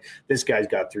last night. This guy's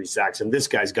got 3 sacks, and this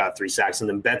guy's got 3 sacks, and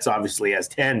then Betts obviously has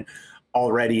 10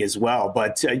 already as well.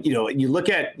 But, you look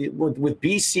at with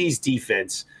BC's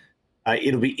defense,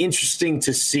 it'll be interesting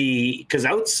to see, because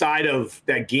outside of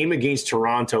that game against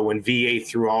Toronto when VA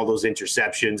threw all those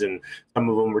interceptions and some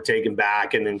of them were taken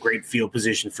back and then great field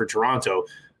position for Toronto,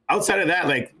 outside of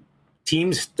that,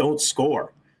 teams don't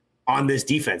score on this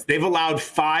defense. They've allowed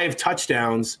 5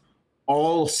 touchdowns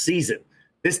all season.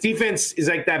 This defense is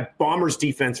like that Bombers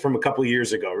defense from a couple of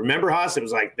years ago. Remember, Huss? It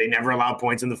was like they never allowed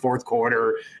points in the fourth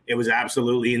quarter. It was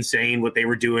absolutely insane what they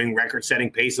were doing,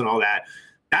 record-setting pace and all that.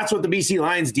 That's what the BC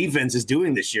Lions defense is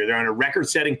doing this year. They're on a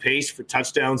record-setting pace for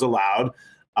touchdowns allowed.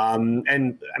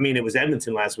 It was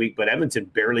Edmonton last week, but Edmonton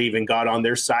barely even got on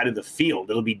their side of the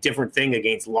field. It'll be a different thing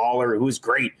against Lawler, who was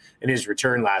great in his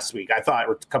return last week. I thought,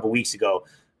 or a couple weeks ago,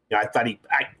 I thought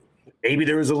maybe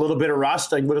there was a little bit of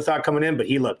rust I would have thought coming in, but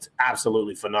he looked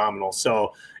absolutely phenomenal.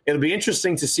 So it'll be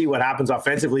interesting to see what happens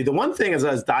offensively. The one thing, as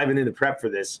I was diving into prep for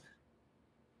this,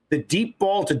 the deep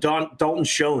ball to Dalton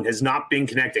Schoen has not been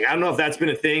connecting. I don't know if that's been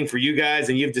a thing for you guys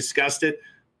and you've discussed it,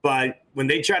 but when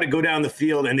they try to go down the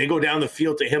field, and they go down the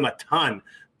field to him a ton,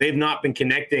 they've not been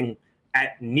connecting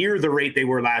at near the rate they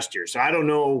were last year. So I don't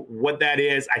know what that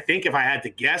is. I think if I had to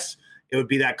guess, it would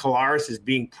be that Collaros is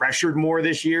being pressured more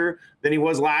this year than he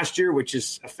was last year, which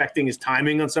is affecting his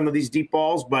timing on some of these deep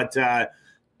balls. But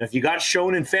if you got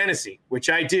Schoen in fantasy, which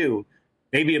I do,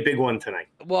 maybe a big one tonight.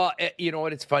 Well, you know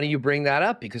what? It's funny you bring that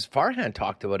up, because Farhan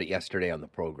talked about it yesterday on the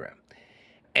program.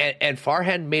 And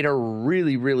Farhan made a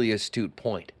really, really astute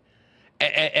point.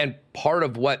 And part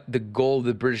of what the goal of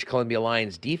the British Columbia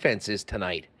Lions defense is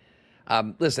tonight.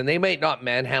 Listen, they might not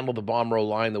manhandle the Bomber-O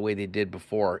line the way they did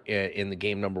before in the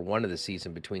game number 1 of the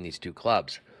season between these two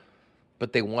clubs,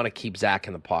 but they want to keep Zach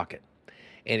in the pocket.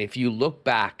 And if you look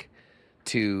back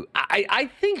to, I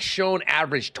think Schoen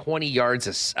averaged 20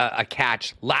 yards a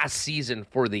catch last season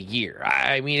for the year.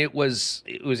 It was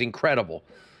incredible.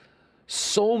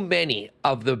 So many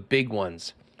of the big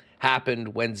ones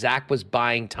happened when Zach was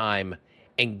buying time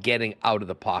and getting out of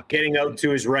the pocket. Getting out to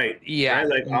his right. Yeah.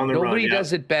 Right? On the Nobody run,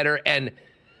 does it better. And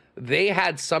they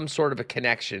had some sort of a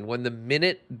connection. When the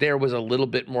minute there was a little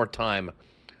bit more time,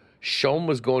 Schoen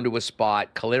was going to a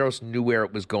spot, Collaros knew where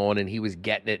it was going, and he was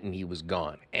getting it, and he was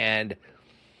gone. And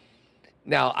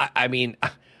now,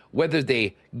 whether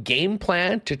they game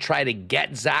plan to try to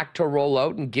get Zach to roll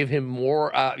out and give him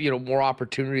more, more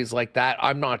opportunities like that,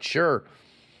 I'm not sure.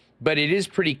 But it is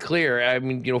pretty clear.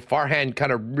 Farhan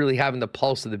kind of really having the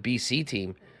pulse of the BC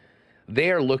team.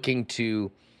 They are looking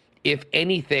to, if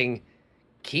anything,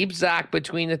 keep Zach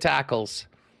between the tackles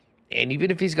And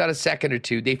even if he's got a second or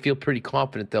two, they feel pretty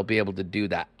confident they'll be able to do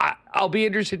that. I'll be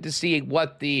interested to see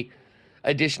what the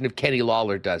addition of Kenny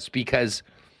Lawler does, because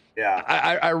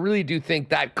I really do think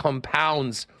that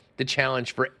compounds the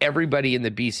challenge for everybody in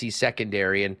the BC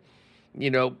secondary. And,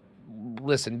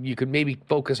 listen, you could maybe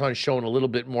focus on showing a little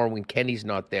bit more when Kenny's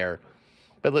not there.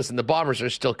 But listen, the Bombers are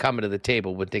still coming to the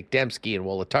table with Nick Dembski and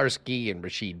Wolodarski and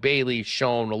Rasheed Bailey,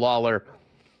 Schoen, Lawler.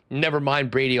 Never mind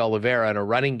Brady Oliveira in a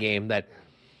running game that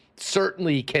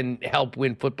certainly can help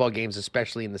win football games,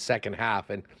 especially in the second half.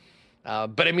 And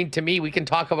but I mean, to me, we can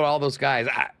talk about all those guys.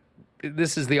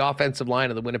 This is the offensive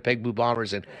line of the Winnipeg Blue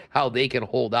Bombers and how they can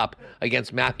hold up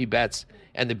against Matthew Betts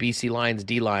and the BC Lions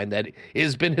D-line that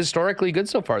has been historically good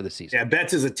so far this season. Yeah,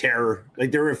 Betts is a terror.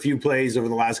 Like, there were a few plays over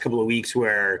the last couple of weeks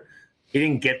where he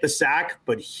didn't get the sack,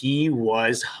 but he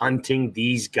was hunting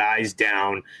these guys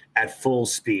down at full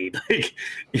speed. Like,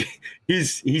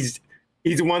 he's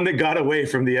one that got away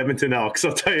from the Edmonton Elks.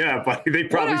 I'll tell you that, buddy. They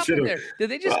probably should have. Did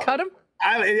they just cut him?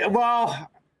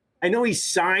 I know he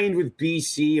signed with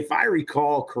BC. If I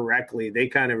recall correctly, they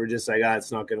kind of were just like,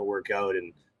 it's not going to work out.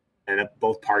 And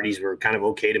both parties were kind of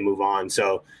okay to move on.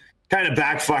 So kind of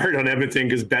backfired on Edmonton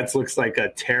because Betts looks like a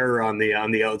terror on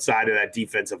the outside of that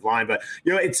defensive line. But,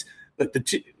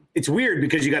 it's weird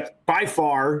because you got by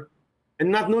far, and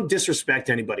no disrespect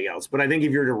to anybody else, but I think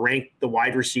if you're to rank the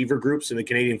wide receiver groups in the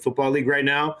Canadian Football League right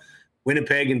now,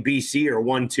 Winnipeg and BC are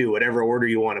 1-2, whatever order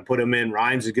you want to put them in.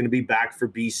 Rhymes is going to be back for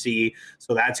BC,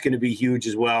 so that's going to be huge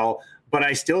as well. But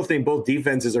I still think both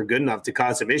defenses are good enough to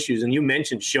cause some issues. And you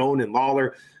mentioned Schoen and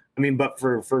Lawler. I mean, but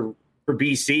for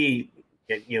BC,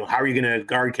 how are you going to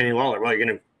guard Kenny Lawler? Well, you're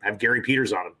going to have Gary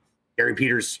Peters on him. Gary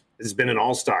Peters has been an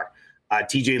all-star.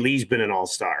 TJ Lee's been an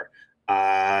all-star.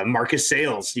 Marcus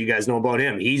Sales, you guys know about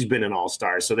him. He's been an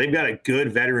all-star. So they've got a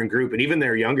good veteran group. And even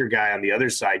their younger guy on the other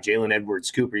side, Jalen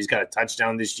Edwards-Cooper, he's got a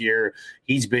touchdown this year.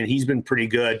 He's been pretty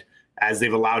good as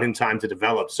they've allowed him time to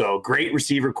develop. So great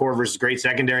receiver core versus great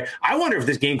secondary. I wonder if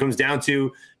this game comes down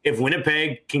to if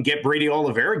Winnipeg can get Brady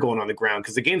Oliveira going on the ground,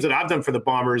 because the games that I've done for the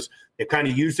Bombers, they've kind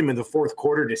of used him in the fourth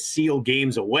quarter to seal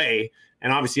games away.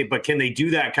 And obviously, but can they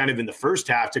do that kind of in the first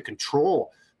half to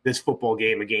control this football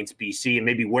game against BC and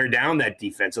maybe wear down that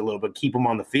defense a little bit, keep them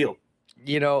on the field?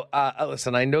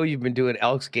 Listen, I know you've been doing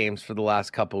Elks games for the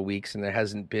last couple of weeks, and there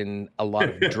hasn't been a lot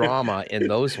of drama in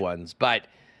those ones, but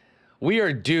we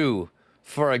are due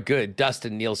for a good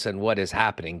Dustin Nielsen What Is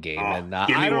Happening game. And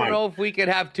I don't know if we could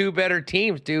have two better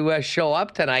teams to show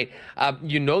up tonight.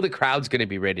 The crowd's going to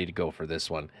be ready to go for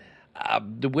this one.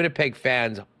 The Winnipeg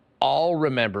fans all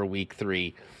remember week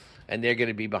 3, and they're going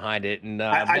to be behind it. And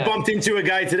I bumped into a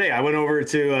guy today. I went over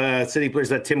to City Place,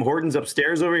 that Tim Hortons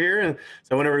upstairs over here. And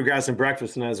so I went over to grab some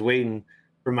breakfast, and I was waiting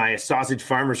for my sausage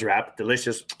farmer's wrap.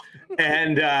 Delicious.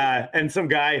 And some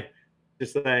guy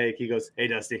just like, he goes, "Hey,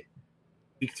 Dusty,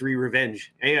 week 3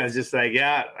 revenge." And I was just like,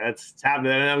 yeah, that's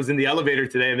happening. And I was in the elevator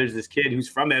today, and there's this kid who's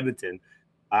from Edmonton.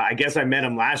 I guess I met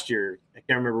him last year. I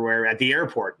can't remember where, at the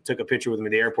airport. Took a picture with him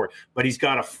at the airport. But he's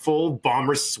got a full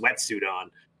bomber sweatsuit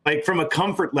on. Like, from a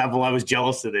comfort level, I was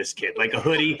jealous of this kid. Like a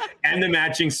hoodie and the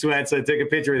matching sweats. So I took a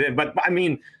picture with him. But, I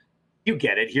mean, you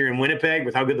get it. Here in Winnipeg,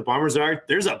 with how good the Bombers are,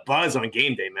 there's a buzz on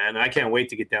game day, man. I can't wait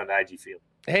to get down to IG Field.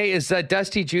 Hey, is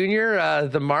Dusty Jr.,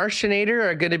 the Martianator,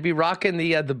 are going to be rocking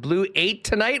the Blue 8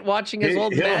 tonight, watching his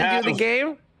old man do the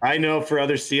game? I know for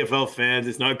other CFL fans,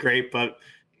 it's not great, but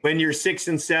when you're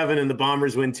 6-7 and the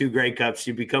Bombers win 2 Grey Cups,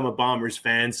 you become a Bombers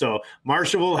fan. So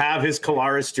Marshall will have his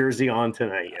Colaris jersey on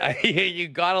tonight. You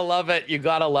got to love it. You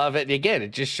got to love it. And again,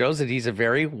 it just shows that he's a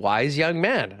very wise young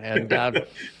man. And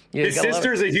his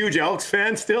sister's a huge Elks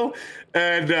fan still.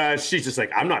 And she's just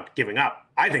like, I'm not giving up.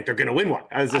 I think they're going to win one.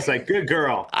 I was just like, good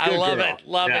girl. I love it.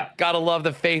 Love it. Got to love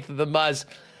the faith of the Muzz.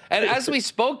 And as we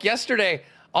spoke yesterday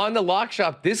on the Lock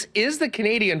Shop, this is the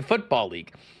Canadian Football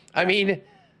League. I mean,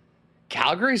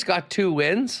 Calgary's got 2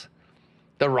 wins.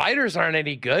 The Riders aren't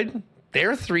any good.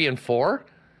 They're 3-4.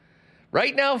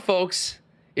 Right now, folks,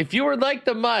 if you were like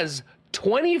the Muzz,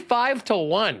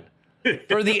 25-1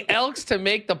 for the Elks to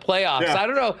make the playoffs. Yeah.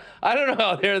 I don't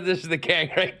know. This is the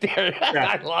gang right there.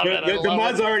 Yeah. I love it. The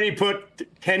Muzz already put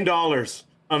 $10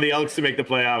 on the Elks to make the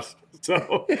playoffs.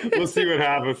 So we'll see what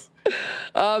happens.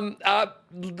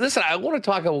 Listen, I want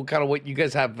to talk about kind of what you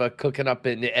guys have cooking up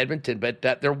in Edmonton, but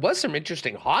there was some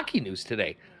interesting hockey news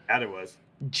today. Yeah, there was.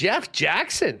 Jeff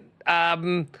Jackson,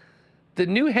 the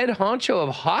new head honcho of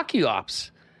hockey ops.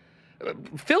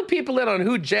 Fill people in on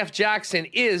who Jeff Jackson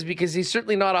is, because he's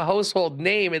certainly not a household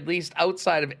name, at least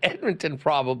outside of Edmonton,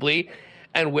 probably.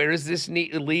 And where does this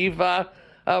leave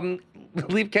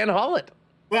Ken Holland?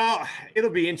 Well,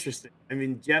 it'll be interesting. I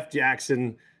mean, Jeff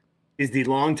Jackson is the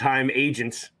longtime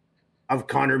agent of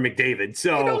Connor McDavid.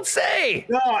 So You don't say.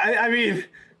 no, I mean,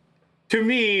 to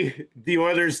me, the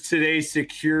Oilers today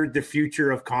secured the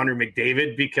future of Connor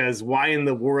McDavid, because why in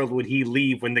the world would he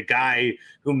leave when the guy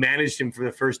who managed him for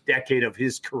the first decade of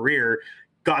his career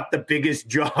got the biggest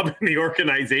job in the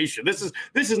organization? This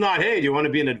is not, hey, do you want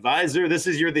to be an advisor?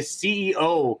 You're the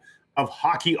CEO of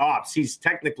hockey ops. He's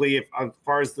technically, as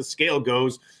far as the scale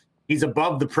goes, he's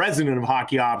above the president of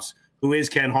hockey ops, who is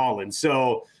Ken Holland.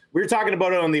 So we were talking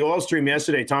about it on the Oil Stream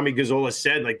yesterday. Tommy Gazzola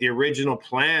said, like, the original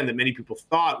plan that many people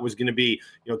thought was going to be,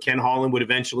 Ken Holland would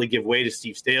eventually give way to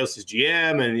Steve Staios as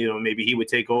GM, and, maybe he would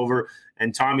take over.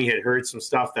 And Tommy had heard some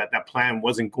stuff that plan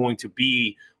wasn't going to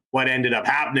be what ended up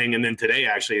happening. And then today,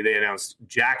 actually, they announced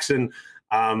Jackson.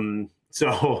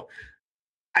 So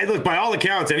I look, by all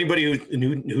accounts, anybody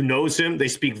who knows him, they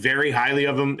speak very highly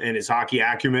of him and his hockey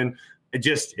acumen.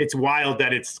 It's wild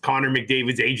that it's Connor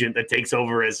McDavid's agent that takes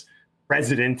over as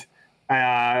president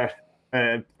or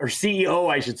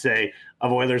CEO, I should say,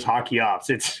 of Oilers hockey ops.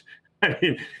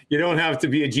 You don't have to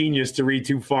be a genius to read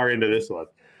too far into this one.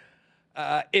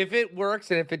 If it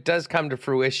works and if it does come to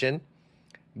fruition,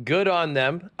 good on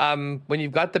them. When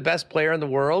you've got the best player in the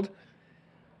world,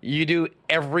 you do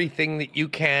everything that you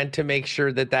can to make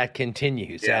sure that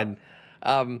continues. Yeah.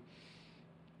 And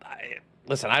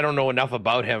listen, I don't know enough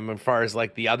about him as far as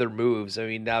like the other moves. I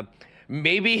mean,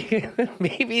 maybe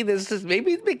McDavid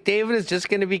is just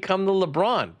going to become the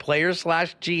LeBron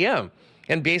player/GM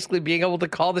and basically being able to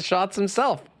call the shots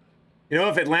himself.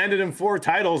 If it landed him 4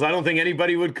 titles, I don't think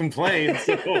anybody would complain.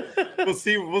 So we'll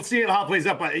see. We'll see how it plays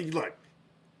up. Look,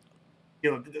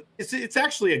 it's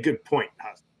actually a good point.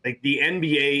 Like, the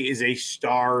NBA is a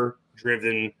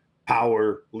star-driven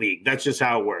power league. That's just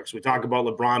how it works. We talk about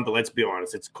LeBron, but let's be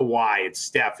honest. It's Kawhi, it's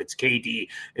Steph, it's KD,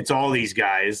 it's all these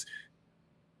guys.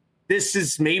 This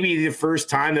is maybe the first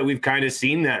time that we've kind of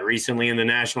seen that recently in the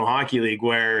National Hockey League,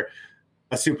 where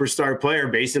a superstar player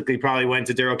basically probably went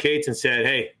to Daryl Cates and said,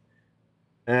 hey,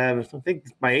 I think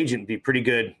my agent would be pretty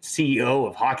good CEO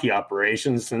of hockey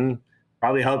operations and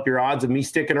probably help your odds of me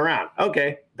sticking around.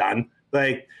 Okay, done.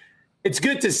 Like, it's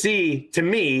good to see, to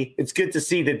me, it's good to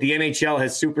see that the NHL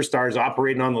has superstars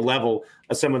operating on the level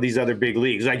of some of these other big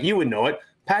leagues. Like, you would know it.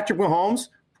 Patrick Mahomes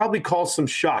probably calls some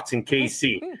shots in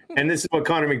KC. And this is what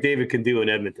Connor McDavid can do in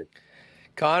Edmonton.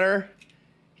 Connor,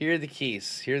 here are the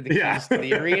keys. Here are the keys to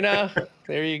the arena.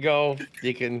 There you go.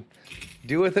 You can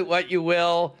do with it what you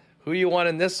will. Who you want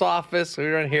in this office, who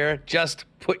you want here, just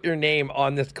put your name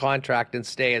on this contract and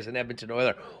stay as an Edmonton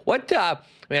Oiler.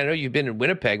 I know you've been in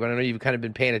Winnipeg, but I know you've kind of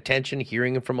been paying attention,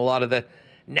 hearing from a lot of the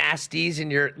nasties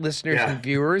and your listeners and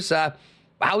viewers.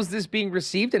 How's this being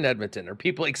received in Edmonton? Are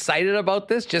people excited about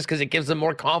this just because it gives them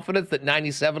more confidence that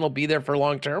 97 will be there for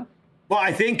long term? Well,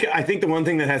 I think the one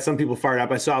thing that has some people fired up,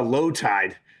 I saw Low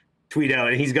Tide tweet out,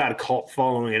 and he's got a cult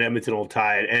following at Edmonton Old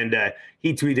Tide, and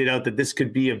he tweeted out that this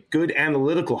could be a good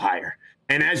analytical hire.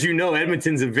 And as you know,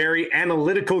 Edmonton's a very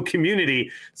analytical community,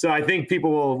 so I think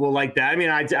people will like that. I mean,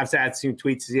 I've had some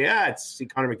tweets, it's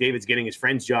Connor McDavid's getting his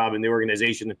friend's job in the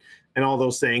organization and all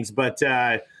those things, but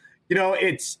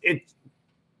it's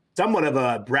somewhat of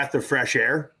a breath of fresh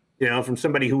air, from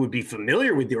somebody who would be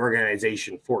familiar with the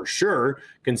organization for sure,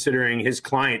 considering his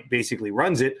client basically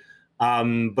runs it.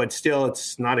 But still,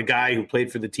 it's not a guy who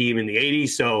played for the team in the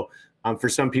 80s. So for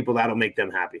some people, that'll make them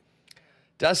happy.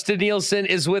 Dustin Nielsen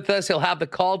is with us. He'll have the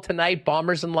call tonight,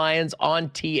 Bombers and Lions on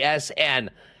TSN.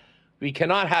 We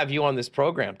cannot have you on this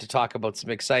program to talk about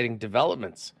some exciting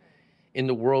developments in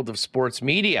the world of sports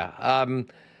media.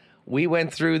 We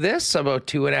went through this about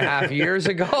 2.5 years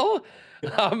ago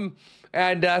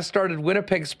and started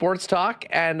Winnipeg Sports Talk.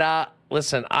 And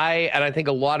listen, I think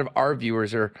a lot of our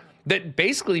viewers that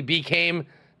basically became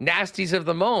nasties of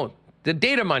the moan, the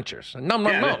data munchers. No.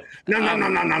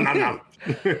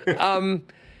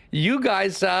 You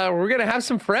guys, we're going to have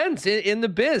some friends in the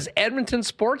biz. Edmonton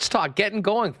Sports Talk getting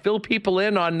going. Fill people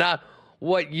in on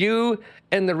what you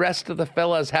and the rest of the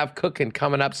fellas have cooking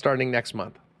coming up starting next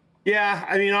month. Yeah,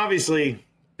 I mean, obviously,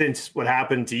 since what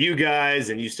happened to you guys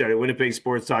and you started Winnipeg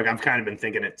Sports Talk, I've kind of been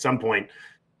thinking at some point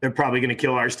they're probably going to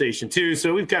kill our station too.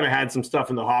 So we've kind of had some stuff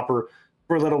in the hopper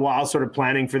for a little while, sort of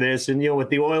planning for this. And, with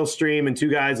the Oil Stream and 2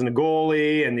 guys and a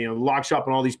goalie and, the Lock Shop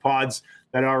and all these pods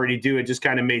that I already do, it just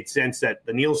kind of made sense that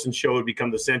the Nielsen Show would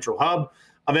become the central hub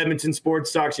of Edmonton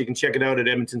Sports Talk. So you can check it out at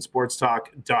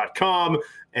edmontonsportstalk.com.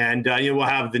 And, we'll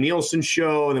have the Nielsen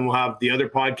Show, and then we'll have the other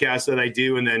podcasts that I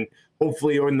do. And then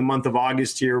hopefully in the month of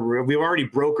August here, we've already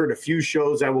brokered a few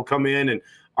shows that will come in, and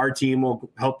our team will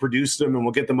help produce them, and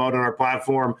we'll get them out on our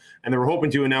platform. And then we're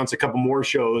hoping to announce a couple more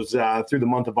shows through the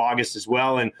month of August as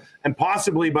well. And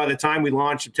possibly by the time we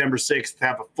launch September 6th,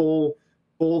 have a full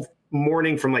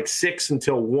morning from like 6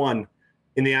 until 1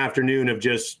 in the afternoon of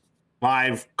just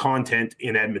live content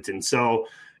in Edmonton. So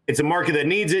it's a market that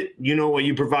needs it. You know what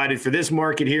you provided for this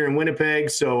market here in Winnipeg.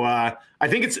 So I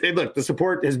think look, the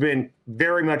support has been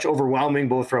very much overwhelming,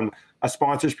 both from a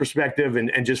sponsor's perspective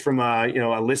and just from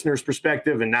a listener's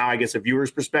perspective, and now I guess a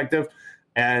viewer's perspective.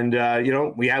 And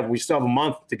we still have a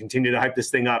month to continue to hype this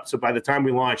thing up. So by the time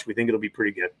we launch, we think it'll be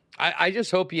pretty good. I just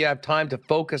hope you have time to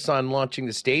focus on launching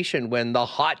the station when the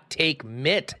hot take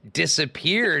mitt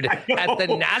disappeared at the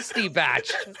nasty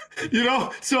batch.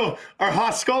 So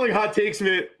our scalding hot takes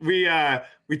mitt,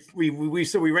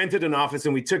 we rented an office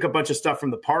and we took a bunch of stuff from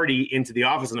the party into the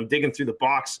office, and I'm digging through the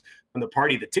box from the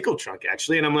party, the tickle trunk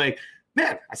actually, and I'm like,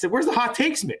 man, I said, where's the hot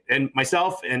takes mitt? And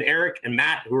myself and Eric and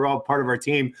Matt, who are all part of our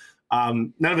team,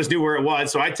 none of us knew where it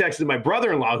was. So I texted my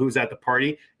brother-in-law who was at the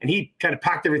party, and he kind of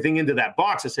packed everything into that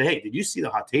box. I said, hey, did you see the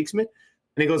hot takes mitt?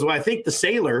 And he goes, well, I think the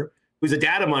sailor, who's a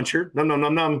data muncher,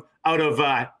 out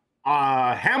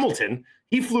of Hamilton,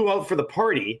 he flew out for the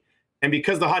party. And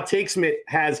because the hot takes mitt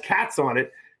has cats on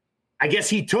it, I guess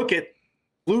he took it,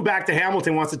 flew back to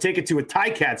Hamilton, wants to take it to a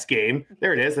Ticats game.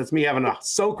 There it is. That's me having a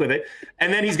soak with it.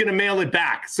 And then he's going to mail it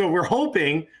back. So we're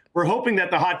hoping that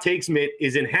the hot takes mitt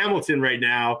is in Hamilton right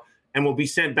now and will be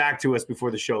sent back to us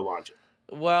before the show launches.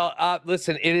 Well,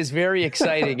 listen, it is very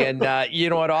exciting. And you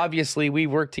know what? Obviously, we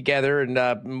work together,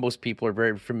 and most people are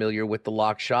very familiar with the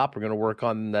lock shop. We're going to work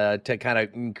on to kind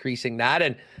of increasing that.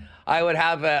 And I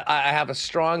have a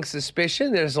strong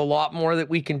suspicion there's a lot more that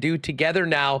we can do together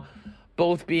now,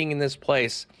 both being in this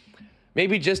place.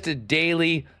 Maybe just a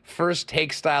daily first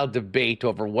take style debate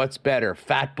over what's better,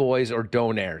 Fat Boys or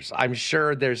Donairs. I'm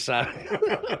sure there's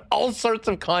all sorts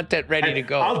of content ready to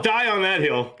go. I'll die on that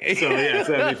hill. So, yeah,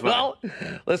 that'd be fun. Well,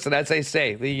 listen, as I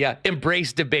say, the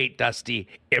embrace debate, Dusty.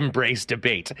 Embrace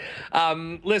debate.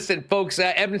 Listen, folks,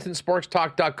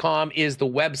 EdmontonSportsTalk.com is the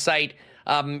website.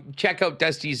 Check out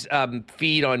Dusty's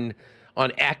feed on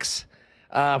X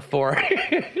for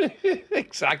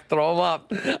exact throw them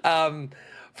up.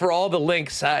 For all the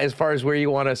links as far as where you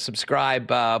want to subscribe,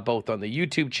 both on the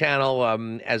YouTube channel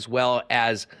as well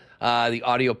as the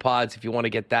audio pods, if you want to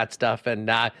get that stuff.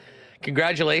 And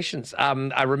congratulations.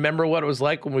 I remember what it was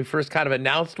like when we first kind of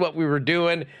announced what we were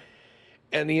doing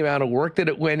and the amount of work that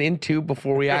it went into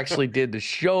before we actually did the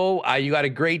show. You got a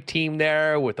great team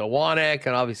there with Awanek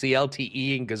and obviously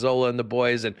LTE and Gazzola and the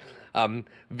boys. And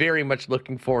very much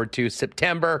looking forward to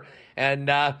September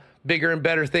and bigger and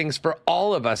better things for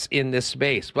all of us in this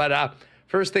space. But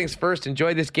first things first,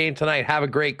 enjoy this game tonight. Have a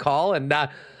great call. And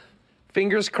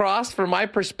fingers crossed from my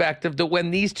perspective that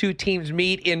when these two teams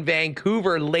meet in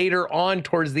Vancouver later on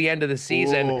towards the end of the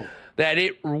season, that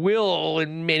it will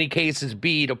in many cases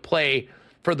be to play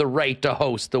for the right to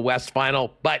host the West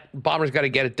Final. But Bombers got to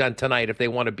get it done tonight if they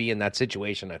want to be in that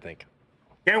situation, I think.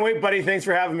 Can't wait, buddy. Thanks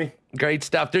for having me. Great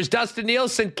stuff. There's Dustin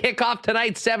Nielsen. Kickoff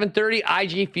tonight, 7:30,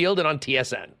 IG Field and on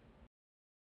TSN.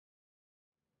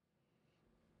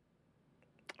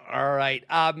 All right.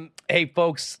 Hey,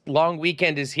 folks, long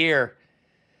weekend is here.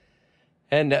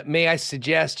 And may I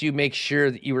suggest you make sure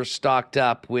that you are stocked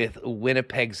up with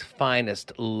Winnipeg's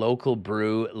finest local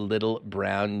brew, Little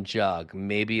Brown Jug.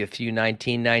 Maybe a few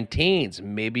 1919s,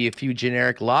 maybe a few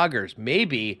generic lagers.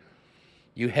 Maybe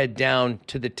you head down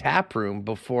to the tap room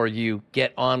before you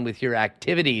get on with your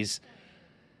activities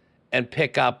and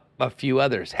pick up a few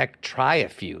others. Heck, try a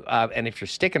few. And if you're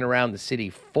sticking around the city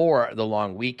for the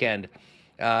long weekend,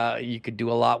 you could do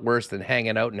a lot worse than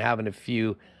hanging out and having a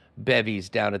few bevies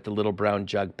down at the Little Brown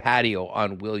Jug patio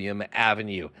on William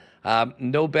Avenue.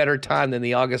 No better time than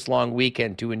the August long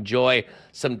weekend to enjoy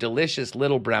some delicious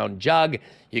Little Brown Jug.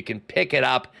 You can pick it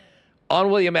up on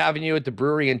William Avenue at the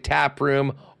brewery and tap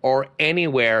room or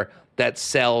anywhere that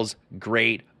sells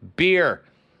great beer.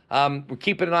 We're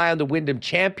keeping an eye on the Wyndham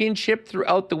Championship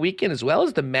throughout the weekend, as well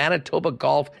as the Manitoba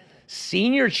Golf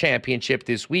Senior Championship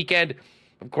this weekend.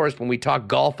 Of course, when we talk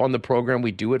golf on the program,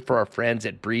 we do it for our friends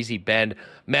at Breezy Bend.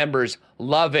 Members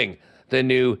loving the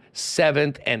new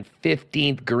 7th and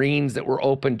 15th greens that were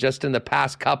opened just in the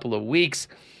past couple of weeks.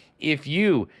 If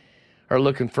you are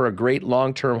looking for a great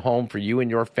long-term home for you and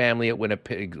your family at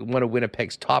Winnipeg, one of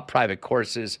Winnipeg's top private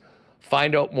courses,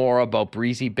 find out more about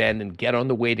Breezy Bend and get on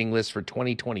the waiting list for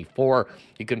 2024.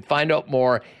 You can find out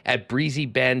more at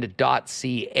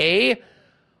breezybend.ca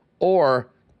or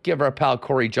give our pal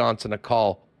Corey Johnson a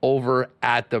call over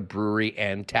at the Brewery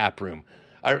and Tap Room.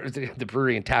 The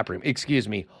Brewery and Tap Room,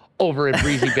 over at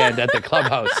Breezy Bend at the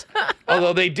clubhouse.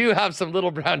 Although they do have some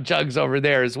Little Brown Jugs over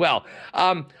there as well.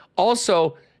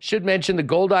 Also, should mention the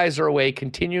Gold Eyes are away,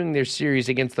 continuing their series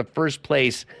against the first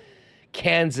place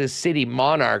Kansas City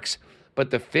Monarchs.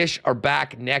 but the Fish are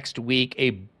back next week.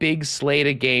 A big slate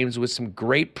of games with some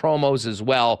great promos as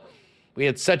well. We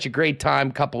had such a great time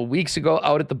a couple of weeks ago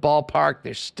out at the ballpark.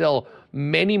 There's still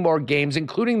many more games,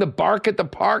 including the Bark at the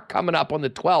Park coming up on the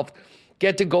 12th.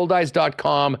 Get to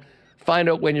goldeyes.com, find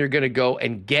out when you're going to go,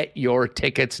 and get your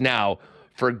tickets now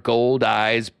for Gold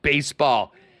Eyes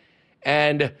Baseball.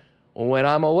 And when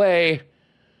I'm away,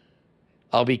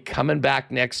 I'll be coming back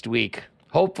next week,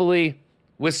 hopefully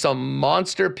with some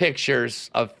monster pictures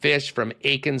of fish from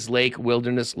Aikens Lake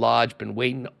Wilderness Lodge. Been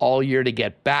waiting all year to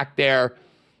get back there,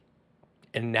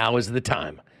 and now is the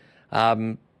time.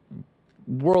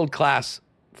 World-class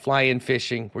fly-in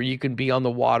fishing where you can be on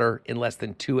the water in less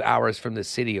than 2 hours from the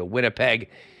city of Winnipeg.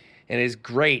 And as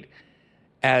great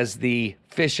as the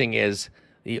fishing is,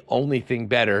 the only thing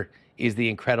better is the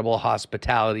incredible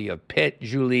hospitality of Pitt,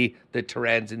 Julie, the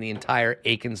Terrens, and the entire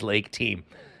Aikens Lake team.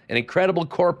 An incredible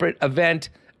corporate event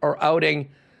or outing,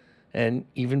 and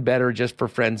even better just for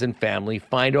friends and family.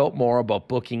 Find out more about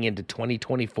booking into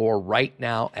 2024 right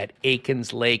now at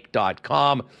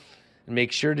aikenslake.com. And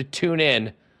make sure to tune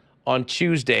in on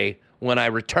Tuesday when I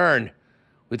return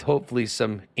with hopefully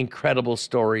some incredible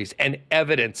stories and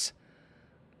evidence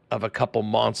of a couple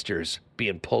monsters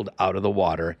being pulled out of the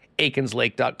water.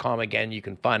 aikenslake.com. Again, you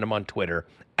can find them on Twitter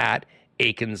at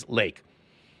Aikens Lake.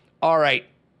 All right,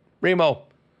 Remo,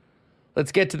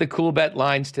 let's get to the cool bet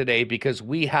lines today because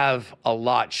we have a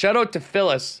lot. Shout out to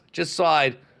Phyllis. Just saw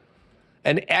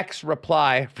an X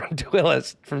reply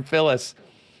from Phyllis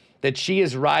that she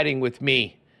is riding with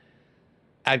me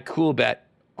at Coolbet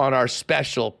on our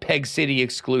special Peg City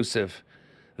exclusive.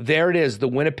 There it is, the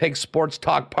Winnipeg Sports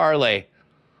Talk Parlay.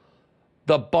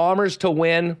 The Bombers to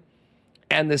win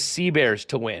and the Sea Bears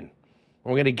to win.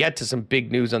 We're going to get to some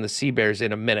big news on the Sea Bears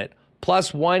in a minute.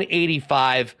 Plus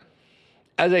 185.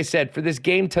 As I said, for this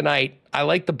game tonight, I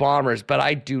like the Bombers, but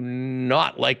I do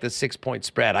not like the 6-point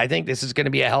spread. I think this is going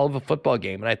to be a hell of a football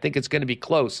game, and I think it's going to be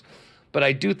close. But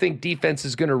I do think defense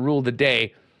is going to rule the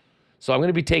day. So I'm going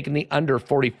to be taking the under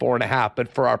 44.5.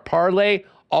 But for our parlay,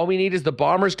 all we need is the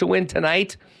Bombers to win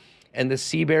tonight and the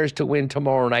Sea Bears to win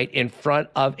tomorrow night in front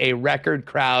of a record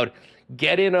crowd.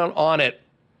 Get in on it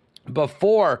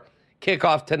before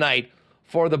kickoff tonight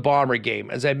for the Bomber game.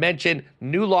 As I mentioned,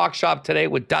 new lock shop today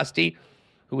with Dusty,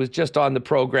 who was just on the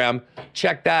program.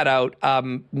 Check that out.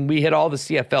 We hit all the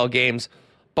CFL games.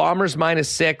 Bombers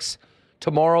 -6.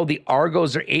 Tomorrow, the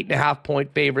Argos are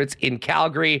 8.5-point favorites in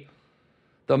Calgary.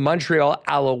 The Montreal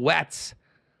Alouettes,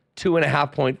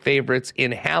 2.5-point favorites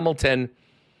in Hamilton.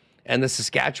 And the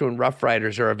Saskatchewan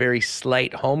Roughriders are a very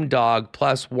slight home dog,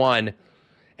 +1,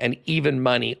 and even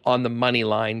money on the money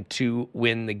line to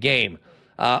win the game.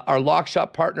 Our lock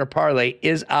shop partner parlay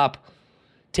is up,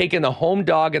 taking the home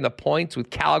dog and the points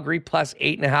with Calgary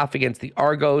 +8.5 against the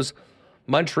Argos,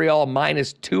 Montreal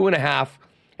 -2.5,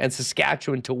 and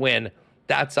Saskatchewan to win.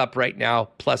 That's up right now,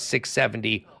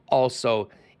 +670, also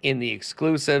in the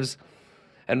exclusives.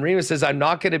 And Rima says, I'm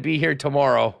not going to be here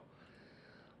tomorrow.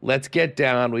 Let's get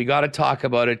down. We got to talk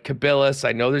about it. Kabilis,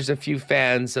 I know there's a few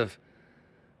fans of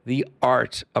the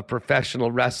art of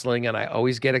professional wrestling, and I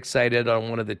always get excited on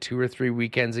one of the 2 or 3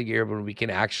 weekends a year when we can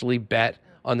actually bet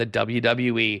on the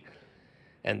WWE,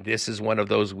 and this is one of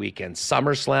those weekends.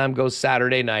 SummerSlam goes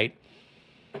Saturday night.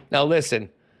 Now listen,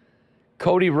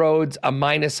 Cody Rhodes, a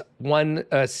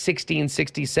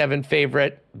 -116.67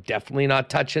 favorite. Definitely not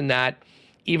touching that.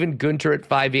 Even Gunter at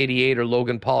 588 or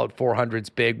Logan Paul at 400 is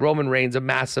big. Roman Reigns, a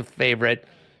massive favorite.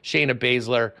 Shayna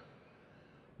Baszler.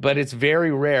 But it's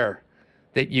very rare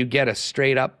that you get a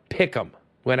straight-up pick-em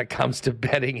when it comes to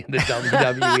betting in the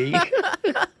WWE.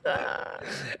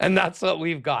 And that's what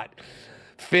we've got.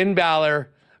 Finn Balor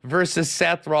versus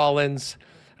Seth Rollins.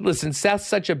 Listen, Seth's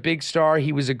such a big star.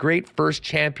 He was a great first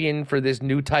champion for this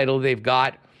new title they've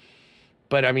got.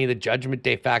 But, I mean, the Judgment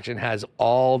Day faction has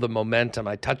all the momentum.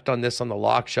 I touched on this on the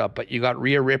lock shop, but you got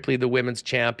Rhea Ripley, the women's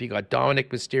champ. You got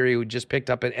Dominic Mysterio, who just picked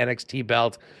up an NXT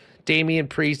belt. Damian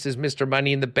Priest is Mr.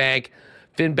 Money in the Bank.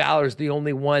 Finn Balor's the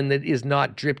only one that is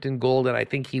not dripped in gold, and I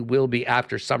think he will be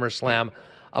after SummerSlam.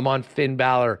 I'm on Finn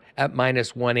Balor at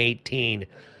 -118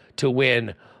 to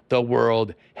win the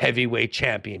World Heavyweight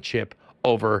Championship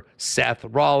over Seth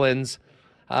Rollins.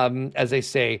 As I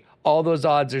say, all those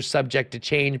odds are subject to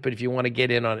change, but if you want to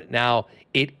get in on it now,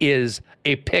 it is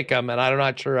a pick'em, and I'm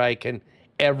not sure I can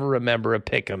ever remember a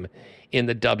pick'em in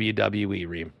the WWE,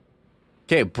 Reem.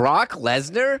 Okay, Brock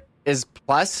Lesnar is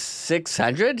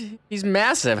 +600. He's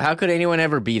massive. How could anyone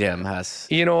ever beat him, Huss?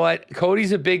 You know what?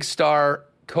 Cody's a big star.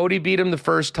 Cody beat him the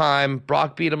first time.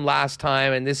 Brock beat him last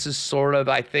time, and this is sort of,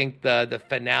 I think, the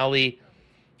finale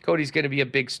Cody's going to be a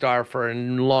big star for a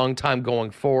long time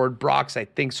going forward. Brock's, I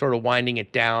think, sort of winding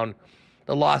it down.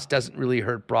 The loss doesn't really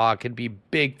hurt Brock. It'd be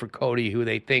big for Cody, who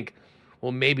they think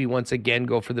will maybe once again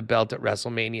go for the belt at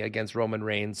WrestleMania against Roman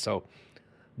Reigns. So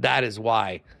that is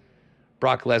why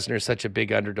Brock Lesnar is such a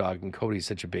big underdog and Cody's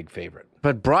such a big favorite.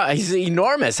 But Brock, he's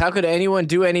enormous. How could anyone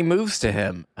do any moves to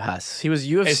him? Huss, he was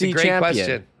UFC It's a great champion.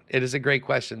 question. It is a great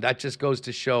question. That just goes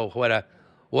to show what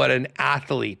an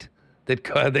athlete that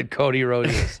Cody Rhodes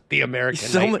is, the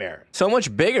American Nightmare. So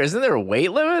much bigger. Isn't there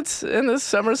weight limits in this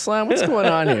SummerSlam? What's going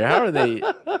on here? How are they?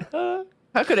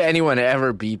 How could anyone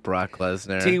ever beat Brock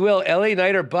Lesnar? Will, LA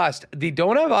Knight or bust? They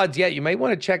don't have odds yet. You might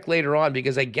want to check later on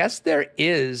because I guess there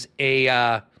is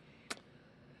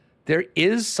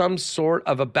some sort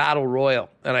of a battle royal,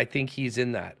 and I think he's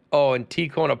in that. Oh, and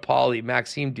Tico Napoli,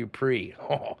 Maxime Dupree.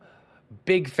 Oh,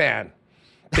 big fan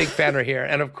right here.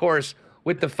 And of course,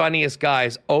 with the funniest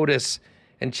guys, Otis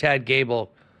and Chad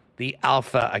Gable, the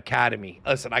Alpha Academy.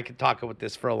 Listen, I could talk about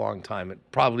this for a long time. It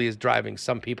probably is driving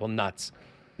some people nuts.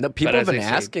 No, people have been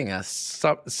asking us.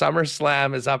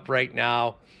 SummerSlam is up right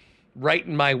now, right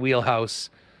in my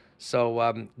wheelhouse.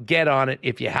 So get on it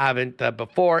if you haven't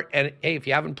before. And hey, if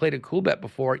you haven't played a cool bet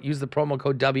before, use the promo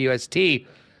code WST.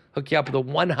 Hook you up with a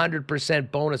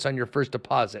 100% bonus on your first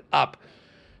deposit, up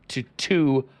to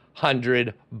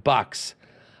 $200.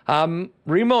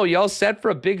 Remo, you all set for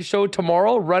a big show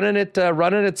tomorrow? Running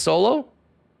it solo?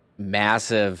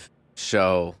 Massive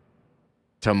show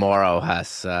tomorrow,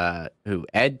 Huss. Who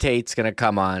Ed Tate's gonna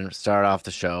come on, start off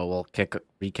the show. We'll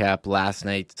recap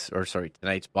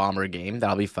tonight's Bomber game.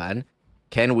 That'll be fun.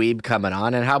 Ken Wiebe coming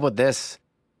on, and how about this?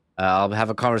 I'll have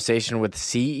a conversation with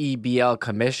CEBL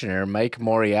Commissioner Mike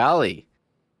Morreale.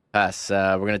 Huss,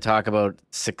 we're gonna talk about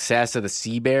success of the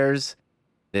Sea Bears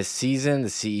this season, the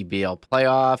CEBL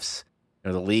playoffs,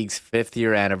 the league's 5th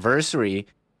year anniversary.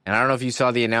 And I don't know if you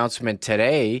saw the announcement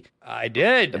today. I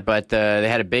did. But they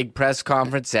had a big press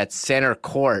conference at Center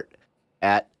Court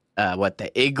at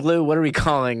the Igloo? What are we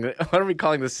calling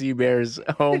the Sea Bears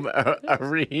home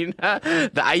arena?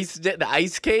 The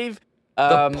ice cave?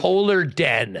 The Polar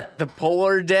Den. The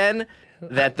Polar Den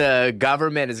that the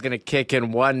government is going to kick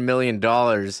in $1 million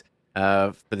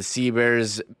for the Sea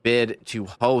Bears bid to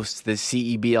host the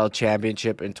CEBL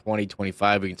Championship in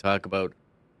 2025. We can talk about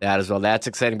that as well. That's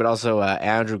exciting. But also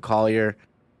Andrew Collier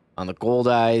on the Gold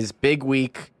Eyes. Big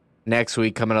week next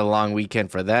week, coming a long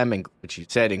weekend for them, which you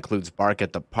said includes Bark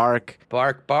at the Park.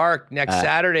 Bark next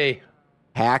Saturday.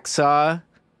 Hacksaw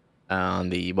on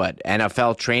the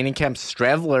NFL training camp.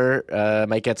 Strevler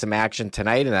might get some action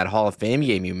tonight in that Hall of Fame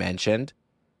game you mentioned.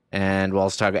 And we'll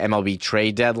also talk MLB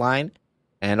trade deadline.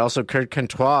 And also Kurt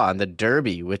Contois on the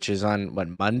Derby, which is on,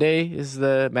 Monday is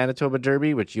the Manitoba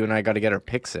Derby, which you and I got to get our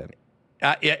picks in.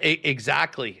 Yeah,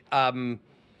 exactly.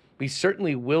 We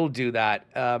certainly will do that.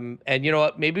 And you know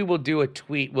what? Maybe we'll do a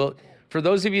tweet. For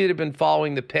those of you that have been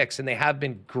following the picks, and they have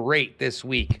been great this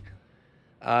week,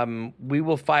 we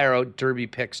will fire out Derby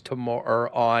picks tomorrow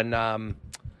or on,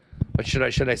 what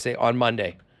should I say, on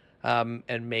Monday.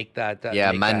 And make that.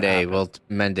 Monday.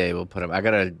 Monday we'll put them. I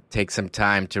gotta take some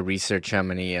time to research how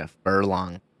many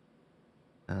furlong.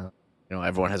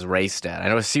 Everyone has raced at. I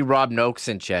know. See Rob Noakes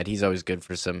in chat. He's always good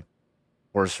for some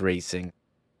horse racing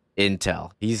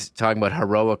intel. He's talking about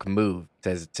Heroic Move.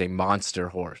 Says it's a monster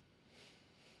horse.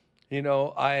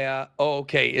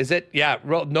 Okay. Is it? Yeah.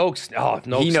 Noakes. Oh,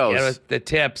 Noakes. He knows. Yeah, the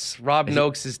tips. Rob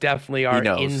Noakes is definitely our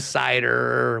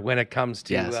insider when it comes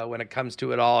to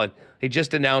it all. And they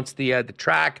just announced the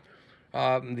track,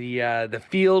 the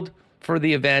field for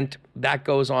the event that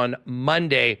goes on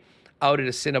Monday out at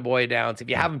Assiniboia Downs. If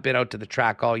you haven't been out to the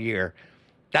track all year,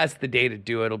 that's the day to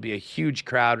do it. It'll be a huge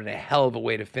crowd and a hell of a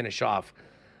way to finish off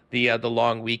the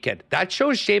long weekend. That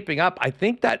show's shaping up. I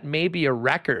think that may be a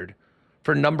record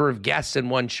for number of guests in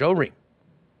one show ring.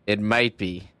 It might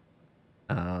be.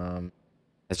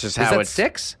 It's just how it's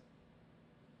 6.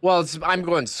 Well, I'm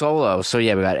going solo, so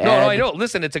yeah, we got Ed. No, I know.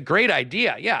 Listen, it's a great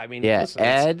idea. Yeah, I mean,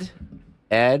 listen,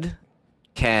 Ed,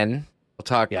 Ken. We'll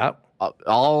talk. Yeah.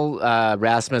 All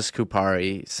Rasmus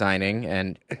Kupari signing,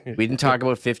 and we didn't talk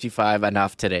about 55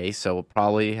 enough today, so we'll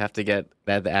probably have to get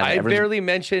that. I barely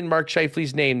mentioned Mark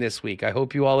Scheifele's name this week. I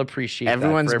hope you all appreciate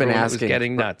everyone's that. Been asking.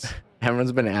 Getting nuts.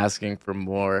 Everyone's been asking for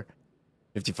more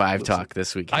 55 talk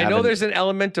this week. I know there's an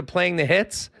element to playing the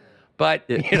hits, but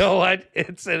you know what?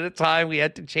 It's at a time we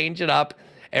had to change it up.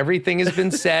 Everything has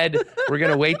been said. We're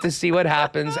going to wait to see what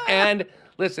happens. And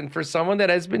listen, for someone that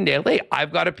has been nailed, hey,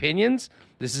 I've got opinions.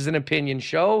 This is an opinion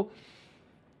show.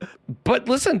 But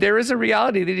listen, there is a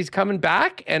reality that he's coming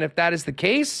back. And if that is the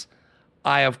case,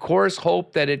 I, of course,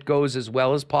 hope that it goes as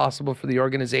well as possible for the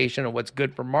organization, and what's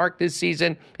good for Mark this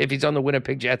season, if he's on the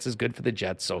Winnipeg Jets, is good for the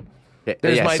Jets. So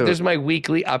there's my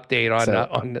weekly update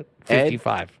on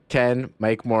 55. Ed, Ken,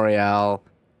 Mike Morial,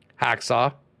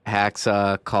 Hacksaw,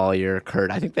 Collier, Kurt.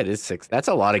 I think that is 6. That's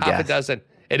a lot of half guests. a dozen.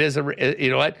 It is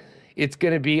you know what? It's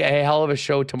going to be a hell of a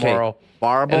show tomorrow.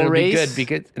 Marble race. Be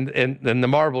good because and the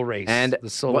marble race. And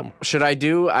what should I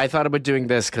do? I thought about doing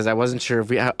this because I wasn't sure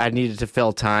if I needed to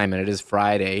fill time, and it is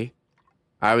Friday.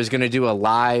 I was going to do a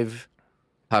live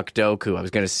Puck Doku. I was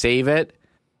going to save it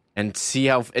and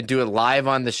do it live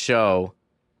on the show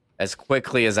as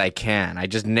quickly as I can. I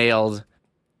just nailed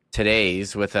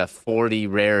today's with a 40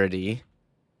 rarity.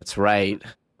 That's right.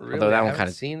 Really? Although that I one haven't kind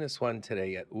of seen this one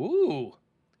today yet. Ooh,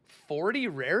 40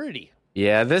 rarity.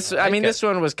 Yeah, this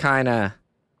one was kind of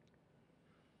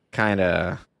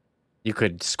you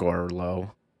could score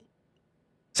low.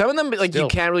 Some of them you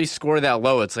can't really score that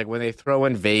low. It's like when they throw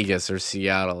in Vegas or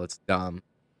Seattle, it's dumb.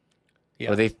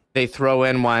 Yeah. Or they throw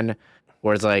in one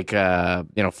where it's like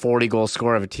 40 goal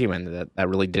score of a team, and that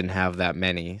really didn't have that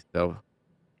many. So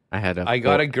I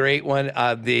got a great one.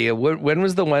 When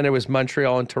was the one? It was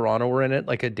Montreal and Toronto were in it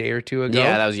like a day or two ago.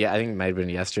 Yeah, I think it might have been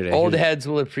yesterday. Old heads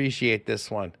will appreciate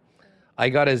this one. I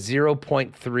got a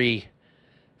 0.3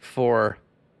 for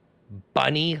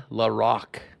Bunny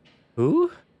Larocque.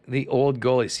 Who? The old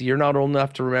goalie. See, you're not old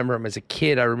enough to remember him. As a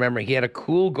kid, I remember he had a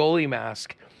cool goalie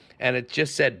mask, and it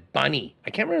just said Bunny.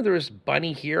 I can't remember if there was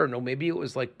Bunny here. No, maybe it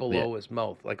was like below his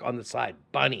mouth, like on the side.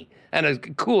 Bunny. And a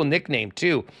cool nickname,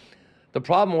 too. The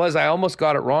problem was I almost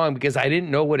got it wrong because I didn't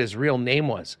know what his real name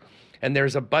was. And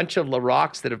there's a bunch of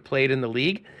Larocques that have played in the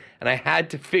league, and I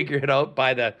had to figure it out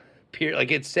by the period.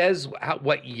 Like it says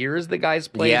what years the guys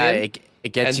played in. Yeah,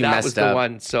 it gets you messed up. And that was the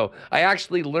one. So I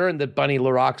actually learned that Bunny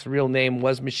Larocque's real name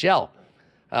was Michelle.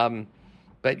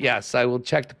 But yes, I will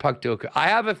check the Puck Doku. I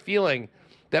have a feeling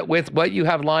that with what you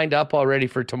have lined up already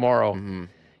for tomorrow,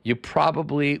 you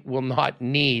probably will not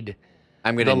need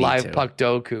the live Puck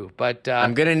Doku. But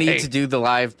I'm going to need to do the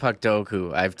live Puck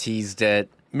Doku. I've teased it.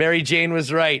 Mary Jane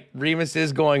was right. Remus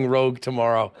is going rogue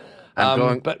tomorrow.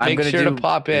 But make sure to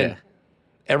pop in. Yeah.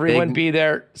 Everyone be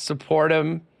there, support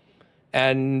him,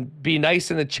 and be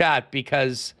nice in the chat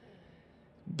because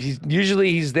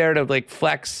usually he's there to like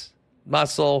flex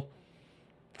muscle,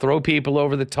 throw people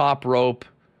over the top rope,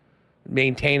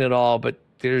 maintain it all. But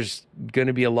there's going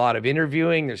to be a lot of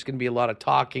interviewing. There's going to be a lot of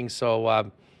talking. So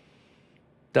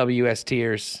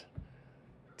WSTers,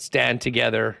 stand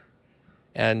together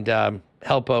and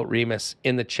help out Remus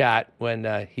in the chat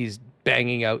when he's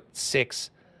banging out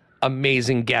 6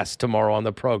 amazing guests tomorrow on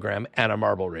the program and a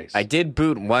marble race. I did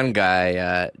boot one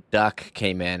guy. Duck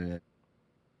came in,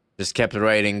 just kept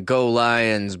writing "Go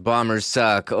Lions, Bombers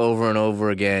suck" over and over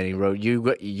again. He wrote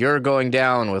 "You're going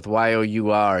down" with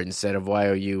YOUR instead of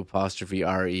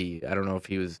YOU''RE. I don't know if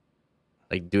he was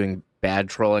like doing bad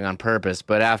trolling on purpose,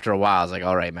 but after a while, I was like,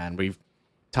 "All right, man,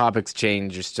 topics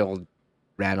change. You're still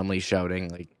randomly shouting.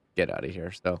 Like, get out of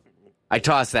here." So I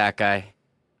tossed that guy.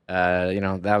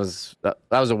 That was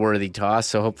a worthy toss.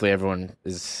 So hopefully everyone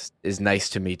is nice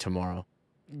to me tomorrow.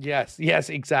 Yes,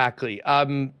 exactly.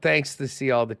 Thanks to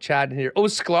see all the chat in here. Oh,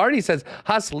 Sklardy says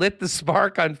Huss lit the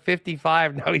spark on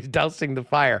 55. Now he's dousing the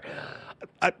fire.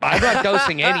 I'm not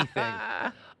dousing anything.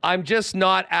 I'm just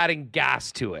not adding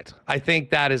gas to it. I think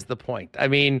that is the point. I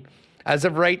mean, as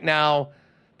of right now,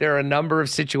 there are a number of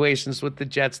situations with the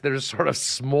Jets that are sort of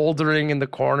smoldering in the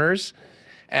corners,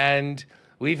 and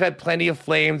we've had plenty of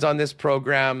flames on this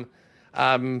program.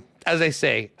 As I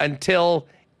say, until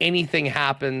anything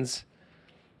happens,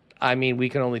 I mean, we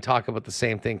can only talk about the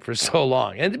same thing for so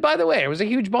long. And by the way, it was a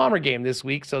huge Bomber game this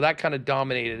week, so that kind of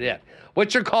dominated it.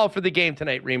 What's your call for the game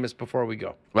tonight, Remus, before we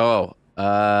go? Well,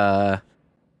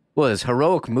 his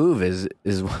heroic move is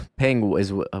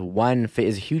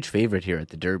a huge favorite here at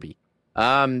the Derby.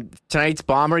 Tonight's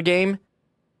Bomber game.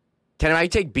 Can I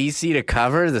take BC to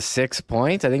cover the 6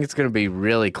 points? I think it's going to be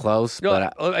really close.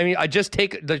 No, I mean, you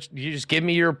just give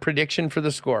me your prediction for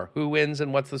the score. Who wins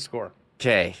and what's the score?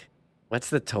 Okay.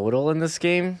 What's the total in this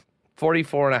game?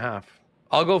 44.5.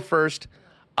 I'll go first.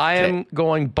 I am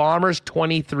going Bombers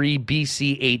 23,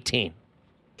 BC 18.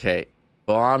 Okay.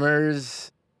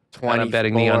 Bombers 24, and I'm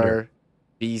betting the under.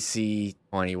 BC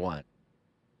 21.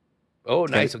 Oh,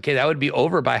 nice. Okay, that would be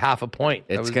over by half a point.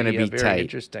 It's going to be very tight.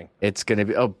 Interesting. It's going to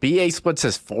be. Oh, BA split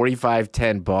says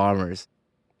 45-10 Bombers.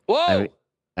 Whoa!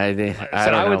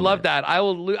 I would love that. I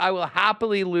will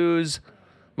happily lose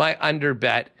my under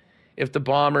bet if the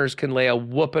Bombers can lay a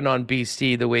whooping on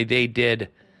BC the way they did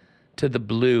to the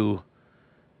Blue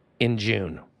in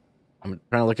June. I'm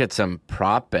trying to look at some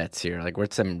prop bets here. Like,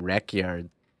 where's some rec yards?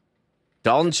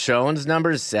 Dalton Schoen's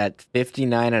numbers at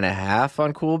 59.5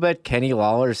 on Coolbet. Kenny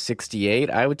Lawler 68.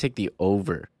 I would take the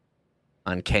over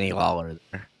on Kenny Lawler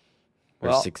there.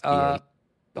 Well, 68.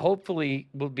 Hopefully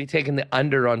we'll be taking the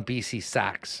under on BC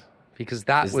sacks because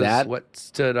that Is was that- what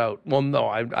stood out. Well, no,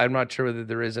 I'm not sure whether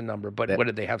there is a number, but what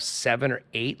did they have, 7 or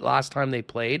 8 last time they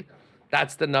played?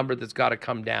 That's the number that's got to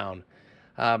come down.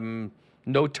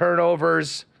 No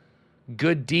turnovers,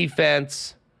 good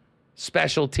defense,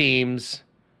 special teams,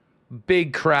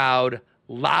 big crowd,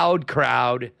 loud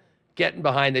crowd, getting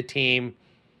behind the team.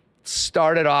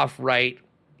 Started off right,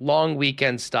 long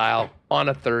weekend style on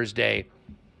a Thursday.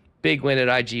 Big win at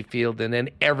IG Field, and then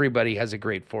everybody has a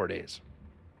great 4 days.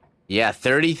 Yeah,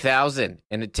 30,000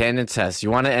 in attendance. Has you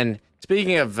want to? And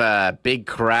speaking of big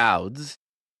crowds,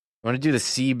 you want to do the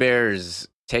Sea Bears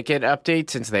ticket update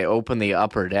since they opened the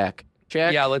upper deck.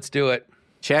 Check. Yeah, let's do it.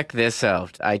 Check this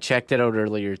out. I checked it out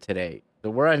earlier today. So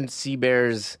we're on Sea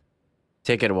Bears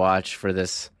ticket watch for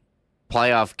this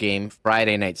playoff game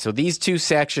Friday night. So these two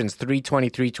sections, 320,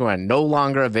 321, no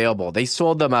longer available. They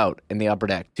sold them out in the upper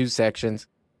deck. 2 sections.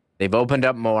 They've opened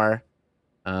up more.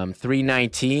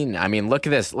 319. I mean, look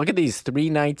at this. Look at these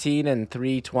 319 and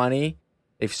 320.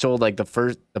 They've sold like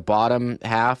the bottom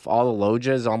half. All the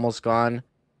loges almost gone.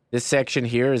 This section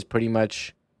here is pretty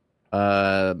much,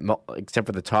 except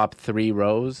for the top 3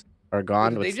 rows are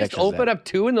gone. Did they just open up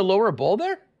 2 in the lower bowl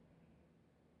there?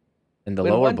 In the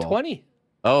Win lower bowl. 120.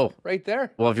 Oh, right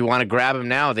there. Well, if you want to grab them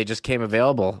now, they just came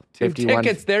available. 2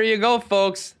 tickets. There you go,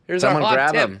 folks. Here's our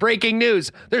hot tip. Breaking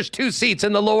news. There's 2 seats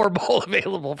in the lower bowl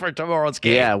available for tomorrow's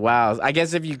game. Yeah, wow. I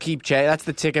guess if you keep checking, that's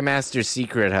the Ticketmaster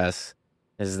secret, Huss,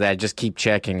 is that just keep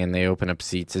checking and they open up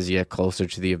seats as you get closer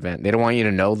to the event. They don't want you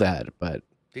to know that, but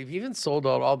they've even sold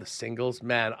out all the singles.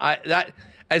 Man,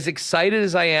 as excited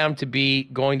as I am to be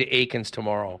going to Aikens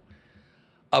tomorrow,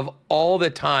 of all the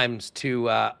times to,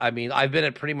 I've been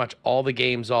at pretty much all the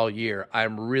games all year.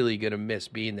 I'm really going to miss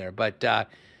being there. But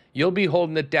you'll be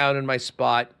holding it down in my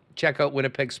spot. Check out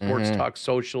Winnipeg Sports Talk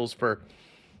socials for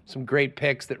some great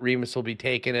picks that Remus will be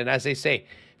taking. And as they say,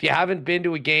 if you haven't been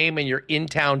to a game and you're in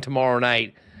town tomorrow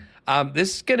night,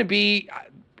 this is going to be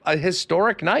a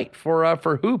historic night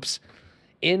for hoops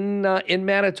in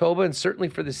Manitoba and certainly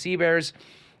for the Sea Bears.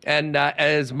 And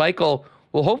as Michael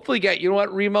will hopefully get, you know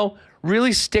what, Remo?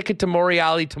 Really stick it to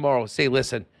Morreale tomorrow. Say,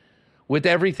 listen, with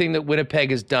everything that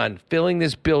Winnipeg has done, filling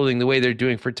this building the way they're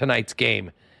doing for tonight's game,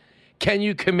 can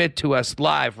you commit to us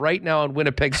live right now on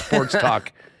Winnipeg Sports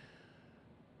Talk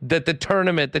that the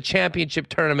tournament, the championship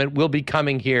tournament, will be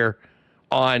coming here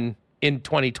in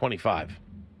 2025?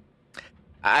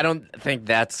 I don't think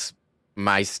that's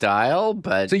my style,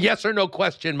 but it's a yes or no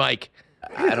question, Mike.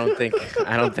 I don't think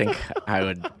I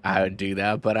would do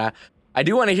that, but I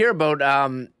do want to hear about,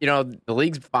 the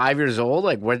league's 5 years old.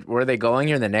 Like, where are they going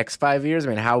here in the next 5 years? I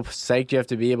mean, how psyched do you have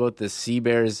to be about the Sea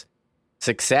Bears'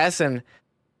 success, and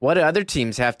what do other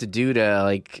teams have to do to,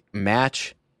 like,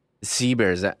 match the Sea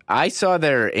Bears? I saw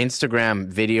their Instagram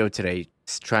video today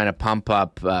trying to pump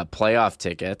up playoff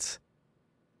tickets,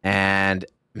 and,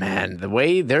 man, the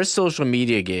way their social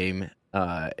media game,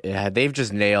 they've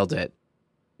just nailed it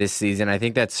this season. I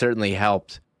think that certainly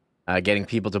helped getting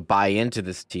people to buy into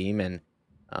this team and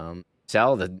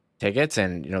sell the tickets.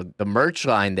 And, the merch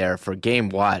line there for Game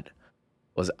 1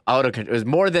 was out of control. It was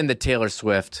more than the Taylor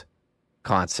Swift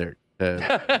concert,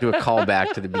 to do a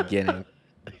callback to the beginning.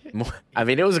 I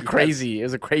mean, it was a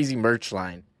crazy merch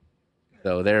line.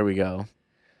 So there we go.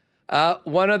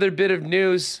 One other bit of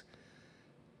news.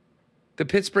 The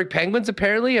Pittsburgh Penguins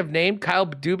apparently have named Kyle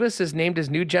Dubas as named as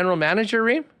new general manager,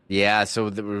 Reem? Yeah, so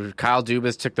Kyle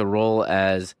Dubas took the role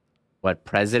as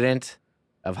president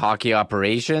of hockey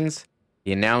operations.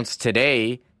 He announced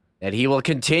today that he will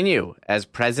continue as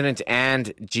president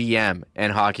and GM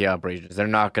in hockey operations. They're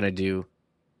not going to do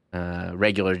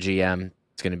regular GM.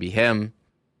 It's going to be him.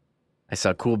 I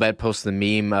saw Coolbet post the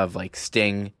meme of like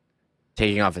Sting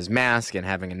taking off his mask and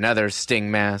having another Sting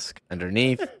mask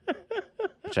underneath,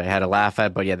 which I had to laugh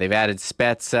at. But yeah, they've added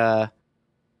Spezza,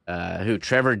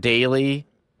 Trevor Daley.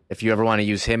 If you ever want to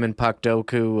use him in Puck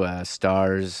Doku,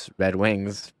 Stars, Red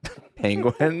Wings,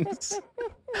 Penguins.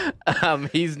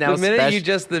 He's now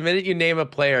the minute you name a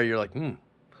player, you're like,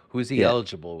 who's he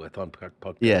eligible with on Puck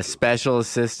Doku? Yeah, special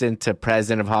assistant to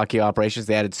president of hockey operations.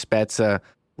 They added Spezza,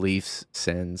 Leafs,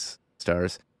 Sens,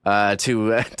 Stars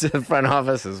to the front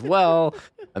office as well.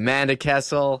 Amanda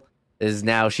Kessel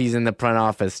she's in the front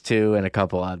office too, and a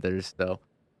couple others. So.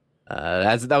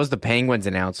 That was the Penguins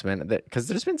announcement, because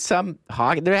there's been some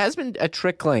hockey. There has been a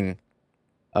trickling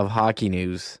of hockey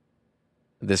news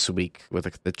this week with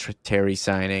the Terry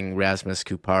signing, Rasmus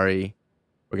Kupari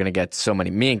We're going to get so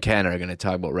many. Me and Ken are going to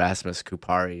talk about Rasmus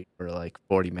Kupari for like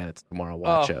 40 minutes tomorrow.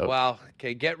 Watch out. Wow.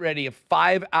 Okay, get ready. A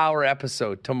 5-hour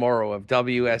episode tomorrow of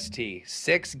WST.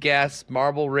 6 guests,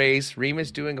 marble race.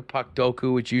 Remus doing a puck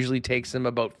doku, which usually takes him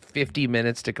about 50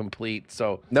 minutes to complete.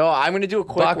 So No, I'm going to do a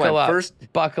quick buckle one. up.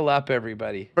 Buckle up,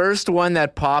 everybody. First one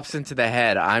that pops into the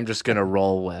head, I'm just going to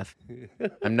roll with.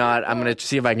 I'm going to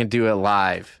see if I can do it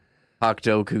live. Puck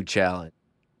doku challenge.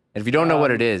 And if you don't know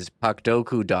what it is,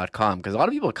 puckdoku.com. Because a lot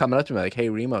of people are coming up to me like, hey,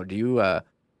 Remo, are you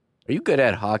good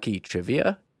at hockey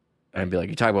trivia? And I'd be like,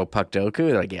 you talk about puck doku?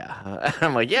 They're like, yeah.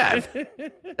 I'm like, yeah.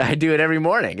 I do it every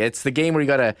morning. It's the game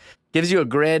where gives you a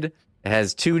grid. It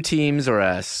has 2 teams or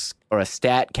a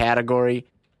stat category.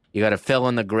 You got to fill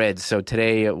in the grid. So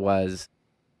today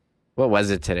what was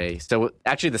it today? So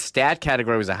actually the stat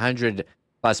category was 100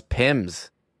 plus PIMs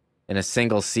in a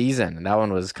single season. And that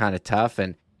one was kind of tough.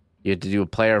 And you had to do a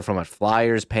player from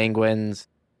Flyers, Penguins.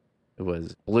 It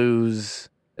was Blues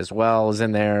as well as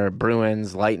in there.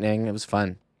 Bruins, Lightning. It was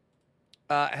fun.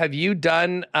 Have you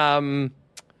done what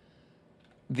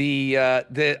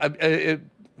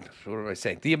am I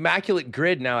saying? The Immaculate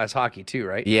Grid now has hockey too,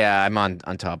 right? Yeah, I'm on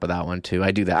top of that one too. I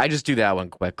do that. I just do that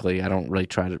one quickly. I don't really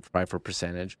try for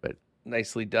percentage, but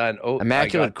nicely done. Oh,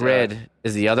 Immaculate Grid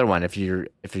is the other one. If you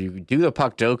do the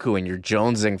puck doku and you're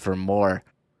jonesing for more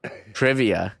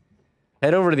trivia,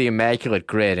 head over to the Immaculate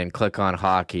Grid and click on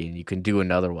hockey, and you can do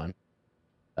another one.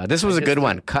 This was a good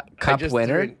one. Cup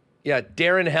winner.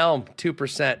 Darren Helm,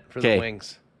 2% for the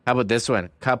Wings. How about this one?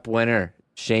 Cup winner,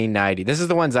 Shane 90. This is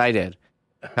the ones I did.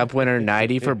 Cup winner,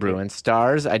 90 for Bruins.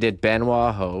 Stars, I did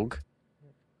Benoit Hogue.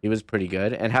 He was pretty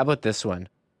good. And how about this one?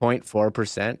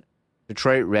 0.4%.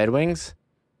 Detroit Red Wings,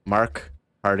 Mark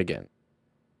Hardigan.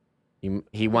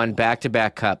 He won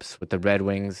back-to-back cups with the Red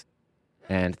Wings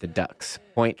and the Ducks.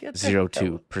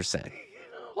 0.02%.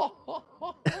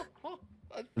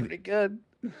 That's pretty good.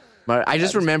 I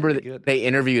just remember that they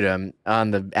interviewed him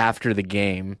after the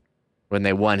game when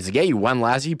they won. He's like, yeah, you won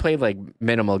last year. You played like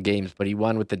minimal games, but he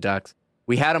won with the Ducks.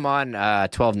 We had him on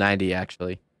 1290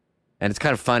 actually. And it's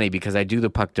kind of funny because I do the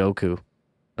puck doku.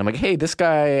 I'm like, hey, this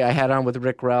guy I had on with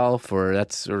Rick Ralph, or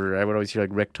I would always hear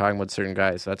like Rick talking about certain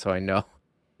guys. So that's how I know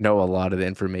a lot of the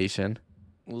information.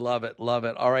 Love it.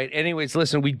 All right. Anyways,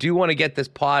 listen, we do want to get this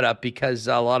pod up because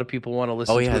a lot of people want to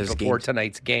listen to it before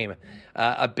tonight's game.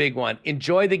 A big one.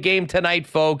 Enjoy the game tonight,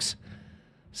 folks.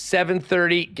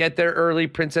 7:30. Get there early.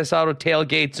 Princess Auto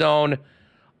Tailgate Zone.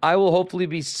 I will hopefully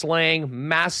be slaying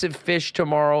massive fish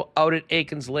tomorrow out at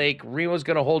Aikens Lake. Remo's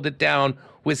going to hold it down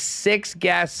with 6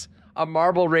 guests, a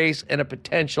marble race, and a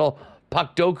potential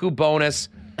puck doku bonus.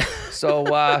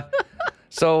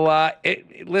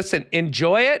 Listen,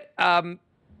 enjoy it.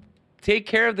 Take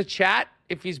care of the chat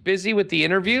if he's busy with the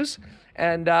interviews.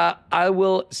 And I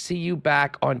will see you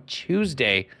back on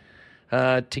Tuesday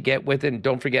to get with it. And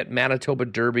don't forget Manitoba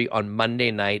Derby on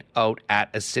Monday night out at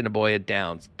Assiniboia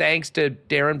Downs. Thanks to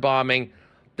Darren Bombing.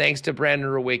 Thanks to Brandon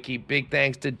Rowicki. Big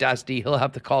thanks to Dusty. He'll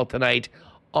have the call tonight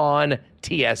on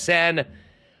TSN.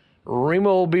 Remo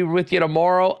will be with you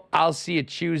tomorrow. I'll see you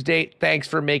Tuesday. Thanks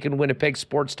for making Winnipeg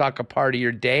Sports Talk a part of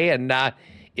your day. And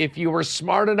if you were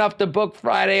smart enough to book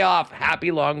Friday off,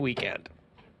 happy long weekend.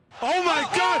 Oh, my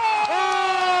God.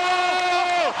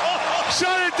 Oh!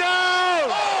 Shut it down.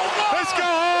 Let's go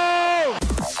home.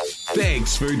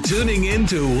 Thanks for tuning in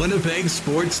to Winnipeg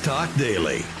Sports Talk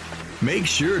Daily. Make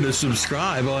sure to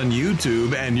subscribe on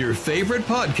YouTube and your favorite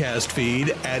podcast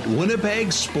feed at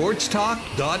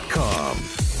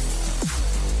winnipegsportstalk.com.